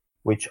battery,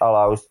 which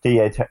allows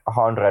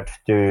T-800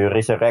 to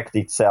resurrect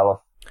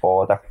itself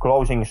for the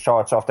closing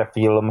shots of the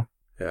film.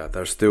 Yeah,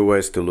 there's two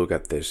ways to look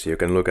at this. You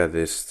can look at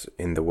this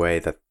in the way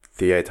that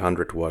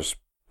T-800 was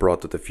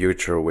brought to the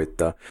future with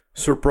the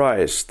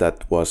surprise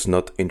that was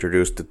not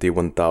introduced to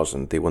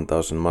T-1000.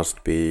 T-1000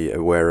 must be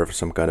aware of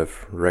some kind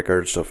of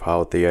records of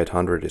how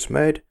T-800 is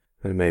made,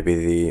 and maybe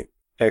the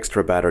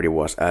extra battery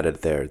was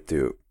added there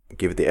to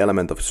give the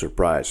element of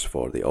surprise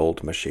for the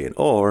old machine.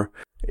 Or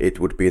it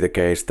would be the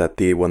case that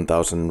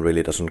T-1000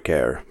 really doesn't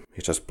care.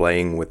 He's just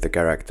playing with the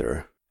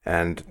character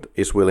and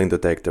is willing to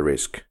take the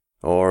risk.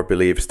 Or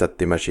believes that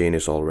the machine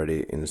is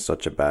already in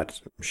such a bad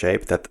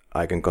shape that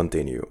I can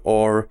continue.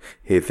 Or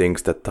he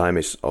thinks that time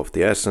is of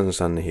the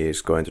essence and he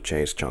is going to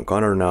change John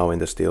Connor now in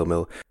the steel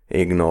mill,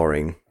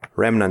 ignoring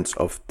remnants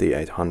of the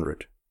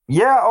 800.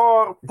 Yeah,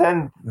 or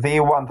then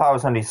the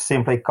 1000 is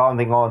simply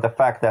counting on the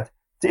fact that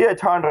the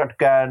 800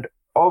 can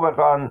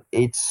overrun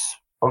its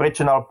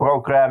original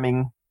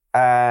programming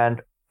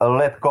and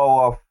let go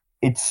of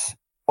its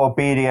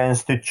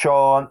obedience to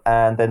John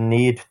and the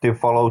need to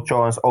follow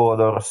John's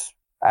orders.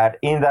 And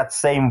in that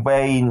same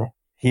vein,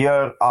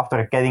 here,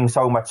 after getting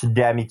so much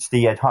damage,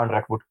 the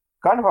 800 would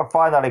kind of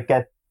finally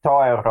get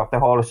tired of the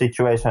whole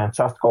situation and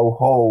just go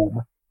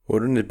home.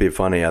 Wouldn't it be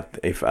funny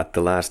if at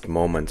the last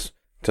moments,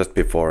 just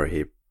before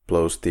he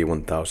blows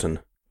T-1000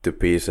 to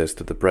pieces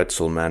to the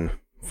pretzel man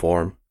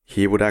form,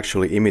 he would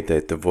actually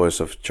imitate the voice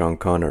of John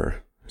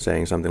Connor,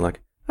 saying something like,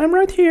 "I'm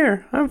right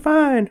here, I'm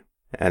fine,"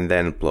 and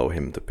then blow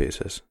him to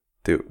pieces,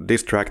 to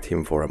distract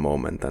him for a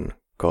moment and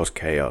cause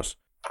chaos.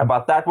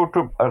 But that would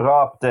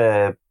rob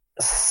the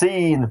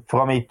scene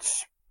from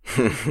its,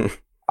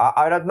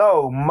 I don't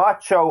know,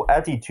 macho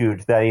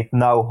attitude that it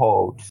now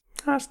holds.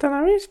 Hasta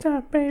la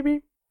vista,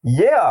 baby.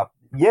 Yeah,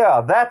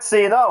 that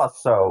scene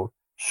also.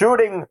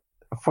 Shooting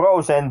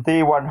frozen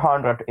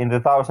T-100 in the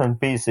 1,000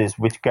 pieces,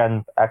 which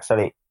can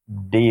actually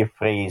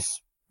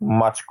defreeze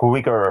much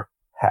quicker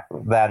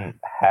than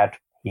had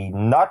he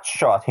not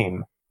shot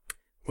him.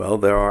 Well,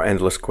 there are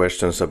endless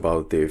questions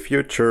about the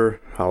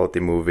future, how the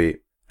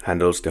movie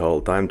handles the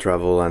whole time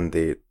travel and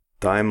the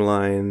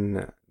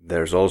timeline.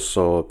 There's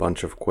also a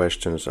bunch of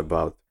questions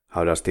about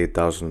how does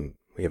T-1000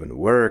 even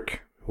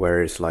work?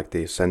 Where is like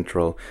the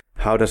central?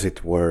 How does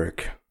it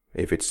work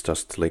if it's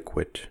just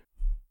liquid?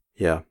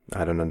 Yeah,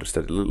 I don't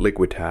understand.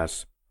 Liquid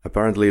has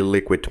apparently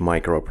liquid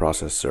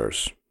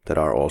microprocessors that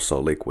are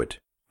also liquid.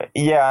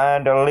 Yeah,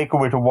 and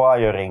liquid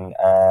wiring,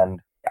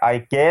 and I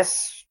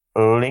guess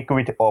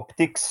liquid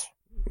optics.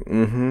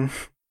 Mm-hmm.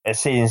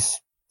 Since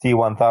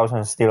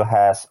T-1000 still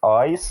has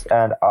eyes,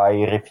 and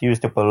I refuse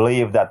to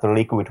believe that the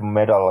liquid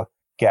metal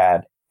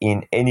can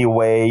in any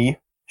way,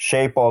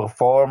 shape or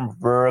form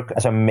work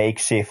as a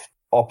makeshift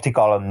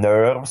optical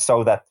nerve,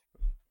 so that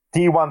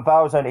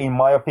T-1000, in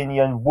my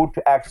opinion, would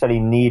actually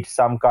need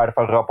some kind of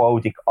a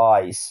robotic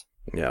eyes.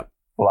 Yeah.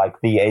 Like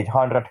the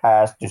 800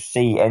 has to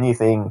see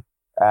anything,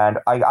 and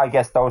I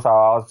guess those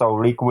are also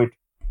liquid.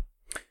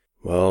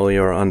 Well,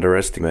 you're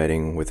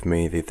underestimating with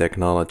me the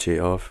technology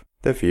of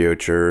the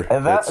future.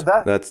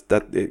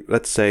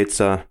 Let's say it's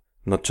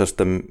not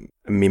just a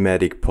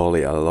mimetic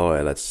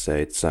polyalloy. Let's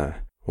say it's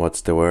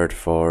what's the word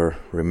for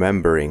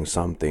remembering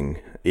something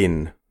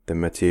in the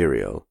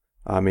material?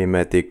 A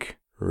mimetic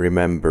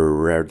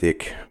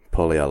rememberatic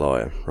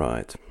polyalloy,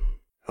 right?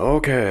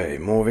 Okay,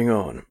 moving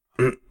on.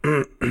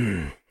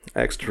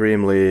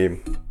 Extremely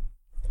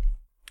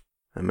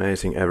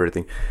amazing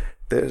everything.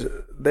 There's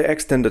the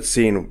extended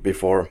scene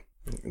before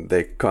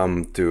they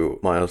come to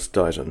Miles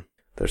Dyson.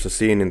 There's a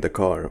scene in the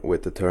car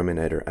with the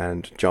Terminator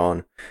and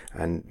John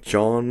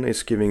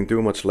is giving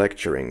too much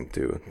lecturing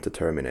to the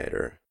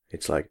Terminator.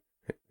 It's like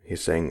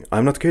he's saying,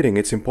 "I'm not kidding,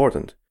 it's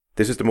important."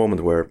 This is the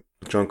moment where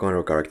John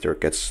Connor character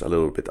gets a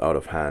little bit out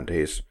of hand.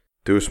 He's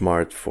too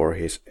smart for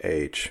his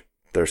age.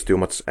 There's too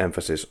much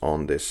emphasis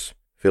on this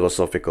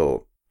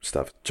philosophical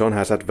stuff. John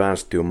has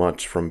advanced too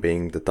much from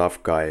being the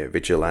tough guy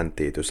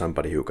vigilante to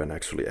somebody who can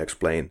actually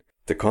explain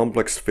the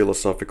complex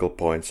philosophical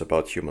points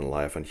about human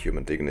life and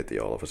human dignity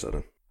all of a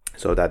sudden.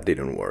 So that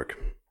didn't work.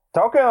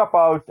 Talking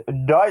about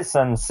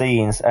Dyson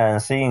scenes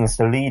and scenes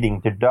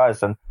leading to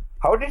Dyson,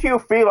 how did you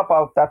feel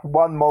about that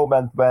one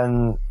moment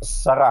when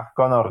Sarah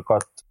Connor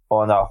got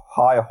on a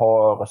high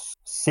horse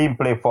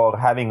simply for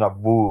having a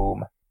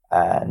womb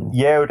and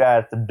yelled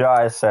at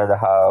Dyson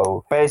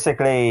how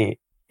basically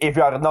if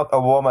you are not a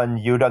woman,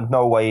 you don't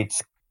know what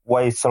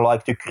it's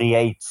like to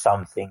create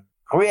something.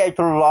 Create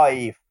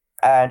life,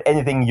 and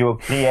anything you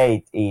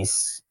create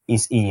is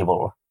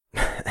evil.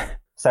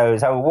 So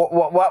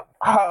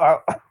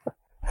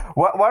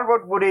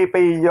what would it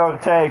be your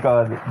take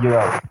on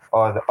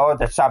on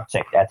the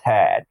subject at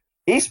hand?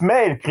 Is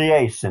male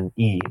creation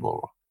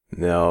evil?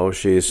 No,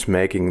 she's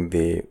making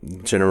the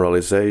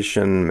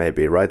generalization,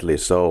 maybe rightly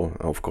so,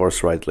 of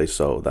course rightly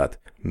so, that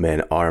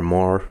men are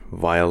more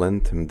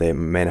violent,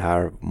 men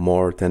have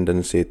more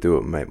tendency to,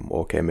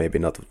 okay, maybe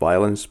not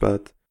violence,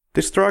 but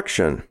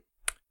destruction.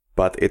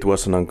 But it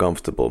was an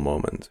uncomfortable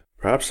moment.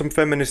 Perhaps some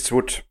feminists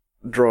would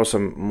draw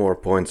some more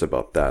points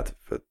about that.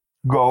 But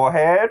go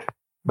ahead,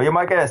 be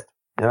my guest,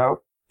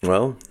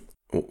 Well,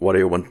 what do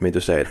you want me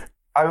to say?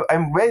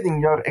 I'm waiting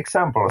your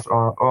examples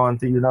on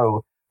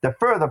the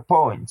further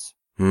points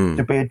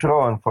to be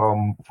drawn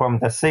from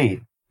the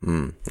scene.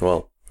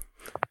 Well,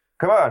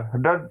 come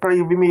on, don't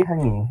leave me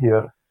hanging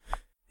here.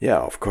 Yeah,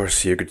 of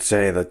course, you could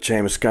say that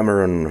James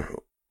Cameron,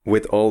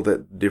 with all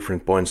the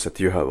different points that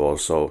you have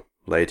also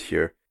laid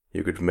here,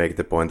 you could make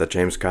the point that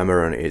James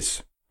Cameron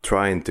is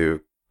kind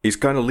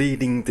of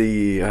leading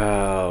the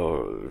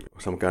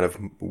some kind of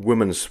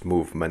women's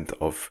movement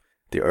of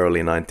the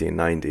early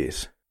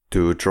 1990s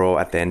to draw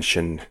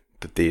attention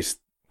to these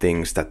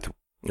things that,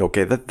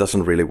 okay, that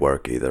doesn't really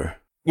work either.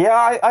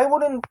 Yeah, I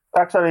wouldn't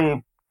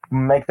actually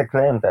make the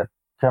claim that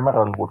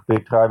Cameron would be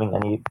driving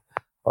any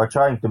or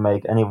trying to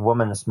make any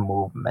women's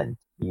movement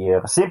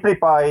here, simply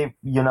by,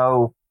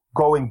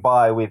 going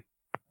by with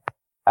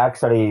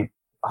actually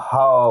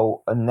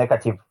how a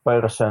negative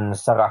person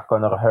Sarah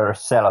Connor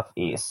herself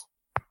is.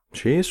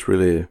 She is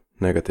really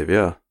negative,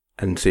 yeah,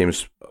 and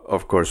seems,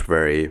 of course,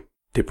 very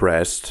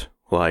depressed,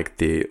 like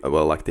the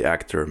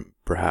actor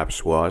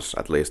perhaps was,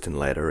 at least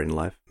later in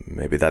life.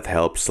 Maybe that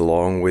helps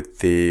along with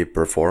the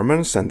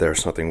performance, and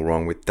there's nothing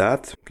wrong with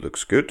that. It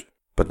looks good.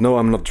 But no,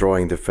 I'm not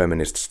drawing the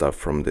feminist stuff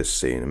from this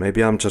scene.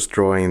 Maybe I'm just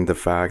drawing the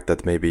fact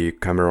that maybe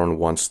Cameron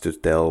wants to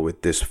tell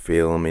with this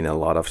film in a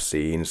lot of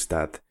scenes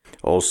that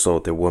also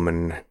the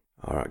women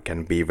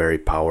can be very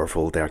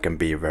powerful. There can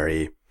be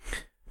very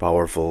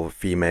powerful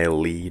female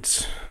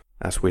leads,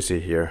 as we see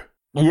here.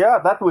 Yeah,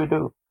 that we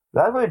do.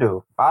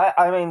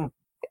 I mean,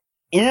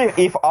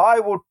 if I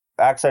would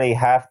actually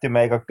have to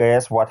make a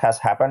guess what has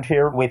happened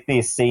here with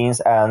these scenes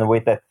and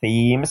with the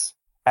themes,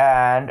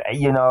 and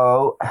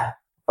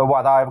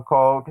what I've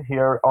called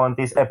here on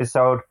this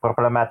episode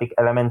problematic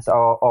elements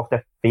of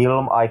the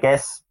film, I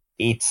guess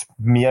it's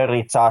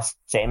merely just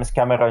James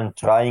Cameron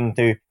trying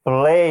to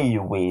play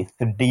with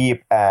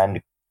deep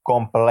and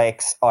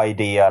complex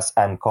ideas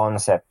and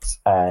concepts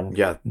and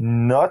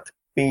not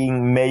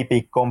being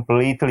maybe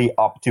completely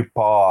up to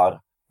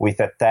par with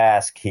a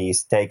task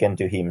he's taken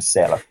to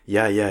himself.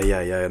 Yeah.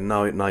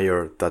 Now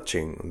you're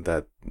touching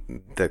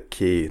the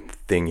key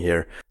thing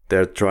here.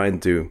 They're trying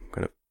to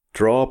kind of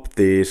drop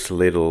these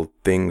little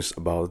things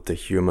about the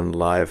human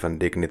life and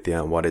dignity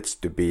and what it's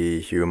to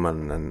be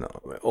human, and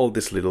all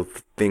these little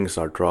things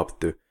are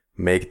dropped to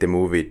make the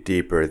movie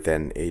deeper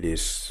than it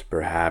is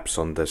perhaps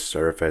on the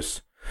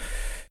surface.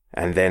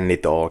 And then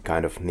it all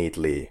kind of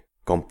neatly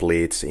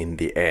completes in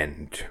the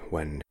end,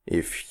 when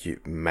if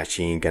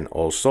machine can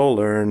also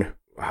learn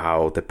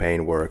how the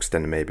pain works,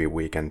 then maybe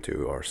we can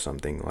too, or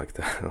something like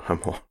that.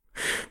 I'm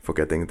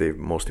forgetting the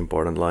most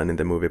important line in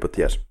the movie, but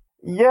yes.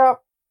 Yeah,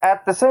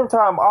 at the same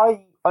time,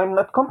 I'm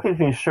not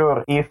completely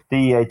sure if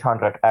the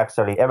 800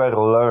 actually ever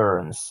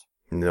learns.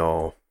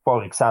 No.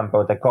 For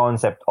example, the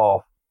concept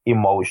of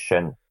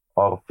emotion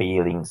or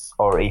feelings,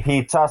 or if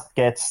he just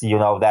gets,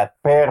 that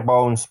bare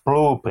bones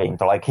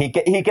blueprint, like he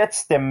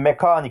gets the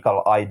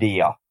mechanical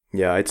idea.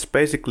 Yeah, it's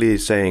basically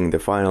saying, the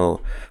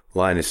final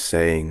line is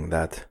saying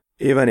that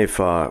even if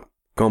a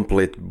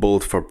complete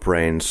bolt for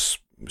brains,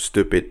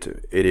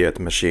 stupid idiot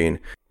machine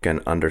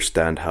can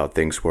understand how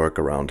things work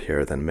around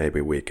here, then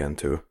maybe we can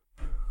too.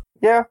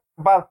 Yeah,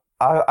 but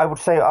I would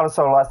say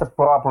also lies the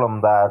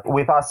problem that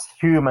with us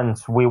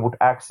humans, we would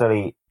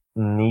actually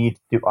need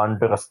to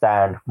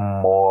understand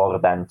more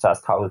than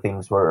just how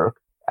things work.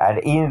 And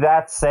in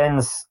that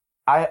sense,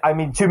 I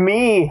mean, to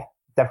me,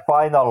 the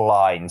final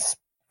lines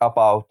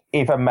about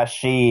if a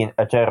machine,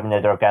 a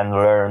Terminator, can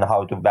learn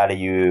how to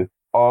value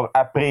or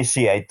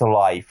appreciate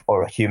life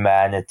or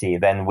humanity,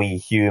 then we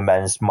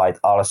humans might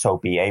also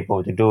be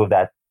able to do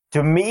that.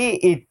 To me,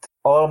 it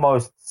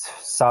almost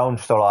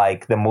sounds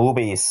like the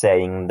movie is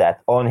saying that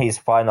on his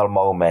final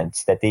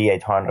moments, the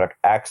T-800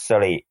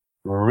 actually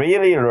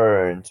really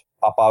learned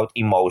about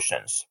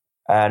emotions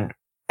and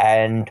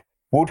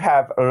would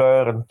have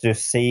learned to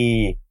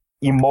see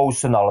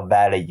emotional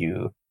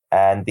value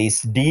and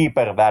this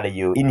deeper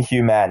value in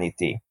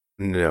humanity.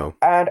 No.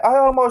 And I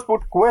almost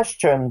would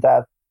question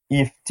that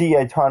if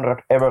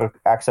T-800 ever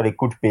actually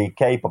could be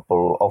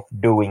capable of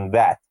doing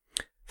that.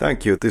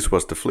 Thank you. This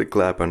was the flick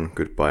clap and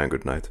goodbye and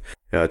good night.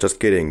 Yeah, just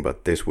kidding,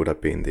 but this would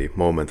have been the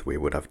moment we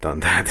would have done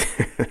that.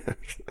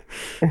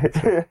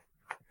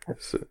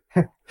 so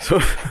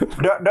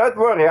don't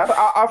worry.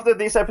 After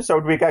this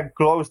episode, we can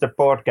close the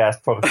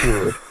podcast for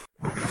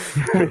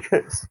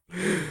good.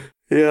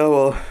 Yeah,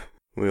 well,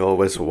 we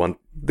always want...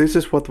 This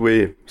is what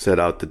we set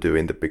out to do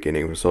in the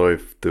beginning. Sorry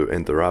to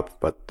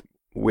interrupt, but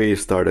we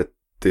started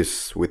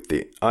this with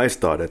I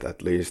started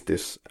at least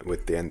this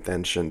with the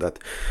intention that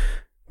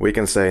we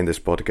can say in this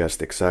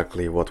podcast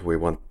exactly what we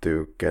want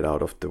to get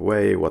out of the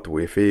way, what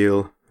we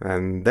feel,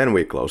 and then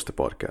we close the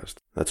podcast.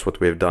 That's what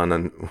we've done,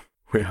 and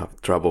we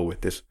have trouble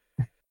with this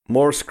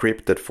more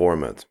scripted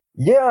format.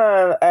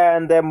 Yeah,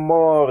 and a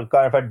more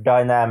kind of a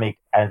dynamic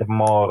and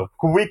more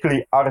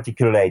quickly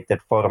articulated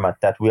format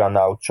that we are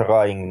now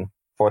trying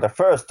for the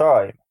first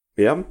time.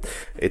 Yeah,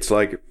 it's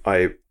like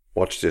I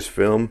watch this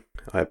film,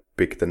 I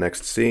pick the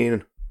next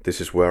scene. This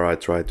is where I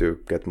try to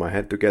get my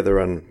head together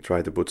and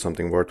try to put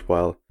something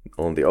worthwhile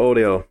on the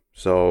audio.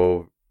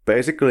 So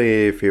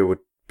basically, if you would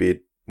be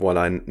what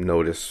I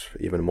notice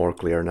even more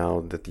clear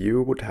now, that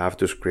you would have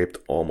to script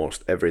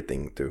almost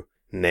everything to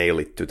nail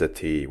it to the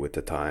T with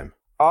the time.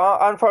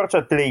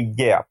 Unfortunately,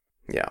 yeah.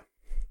 Yeah.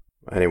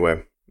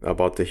 Anyway,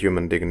 about the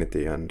human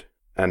dignity and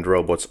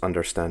robots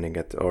understanding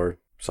it, or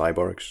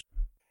cyborgs.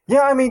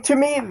 Yeah, I mean, to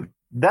me,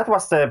 that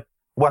was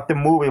what the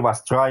movie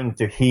was trying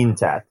to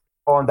hint at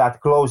on that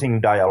closing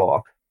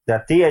dialogue,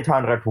 that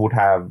T-800 would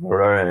have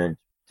learned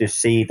to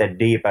see the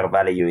deeper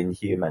value in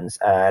humans.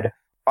 And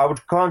I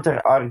would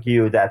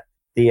counter-argue that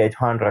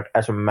T-800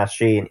 as a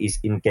machine is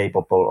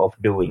incapable of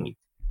doing it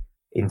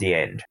in the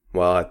end.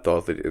 Well, I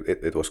thought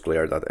it was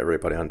clear that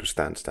everybody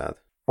understands that.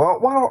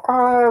 Well,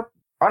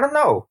 I don't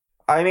know.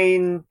 I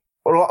mean,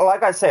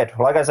 like I said,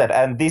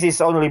 and this is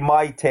only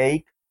my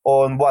take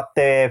on what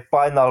the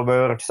final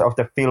words of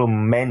the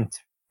film meant.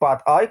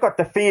 But I got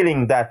the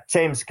feeling that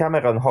James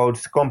Cameron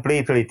holds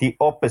completely the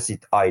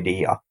opposite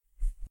idea.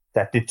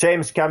 That to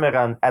James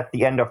Cameron, at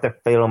the end of the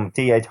film,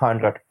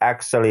 T-800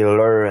 actually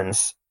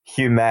learns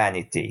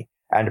humanity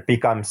and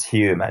becomes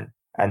human.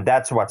 And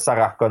that's what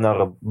Sarah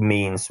Connor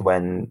means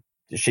when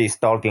she's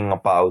talking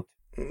about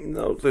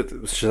No,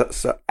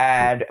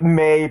 And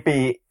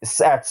maybe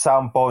at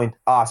some point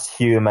us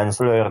humans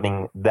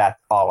learning that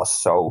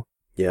also.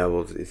 Yeah,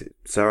 well,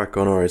 Sarah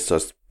Connor is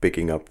just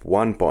picking up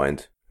one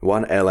point,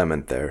 one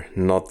element there.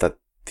 Not that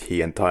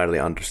he entirely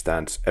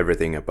understands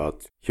everything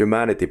about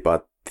humanity,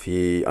 but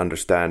he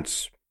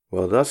understands,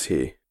 well, does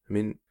he? I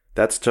mean,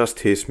 that's just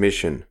his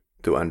mission,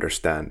 to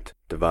understand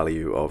the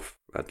value of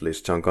at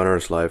least John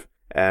Connor's life.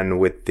 And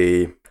with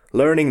the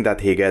learning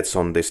that he gets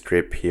on this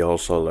trip, he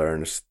also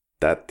learns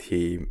that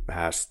he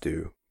has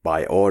to,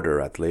 by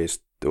order at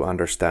least, to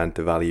understand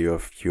the value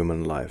of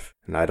human life.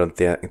 And I don't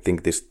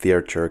think this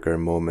tearjerker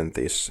moment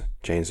is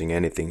changing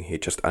anything. He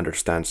just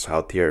understands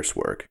how tears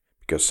work,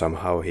 because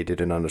somehow he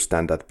didn't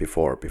understand that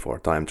before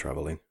time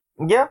traveling.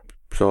 Yeah.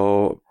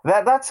 So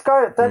that's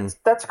kind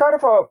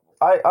of a,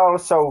 I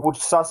also would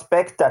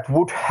suspect that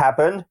would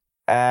happen,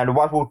 and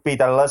what would be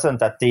the lesson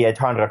that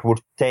T-800 would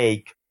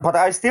take. But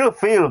I still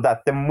feel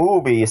that the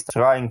movie is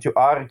trying to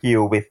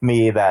argue with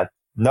me that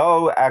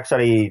no,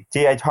 actually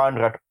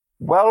T-800,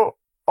 well,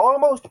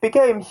 almost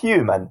became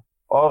human,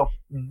 or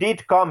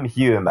did come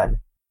human,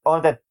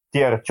 on that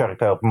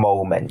tearjerker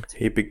moment.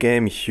 He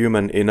became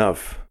human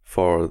enough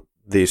for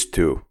these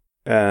two.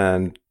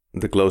 And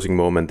the closing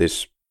moment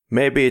is,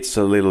 maybe it's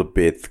a little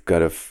bit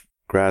kind of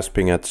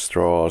grasping at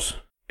straws.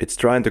 It's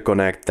trying to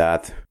connect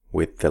that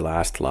with the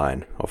last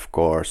line, of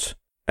course.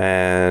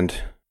 And,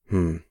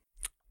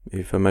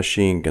 if a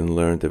machine can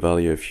learn the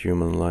value of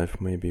human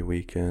life, maybe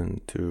we can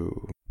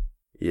too.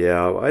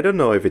 Yeah, I don't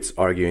know if it's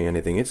arguing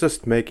anything. It's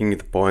just making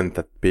the point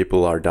that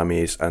people are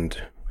dummies and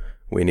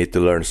we need to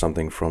learn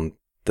something from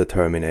the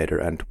Terminator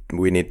and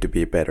we need to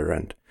be better,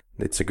 and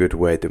it's a good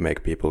way to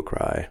make people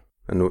cry.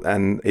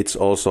 And it's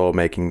also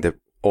making the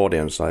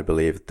audience, I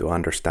believe, to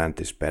understand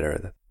this better,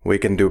 that we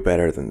can do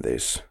better than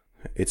this.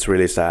 It's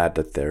really sad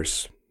that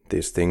there's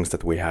these things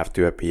that we have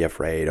to be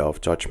afraid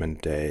of,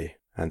 Judgment Day,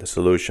 and the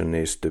solution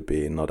is to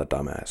be not a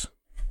dumbass.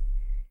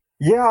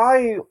 Yeah,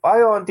 I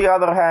on the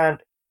other hand,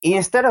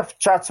 instead of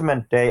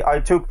Judgment Day, I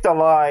took the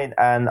line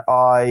and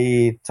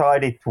I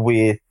tied it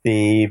with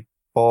the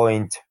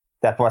point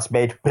that was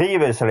made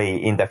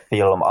previously in the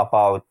film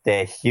about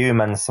the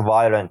human's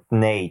violent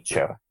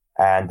nature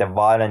and the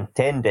violent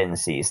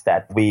tendencies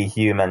that we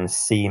humans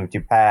seem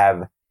to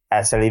have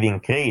as living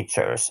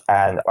creatures.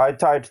 And I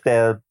tied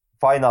the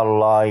final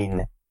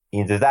line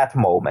into that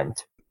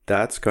moment.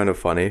 That's kind of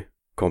funny,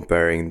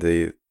 comparing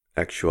the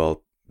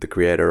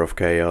creator of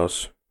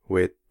chaos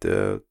with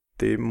the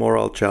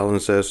moral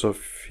challenges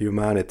of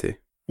humanity.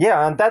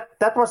 Yeah, and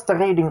that was the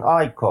reading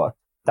I got.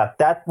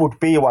 That would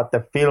be what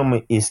the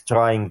film is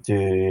trying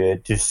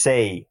to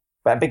say.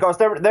 But because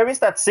there is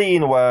that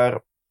scene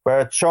where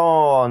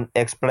John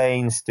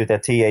explains to the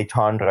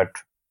T-800,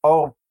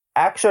 or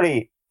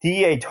actually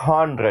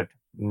T-800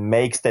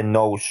 makes the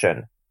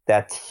notion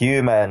that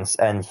humans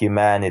and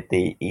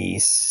humanity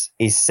is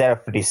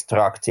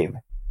self-destructive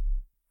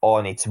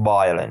on its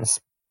violence.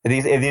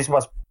 This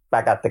was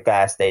back at the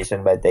gas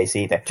station when they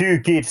see the two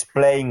kids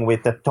playing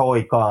with the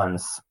toy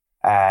guns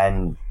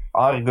and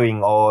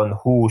arguing on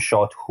who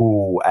shot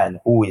who and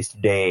who is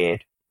dead.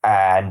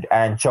 And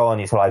John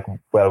is like,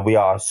 well, we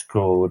are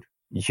screwed.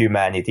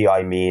 Humanity,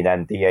 I mean,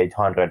 and the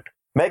 800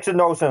 makes a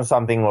notion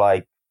something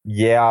like,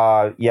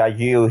 yeah,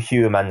 you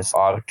humans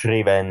are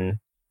driven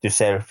to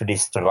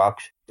self-destruct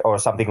or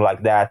something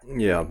like that.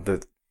 Yeah,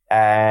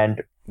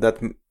 and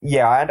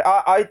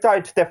I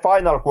tied the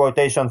final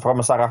quotation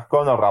from Sarah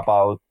Connor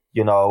about,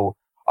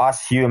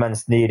 us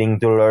humans needing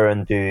to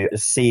learn to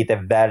see the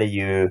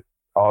value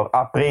or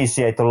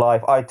appreciate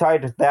life. I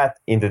tied that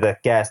into the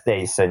gas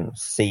station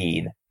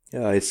scene.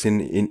 Yeah, it's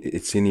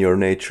in your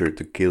nature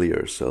to kill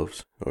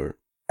yourselves,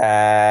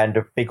 And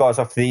because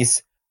of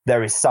this,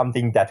 there is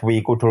something that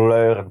we could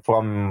learn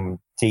from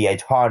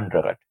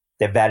T-800,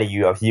 the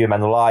value of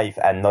human life,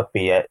 and not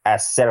be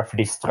as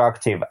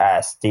self-destructive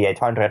as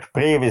T-800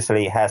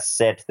 previously has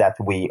said that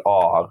we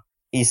are.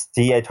 Is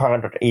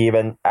T-800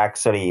 even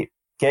actually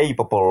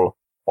capable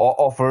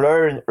of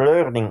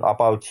learning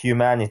about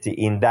humanity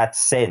in that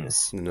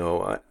sense?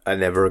 No, I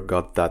never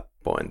got that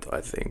point, I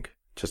think.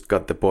 Just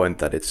got the point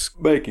that it's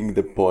making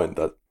the point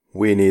that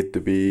we need to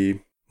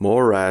be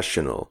more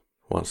rational,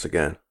 once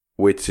again,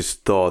 which is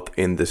taught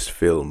in this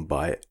film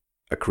by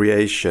a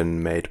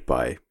creation made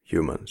by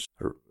humans,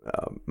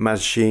 a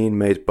machine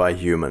made by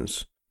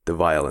humans, the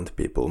violent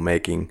people,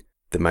 making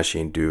the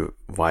machine do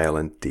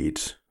violent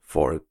deeds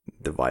for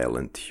the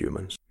violent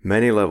humans.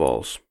 Many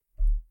levels.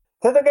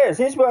 Then again,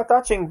 since we are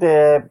touching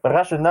the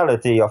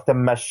rationality of the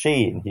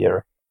machine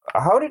here,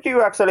 how did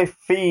you actually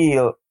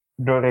feel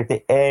during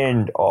the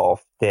end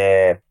of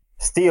the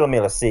steel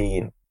mill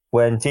scene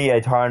when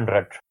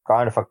T-800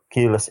 kind of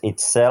kills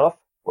itself?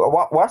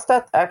 Was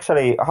that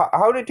actually,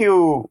 how did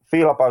you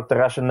feel about the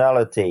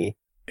rationality?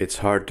 It's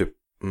hard to...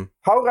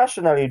 How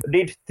rationally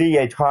did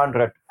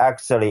T-800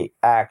 actually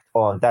act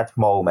on that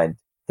moment,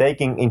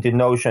 taking into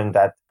notion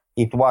that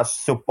it was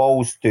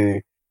supposed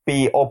to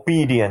be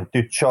obedient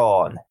to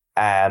John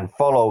and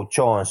follow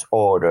John's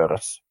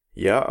orders?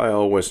 Yeah, I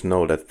always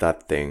know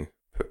that thing.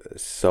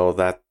 So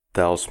that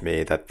tells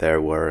me that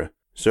there were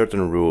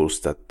certain rules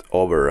that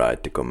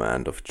override the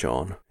command of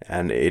John.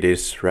 And it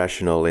is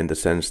rational in the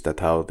sense that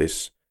how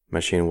this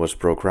machine was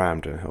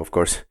programmed. Of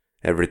course,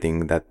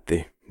 everything that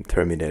the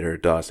Terminator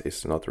does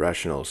is not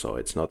rational, so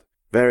it's not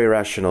very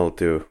rational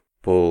to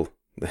pull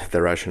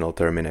the rational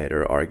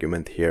Terminator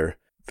argument here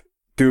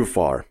too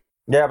far.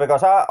 Yeah,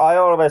 because I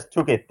always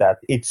took it that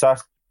it's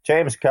just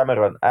James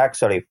Cameron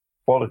actually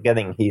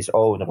forgetting his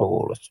own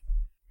rules.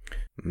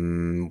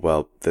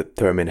 Well, the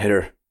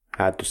Terminator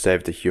had to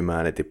save the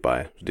humanity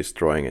by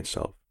destroying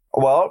itself.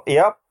 Well,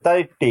 yeah,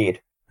 they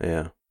did.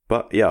 Yeah,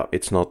 but yeah,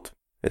 it's not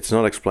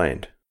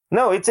explained.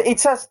 No, it's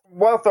just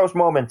one of those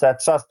moments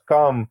that just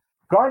come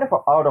kind of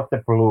out of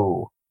the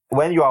blue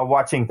when you are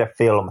watching the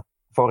film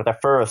for the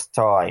first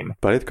time.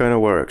 But it kind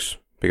of works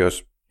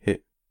because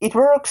it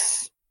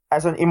works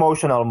as an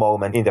emotional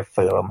moment in the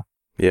film.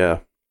 Yeah.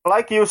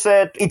 Like you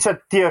said, it's a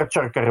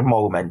tearjerker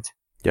moment.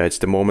 Yeah, it's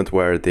the moment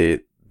where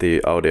the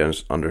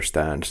audience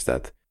understands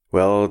that,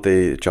 well,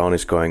 the John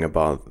is going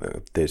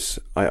about this,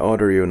 I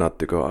order you not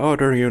to go, I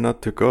order you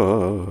not to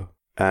go.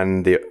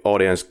 And the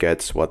audience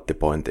gets what the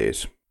point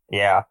is.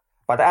 Yeah,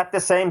 but at the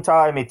same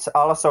time, it's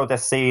also the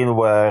scene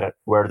where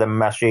the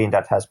machine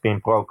that has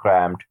been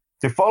programmed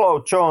to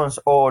follow John's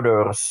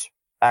orders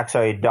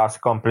actually does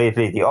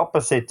completely the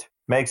opposite,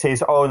 makes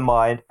his own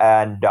mind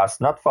and does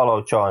not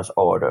follow John's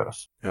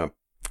orders. Yeah.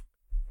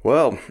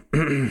 Well,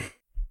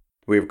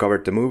 we've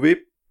covered the movie.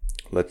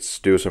 Let's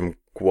do some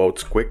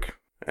quotes quick.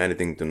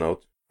 Anything to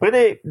note?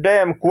 Pretty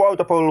damn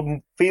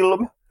quotable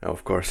film.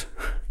 Of course.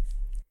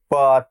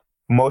 But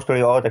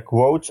mostly all the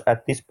quotes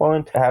at this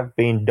point have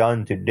been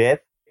done to death.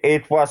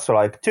 It was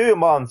like 2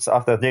 months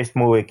after this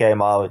movie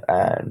came out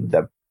and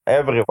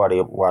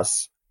everybody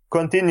was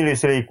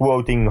continuously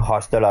quoting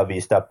Hasta la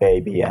vista,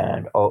 baby,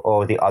 and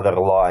all the other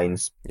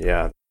lines.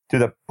 Yeah. To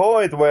the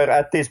point where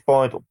at this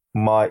point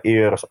my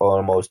ears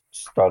almost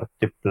start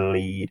to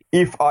bleed,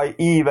 if I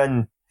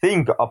even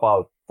think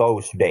about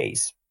those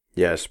days.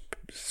 Yes,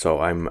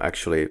 so I'm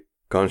actually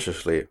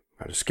consciously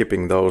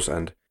skipping those,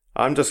 and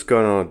I'm just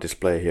gonna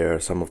display here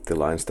some of the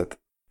lines that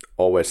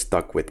always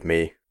stuck with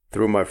me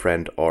through my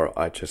friend, or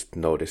I just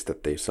noticed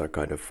that these are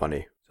kind of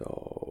funny.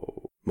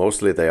 So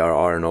mostly they are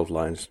Arnold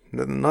lines.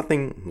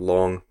 Nothing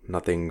long,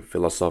 nothing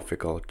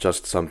philosophical,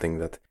 just something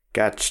that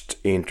catched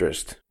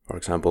interest. For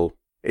example,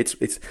 it's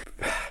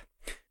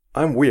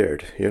I'm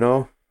weird, you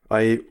know?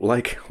 I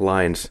like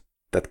lines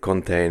that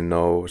contain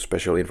no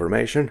special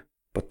information,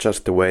 but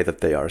just the way that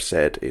they are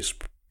said is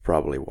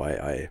probably why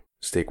I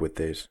stick with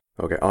these.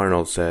 Okay,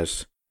 Arnold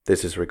says,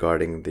 this is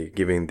regarding the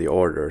giving the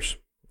orders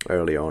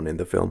early on in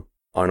the film.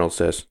 Arnold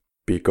says,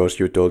 because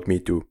you told me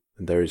to.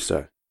 And there is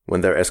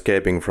when they're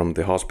escaping from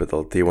the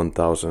hospital,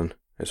 T-1000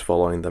 is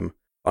following them.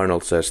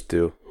 Arnold says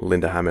to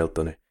Linda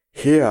Hamilton,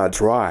 here,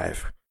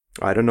 drive.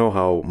 I don't know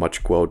how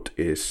much quote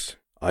is,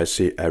 I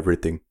see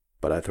everything,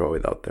 but I throw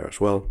it out there as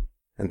well.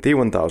 And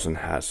T-1000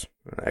 has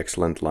an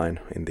excellent line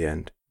in the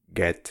end.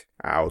 Get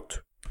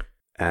out.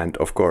 And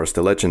of course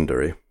the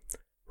legendary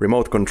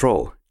remote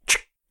control.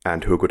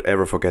 And who could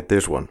ever forget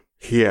this one?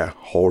 Here,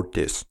 hold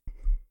this.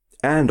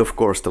 And of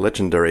course the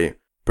legendary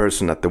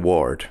person at the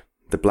ward,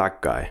 the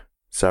black guy.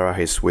 Sarah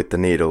is with the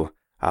needle.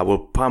 I will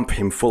pump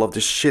him full of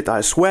this shit,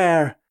 I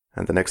swear.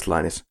 And the next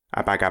line is,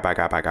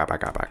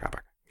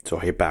 so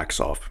he backs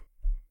off.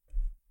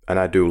 And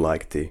I do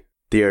like the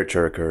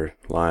tearjerker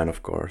line,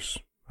 of course.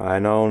 I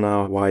know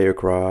now why you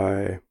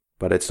cry,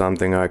 but it's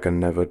something I can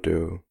never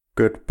do.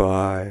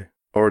 Goodbye.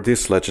 Or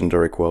this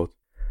legendary quote.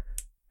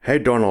 Hey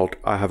Donald,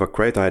 I have a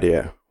great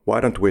idea. Why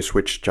don't we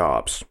switch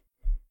jobs?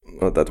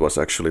 Well, that was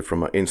actually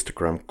from an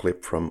Instagram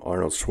clip from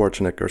Arnold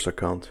Schwarzenegger's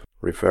account,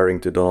 referring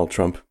to Donald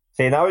Trump.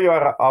 See, now you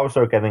are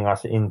also getting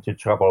us into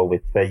trouble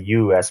with the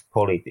US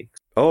politics.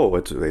 Oh,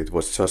 it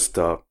was just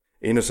an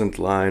innocent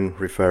line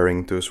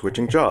referring to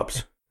switching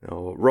jobs.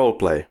 Role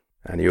play.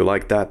 And you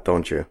like that,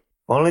 don't you?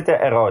 Only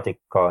the erotic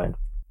kind.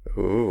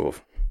 Ooh.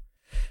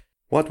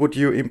 What would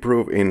you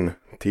improve in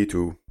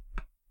T2?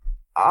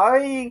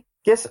 I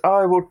guess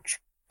I would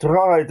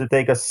try to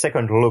take a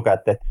second look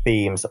at the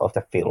themes of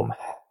the film.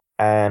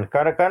 And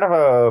kind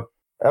of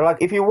like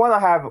if you want to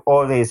have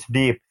all these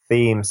deep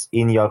themes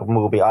in your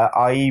movie,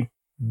 I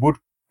would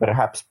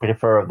perhaps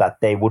prefer that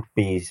they would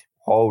be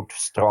hold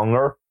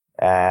stronger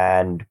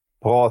and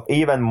brought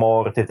even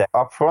more to the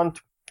upfront,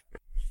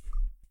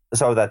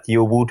 so that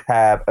you would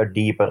have a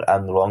deeper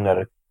and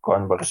longer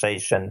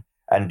conversation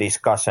and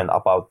discussion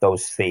about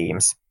those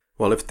themes.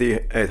 Well, if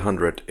the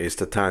 800 is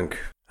the tank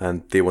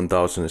and the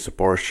 1000 is a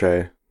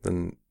Porsche,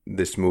 then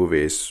this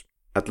movie is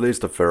at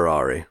least a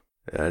Ferrari.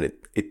 And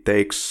it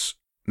takes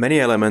many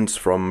elements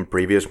from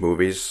previous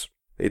movies.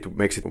 It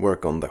makes it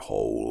work on the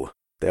whole.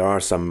 There are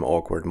some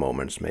awkward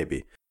moments,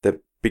 maybe. The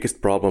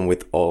biggest problem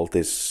with all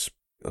this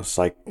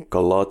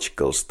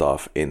psychological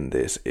stuff in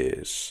this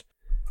is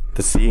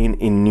the scene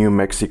in New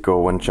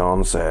Mexico when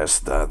John says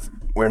that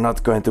we're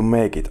not going to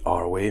make it,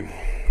 are we?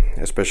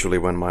 Especially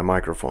when my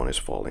microphone is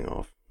falling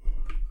off.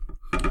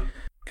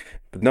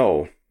 But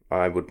no,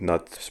 I would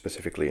not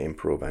specifically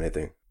improve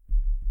anything.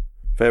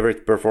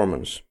 Favorite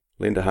performance?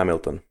 Linda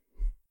Hamilton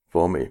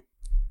for me.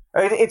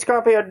 It's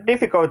going to be a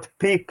difficult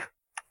pick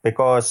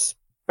because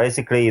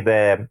basically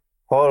the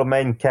whole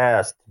main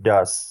cast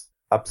does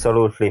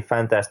absolutely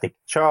fantastic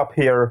job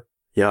here.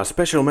 Yeah,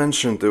 special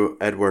mention to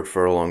Edward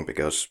Furlong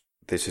because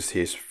this is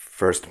his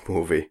first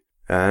movie.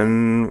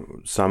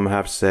 And some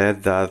have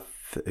said that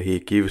he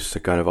gives a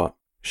kind of a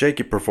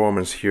shaky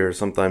performance here.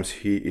 Sometimes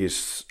he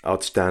is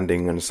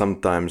outstanding and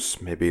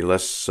sometimes maybe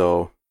less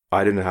so.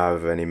 I didn't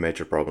have any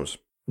major problems.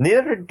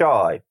 Neither did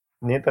I.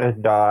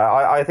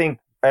 I think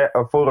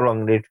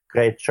Furlong did a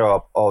great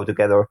job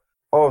altogether,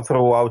 all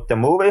throughout the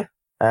movie.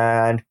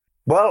 And,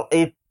 well,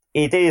 it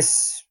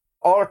is,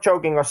 all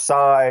joking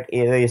aside,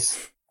 it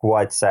is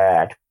quite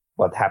sad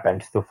what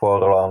happened to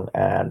Furlong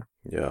and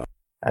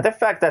the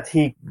fact that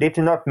he did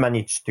not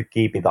manage to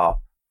keep it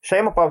up.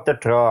 Shame about the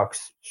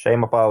drugs,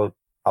 shame about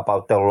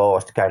the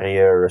lost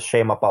career,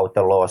 shame about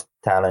the lost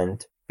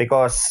talent,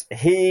 because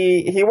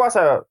he was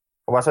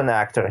an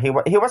actor.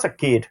 He was a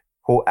kid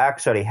who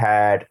actually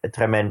had a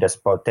tremendous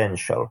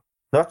potential,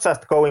 not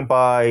just going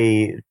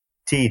by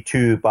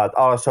T2, but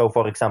also,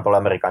 for example,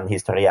 American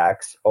History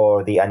X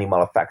or The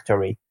Animal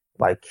Factory.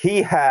 Like,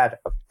 he had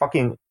a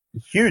fucking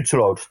huge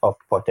loads of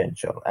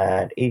potential,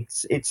 and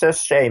it's a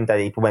shame that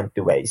it went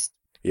to waste.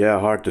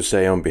 Yeah, hard to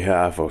say on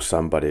behalf of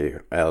somebody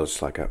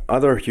else, like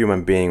another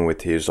human being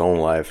with his own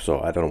life, so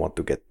I don't want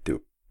to get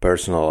too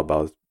personal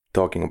about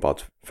talking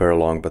about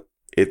Furlong, but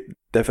it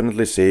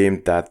definitely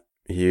seemed that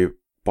he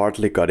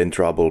partly got in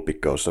trouble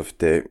because of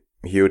the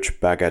huge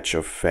baggage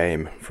of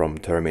fame from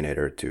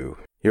Terminator 2.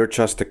 You're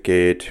just a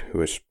kid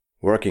who is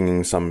working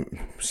in some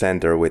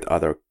center with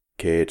other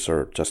kids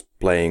or just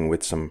playing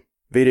with some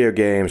video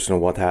games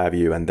and what have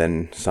you, and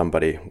then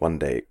somebody one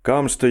day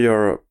comes to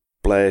your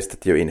place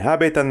that you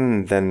inhabit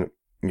and then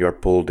you're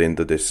pulled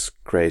into this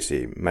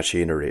crazy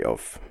machinery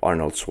of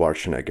Arnold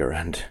Schwarzenegger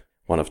and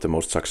one of the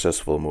most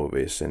successful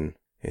movies in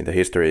the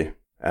history.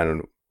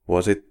 And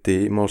was it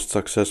the most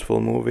successful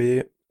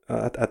movie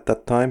at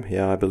that time?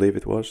 Yeah, I believe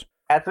it was.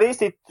 At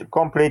least it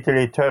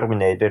completely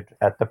terminated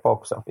at the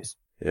box office.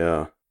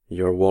 Yeah,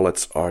 your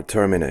wallets are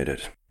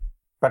terminated.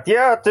 But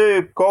yeah,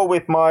 to go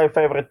with my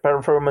favorite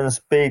performance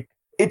pick,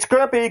 it's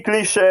gonna be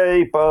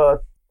cliche, but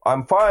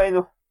I'm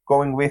fine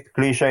going with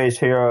cliches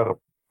here.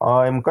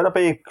 I'm gonna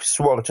pick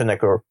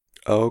Schwarzenegger.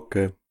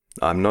 Okay.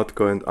 I'm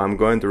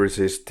going to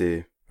resist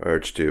the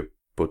urge to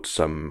put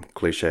some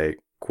cliche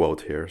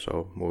quote here,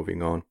 so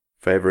moving on.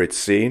 Favorite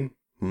scene?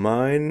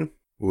 Mine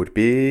would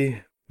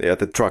be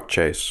the truck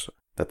chase.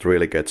 That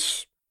really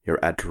gets your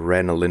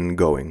adrenaline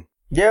going.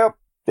 Yeah,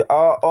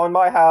 on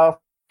my half,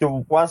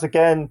 once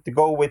again, to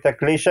go with the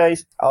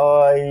cliches,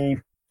 I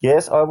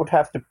would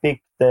have to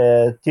pick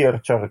the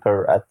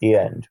tearjerker at the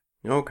end.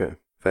 Okay.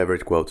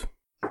 Favorite quote?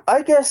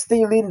 I guess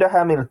the Linda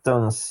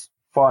Hamilton's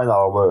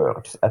final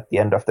words at the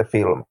end of the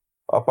film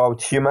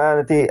about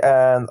humanity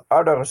and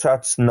other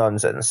such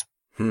nonsense.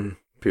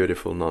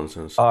 Beautiful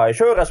nonsense. I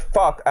sure as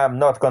fuck am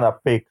not gonna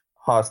pick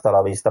Hasta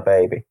la vista,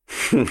 baby.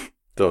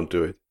 Don't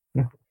do it.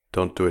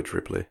 Don't do it,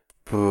 Ripley.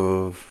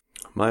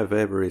 My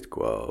favorite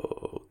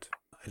quote.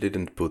 I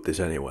didn't put this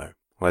anywhere.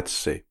 Let's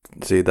see.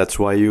 See, that's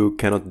why you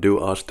cannot do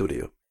our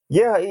studio.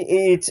 Yeah,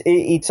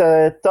 it's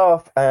a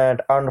tough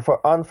and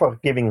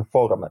unforgiving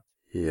format.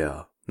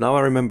 Yeah. Now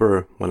I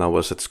remember when I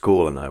was at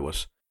school and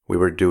we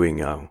were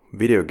doing a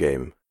video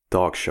game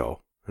talk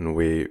show and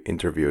we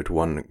interviewed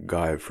one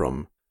guy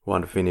from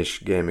one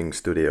Finnish gaming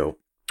studio.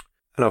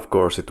 And of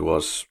course it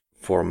was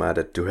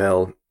formatted to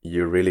hell.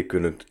 You really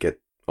couldn't get,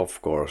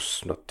 of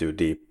course, not too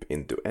deep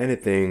into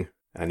anything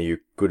and you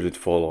couldn't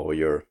follow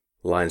your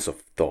lines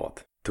of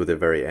thought to the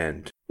very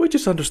end. Which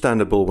is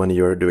understandable when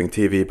you're doing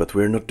TV, but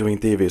we're not doing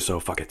TV, so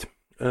fuck it.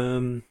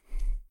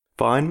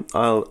 Fine,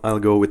 I'll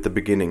go with the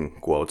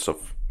beginning quotes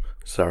of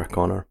Sarah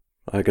Connor.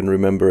 I can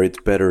remember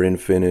it better in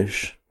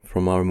Finnish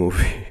from our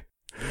movie.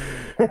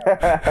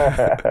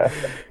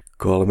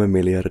 3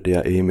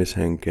 miljardia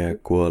ihmishenkeä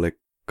kuoli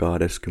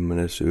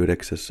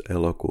 29.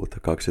 elokuuta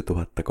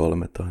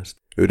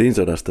 2013.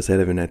 Ydinsodasta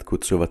selvinneet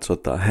kutsuvat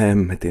sotaa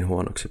hemmetin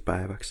huonoksi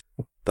päiväksi.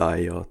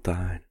 Tai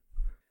jotain.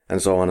 And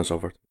so on and so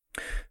forth.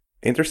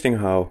 Interesting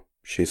how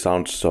she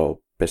sounds so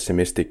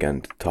pessimistic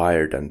and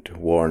tired and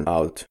worn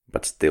out,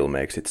 but still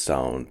makes it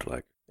sound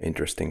like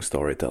interesting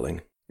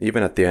storytelling.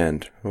 Even at the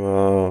end,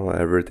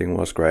 everything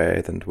was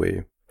great and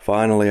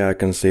finally I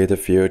can see the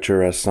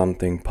future as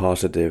something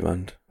positive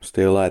and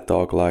still I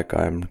talk like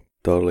I'm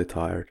totally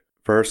tired.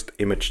 First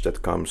image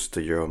that comes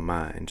to your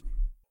mind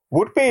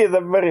would be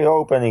the very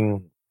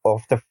opening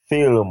of the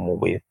film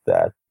with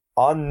that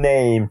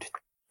unnamed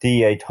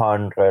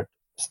T-800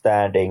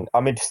 standing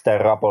amidst the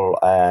rubble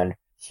and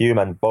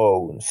human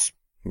bones.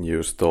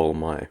 You stole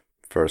my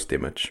first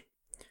image.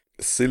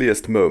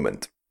 Silliest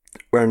moment.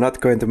 We're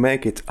not going to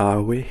make it,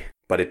 are we?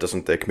 But it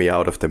doesn't take me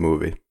out of the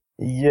movie.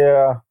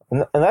 Yeah,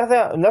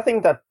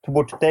 nothing that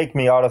would take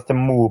me out of the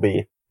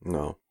movie.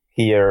 No.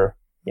 Here,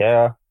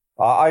 yeah.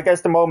 I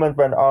guess the moment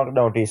when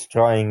Arnold is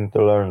trying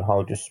to learn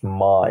how to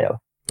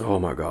smile. Oh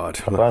my god.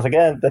 But once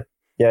again,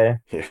 Yeah.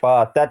 Yeah.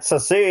 But that's a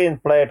scene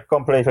played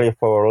completely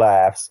for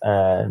laughs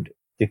and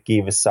to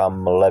give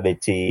some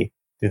levity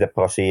to the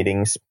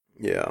proceedings.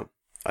 Yeah,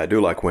 I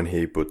do like when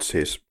he puts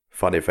his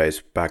funny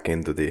face back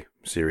into the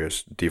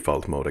serious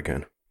default mode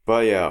again.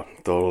 But yeah,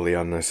 totally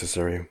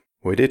unnecessary.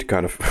 We did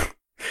kind of,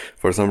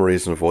 for some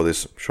reason for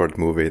this short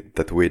movie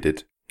that we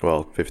did,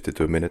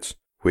 52 minutes,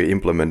 we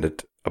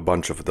implemented a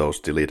bunch of those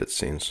deleted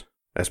scenes,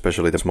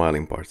 especially the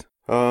smiling part.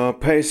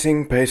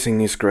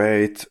 Pacing is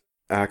great,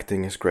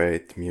 acting is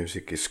great,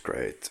 music is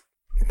great.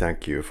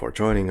 Thank you for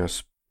joining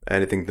us.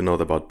 Anything to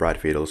note about Brad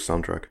Fiedel's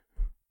soundtrack?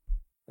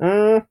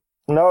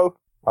 No,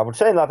 I would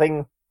say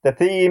nothing. The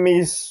theme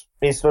is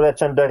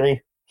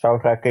legendary.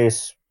 Soundtrack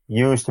is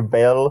used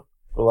well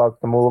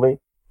throughout the movie.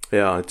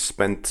 Yeah, it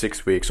spent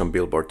 6 weeks on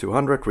Billboard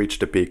 200,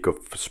 reached a peak of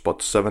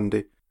spot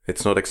 70.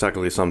 It's not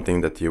exactly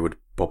something that you would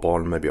pop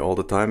on maybe all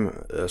the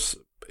time, as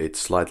it's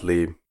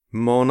slightly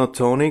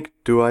monotonic,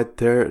 do I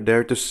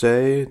dare to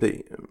say,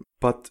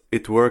 but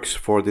it works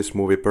for this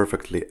movie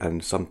perfectly,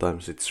 and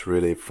sometimes it's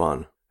really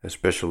fun,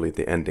 especially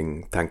the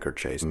ending tanker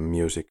chase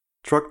music.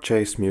 Truck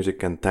chase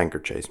music and tanker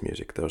chase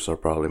music, those are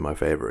probably my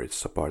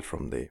favorites, apart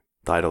from the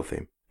title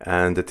theme.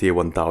 And the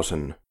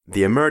T-1000,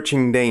 the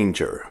emerging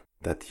danger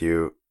that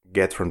you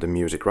get from the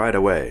music right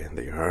away,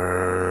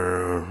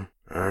 the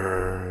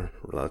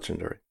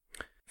legendary.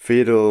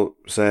 Fiedel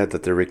said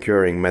that the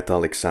recurring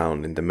metallic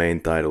sound in the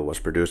main title was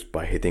produced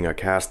by hitting a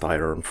cast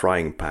iron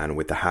frying pan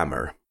with a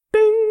hammer.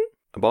 Ding!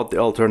 About the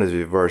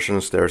alternative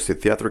versions, there's the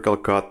theatrical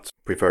cut,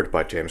 preferred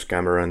by James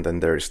Cameron, then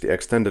there is the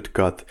extended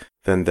cut,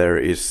 then there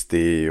is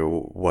the,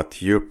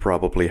 what you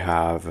probably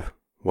have,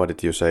 what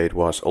did you say it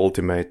was,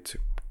 ultimate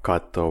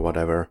cut or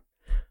whatever?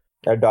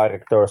 A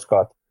director's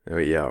cut. Oh,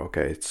 yeah,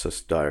 okay, it's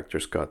just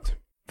director's cut.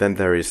 Then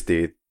there is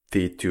the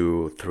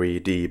T2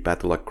 3D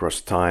Battle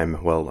Across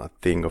Time, well, a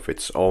thing of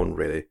its own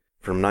really,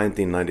 from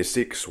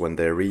 1996 when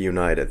they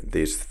reunited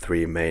these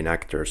three main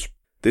actors.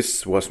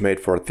 This was made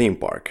for a theme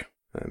park.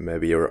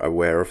 Maybe you're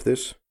aware of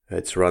this.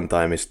 Its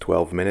runtime is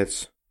 12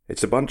 minutes.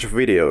 It's a bunch of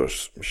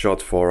videos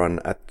shot for an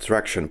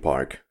attraction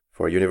park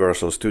for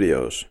Universal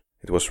Studios.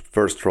 It was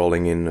first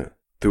rolling in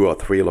 2 or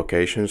 3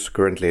 locations.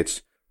 Currently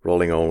it's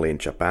rolling only in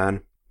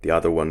Japan. The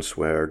other ones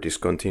were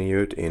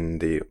discontinued in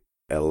the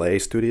LA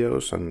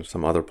studios and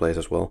some other place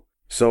as well.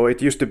 So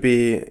it used to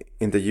be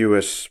in the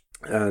US,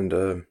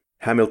 and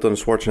Hamilton,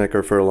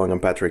 Schwarzenegger, Furlong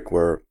and Patrick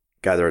were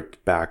gathered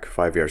back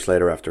 5 years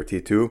later after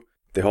T2.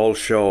 The whole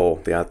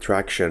show, the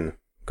attraction,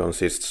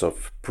 consists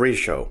of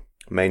pre-show,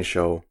 main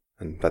show,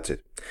 and that's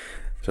it.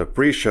 So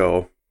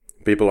pre-show,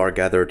 people are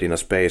gathered in a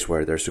space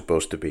where they're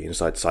supposed to be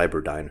inside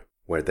Cyberdyne,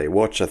 where they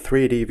watch a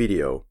 3D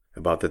video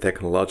about the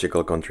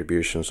technological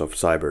contributions of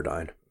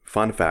Cyberdyne.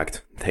 Fun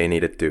fact, they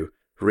needed to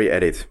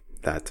re-edit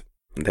that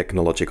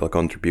technological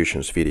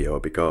contributions video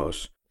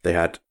because they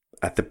had,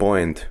 at the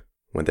point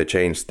when they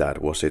changed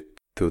that, was it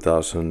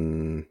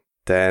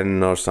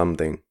 2010 or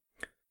something,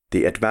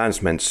 the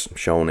advancements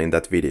shown in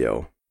that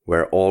video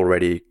were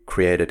already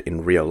created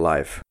in real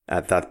life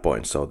at that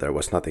point, so there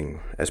was nothing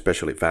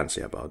especially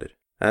fancy about it.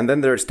 And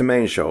then there's the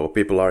main show.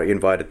 People are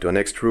invited to a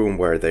next room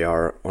where they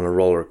are on a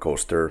roller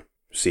coaster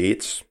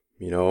seats,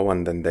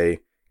 and then they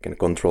can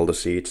control the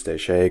seats. They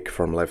shake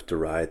from left to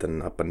right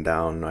and up and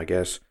down, I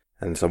guess.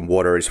 And some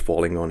water is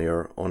falling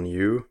on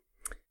you.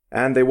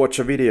 And they watch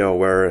a video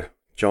where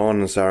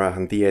John, Sarah,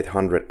 and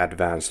T-800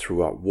 advance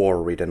through a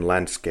war-ridden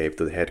landscape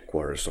to the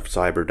headquarters of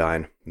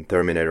Cyberdyne. And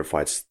Terminator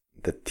fights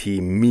the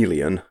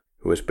T-1000,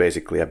 who is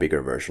basically a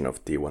bigger version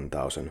of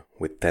T-1000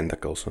 with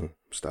tentacles and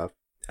stuff.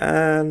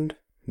 And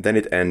then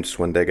it ends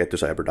when they get to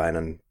Cyberdyne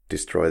and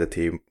destroy the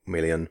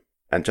T-1000.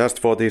 And just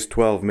for these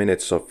 12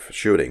 minutes of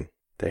shooting,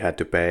 they had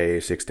to pay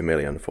 $60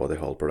 million for the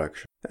whole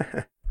production.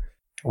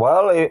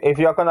 Well, if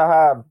you're gonna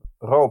have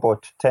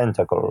robot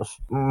tentacles,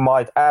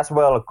 might as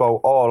well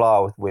go all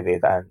out with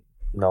it and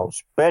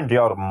spend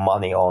your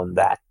money on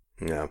that.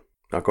 Yeah,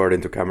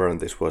 according to Cameron,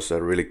 this was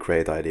a really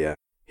great idea.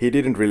 He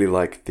didn't really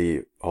like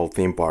the whole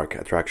theme park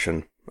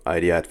attraction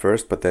idea at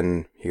first, but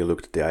then he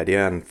looked at the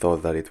idea and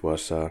thought that it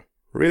was a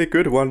really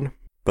good one.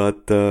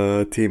 But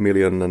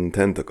T-1000 and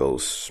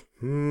tentacles.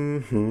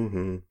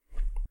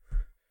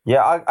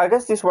 Yeah, I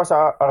guess this was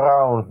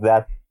around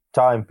that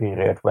time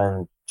period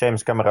when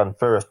James Cameron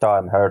first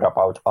time heard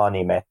about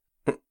anime.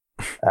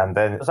 And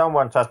then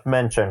someone just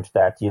mentioned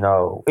that,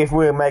 if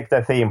we make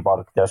the theme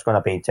park, there's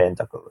gonna be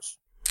tentacles.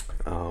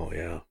 Oh,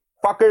 yeah.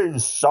 Fucking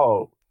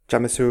so!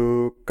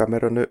 Jamesu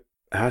Cameron,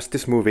 has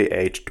this movie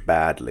aged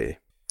badly?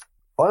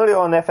 Only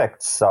on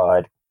effects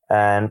side,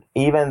 and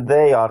even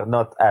they are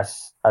not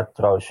as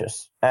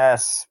atrocious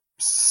as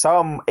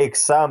some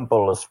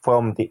examples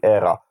from the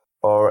era,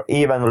 or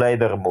even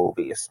later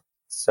movies.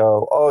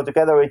 So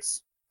altogether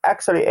it's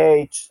actually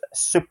aged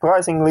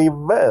surprisingly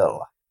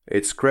well.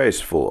 It's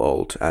graceful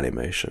old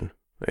animation.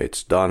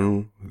 It's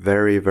done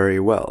very, very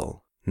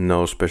well.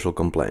 No special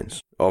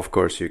complaints. Of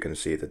course you can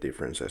see the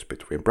differences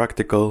between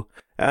practical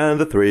and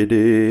the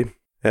 3D,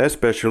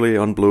 especially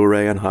on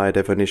Blu-ray and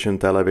high-definition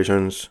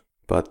televisions,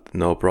 but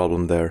no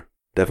problem there.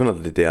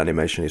 Definitely the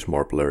animation is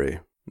more blurry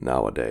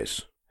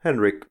nowadays.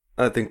 Henrik,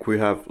 I think we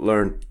have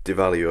learned the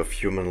value of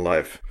human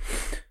life.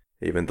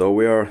 Even though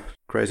we are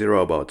crazy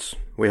robots.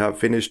 We have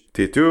finished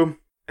T2.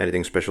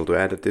 Anything special to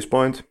add at this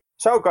point?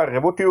 So,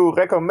 Karri, would you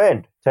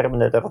recommend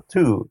Terminator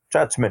 2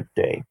 Judgment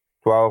Day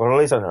to our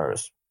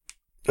listeners?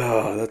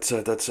 Oh, that's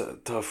a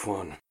tough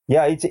one.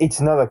 Yeah,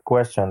 it's not a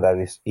question that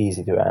is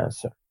easy to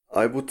answer.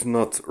 I would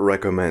not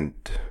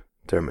recommend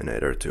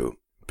Terminator 2,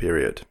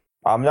 period.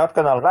 I'm not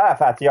gonna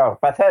laugh at your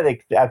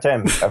pathetic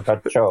attempt at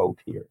a joke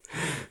here.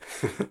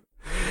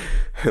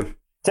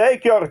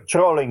 Take your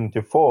trolling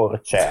to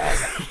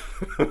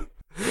 4chan.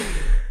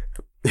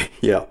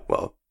 Yeah,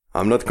 well,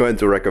 I'm not going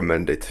to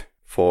recommend it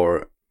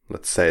for,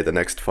 let's say, the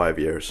next 5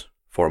 years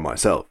for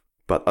myself.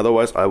 But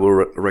otherwise, I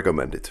will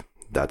recommend it.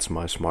 That's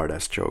my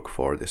smart-ass joke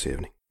for this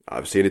evening.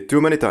 I've seen it too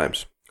many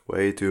times.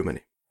 Way too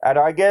many. And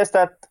I guess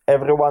that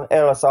everyone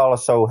else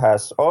also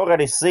has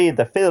already seen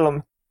the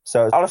film.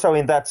 So also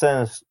in that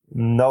sense,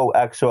 no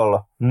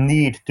actual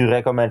need to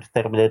recommend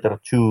Terminator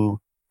 2.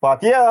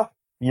 But yeah,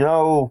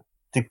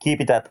 to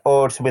keep it at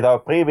odds with our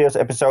previous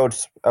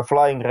episodes, a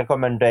flying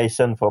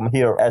recommendation from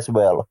here as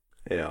well.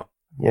 Yeah.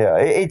 Yeah,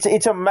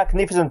 it's a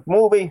magnificent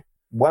movie.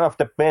 One of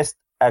the best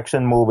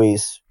action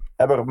movies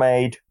ever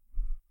made.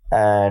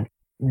 And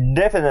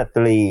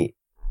definitely,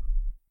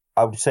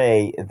 I would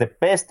say, the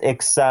best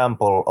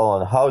example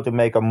on how to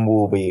make a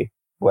movie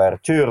where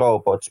two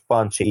robots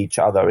punch each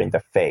other in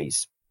the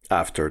face.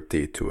 After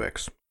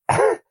T2X.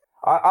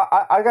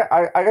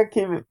 I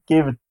can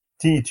give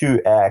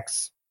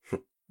T2X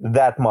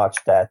that much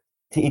that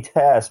it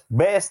has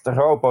best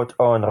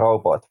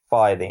robot-on-robot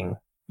fighting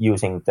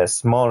using the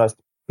smallest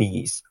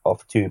piece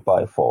of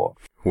 2x4.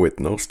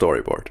 With no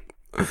storyboard.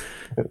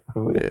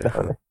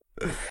 Yeah.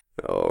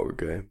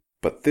 Okay.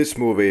 But this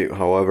movie,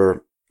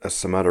 however,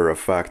 as a matter of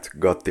fact,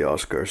 got the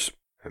Oscars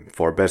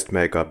for best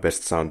makeup,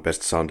 best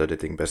sound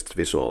editing, best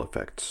visual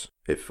effects,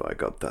 if I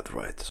got that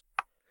right.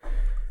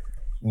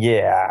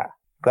 Yeah,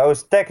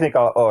 those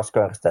technical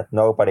Oscars that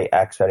nobody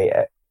actually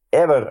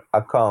ever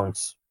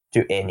accounts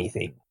to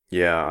anything.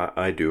 Yeah,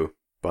 I do,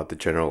 but the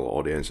general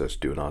audiences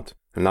do not.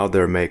 And now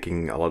they're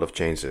making a lot of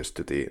changes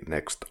to the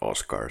next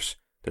Oscars.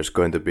 There's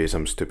going to be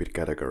some stupid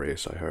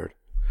categories, I heard.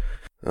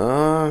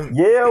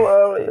 Yeah,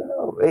 well,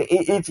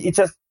 it's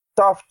a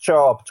tough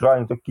job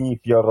trying to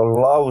keep your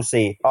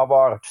lousy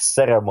award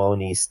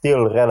ceremony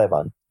still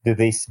relevant to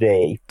this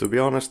day. To be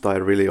honest, I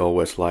really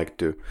always liked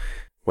to,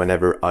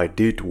 whenever I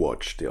did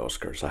watch the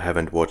Oscars, I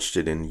haven't watched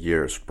it in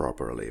years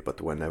properly,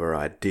 but whenever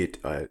I did,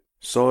 I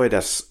saw it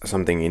as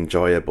something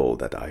enjoyable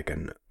that I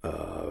can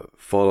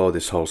follow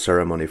this whole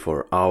ceremony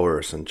for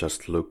hours and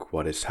just look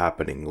what is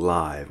happening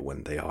live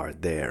when they are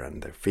there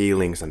and their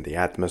feelings and the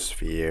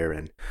atmosphere.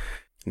 And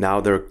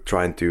now they're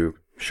trying to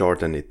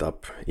shorten it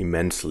up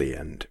immensely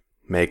and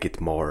make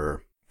it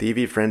more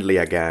TV friendly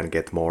again,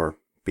 get more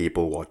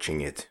people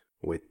watching it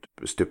with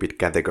stupid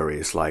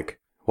categories like,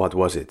 what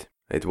was it?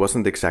 It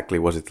wasn't exactly,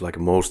 was it like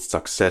most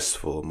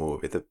successful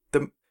movie?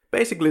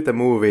 Basically the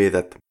movie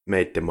that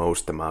made the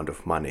most amount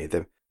of money,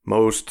 the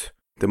most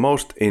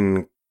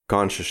in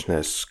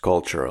consciousness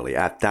culturally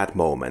at that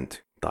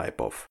moment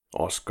type of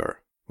Oscar,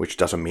 which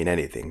doesn't mean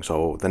anything.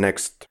 So the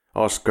next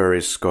Oscar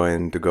is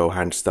going to go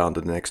hands down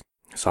to the next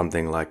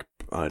something like,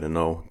 I don't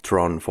know,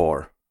 Tron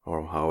 4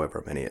 or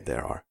however many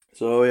there are.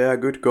 So yeah,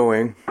 good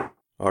going.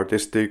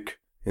 Artistic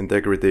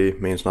integrity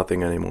means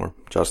nothing anymore,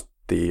 just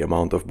the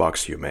amount of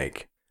bucks you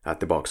make at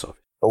the box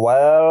office.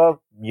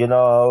 Well,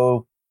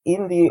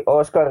 in the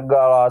Oscar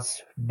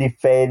Gala's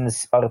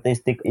defense,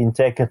 artistic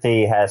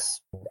integrity has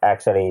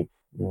actually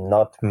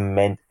not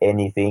meant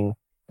anything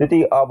to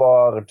the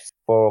awards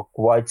for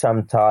quite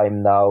some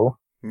time now.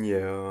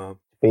 Yeah.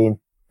 It's been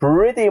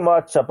pretty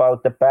much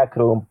about the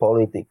backroom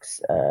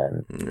politics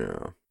and...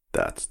 Yeah,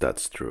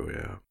 that's true,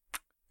 yeah.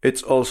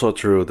 It's also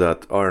true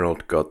that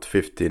Arnold got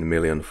 15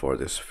 million for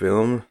this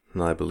film,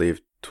 and I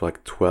believe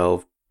like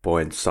 12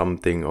 point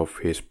something of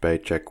his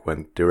paycheck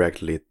went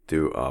directly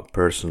to a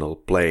personal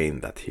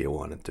plane that he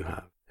wanted to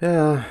have.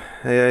 Yeah,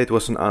 it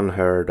wasn't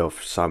unheard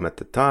of some at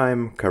the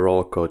time.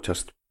 Carolco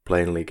just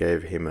plainly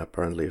gave him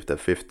apparently the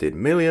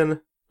 15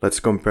 million. Let's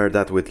compare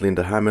that with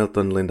Linda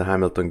Hamilton. Linda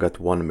Hamilton got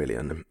 1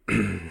 million.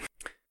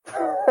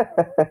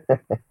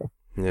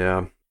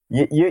 Yeah.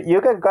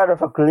 You can kind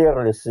of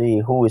clearly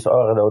see who is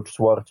Arnold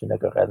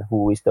Schwarzenegger and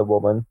who is the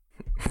woman.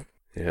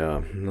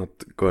 Yeah, not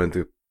going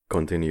to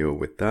continue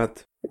with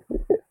that.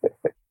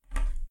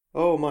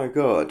 Oh my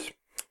god.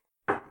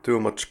 Too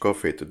much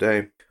coffee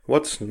today.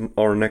 What's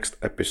our next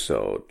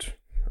episode?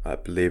 I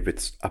believe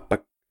it's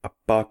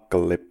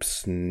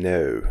Apocalypse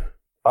Now.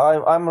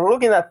 I'm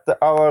looking at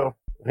our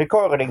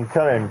recording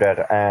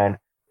calendar and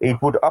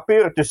it would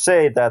appear to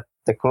say that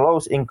the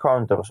Close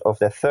Encounters of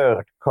the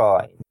Third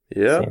Kind.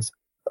 Yeah. Since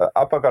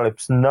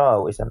Apocalypse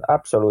Now is an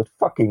absolute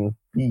fucking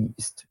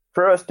beast.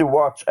 First to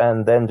watch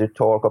and then to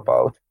talk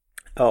about.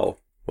 Oh,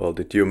 well,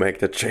 did you make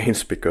the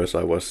change? Because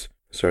I was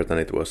certain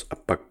it was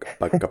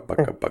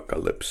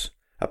Apocalypse.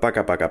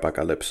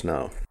 Apocalypse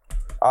Now.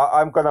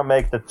 I'm gonna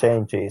make the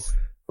changes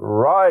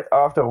right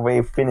after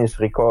we finish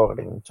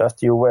recording.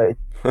 Just you wait.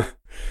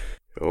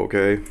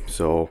 Okay,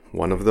 so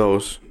one of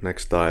those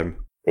next time.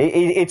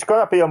 It's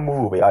gonna be a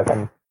movie, I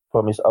can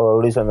promise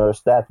our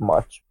listeners that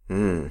much.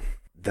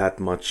 That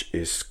much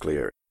is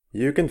clear.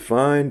 You can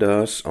find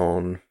us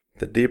on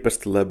the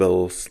deepest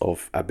levels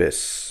of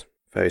Abyss,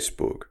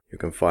 Facebook. You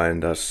can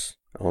find us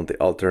on the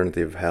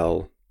Alternative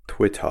Hell,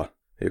 Twitter.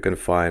 You can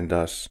find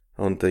us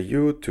on the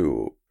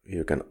YouTube.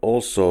 You can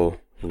also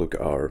look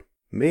our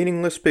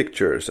meaningless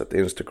pictures at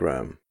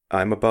Instagram.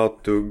 I'm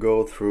about to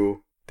go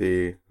through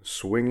the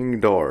swinging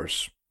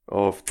doors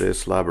of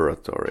this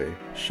laboratory.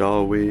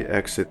 Shall we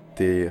exit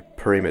the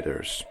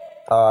perimeters?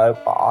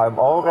 I'm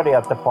already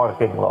at the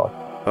parking lot.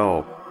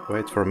 Oh,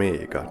 wait for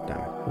me,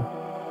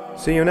 goddammit.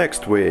 See you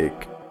next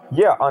week.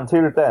 Yeah,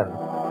 until then.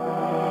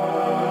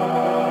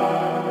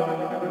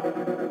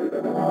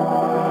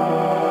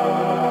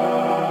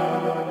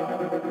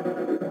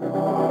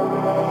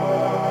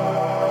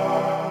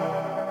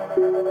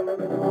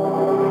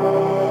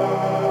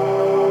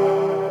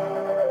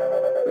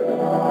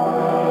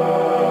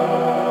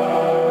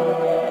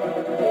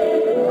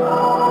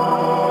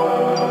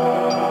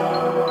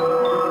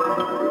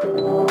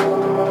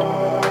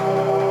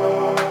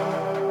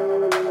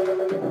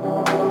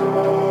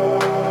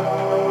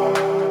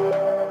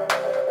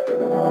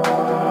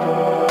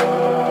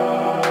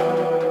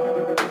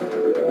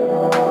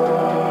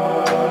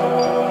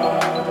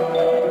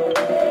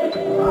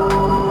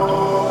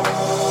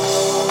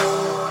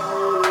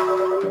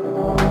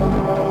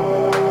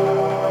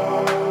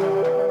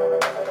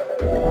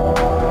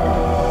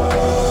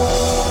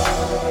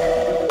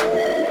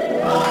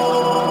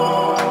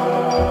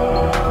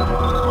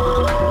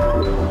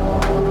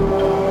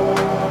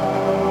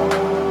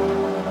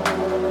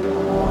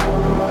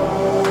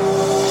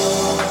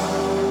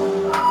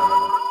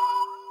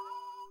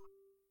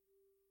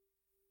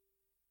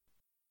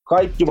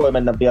 Kaikki voi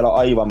mennä vielä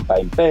aivan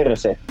päin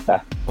persettä.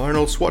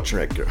 Arnold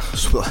Schwarzenegger.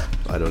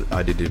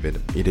 I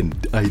didn't.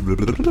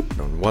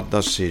 What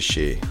does she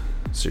see?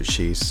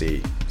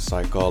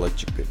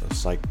 Psychological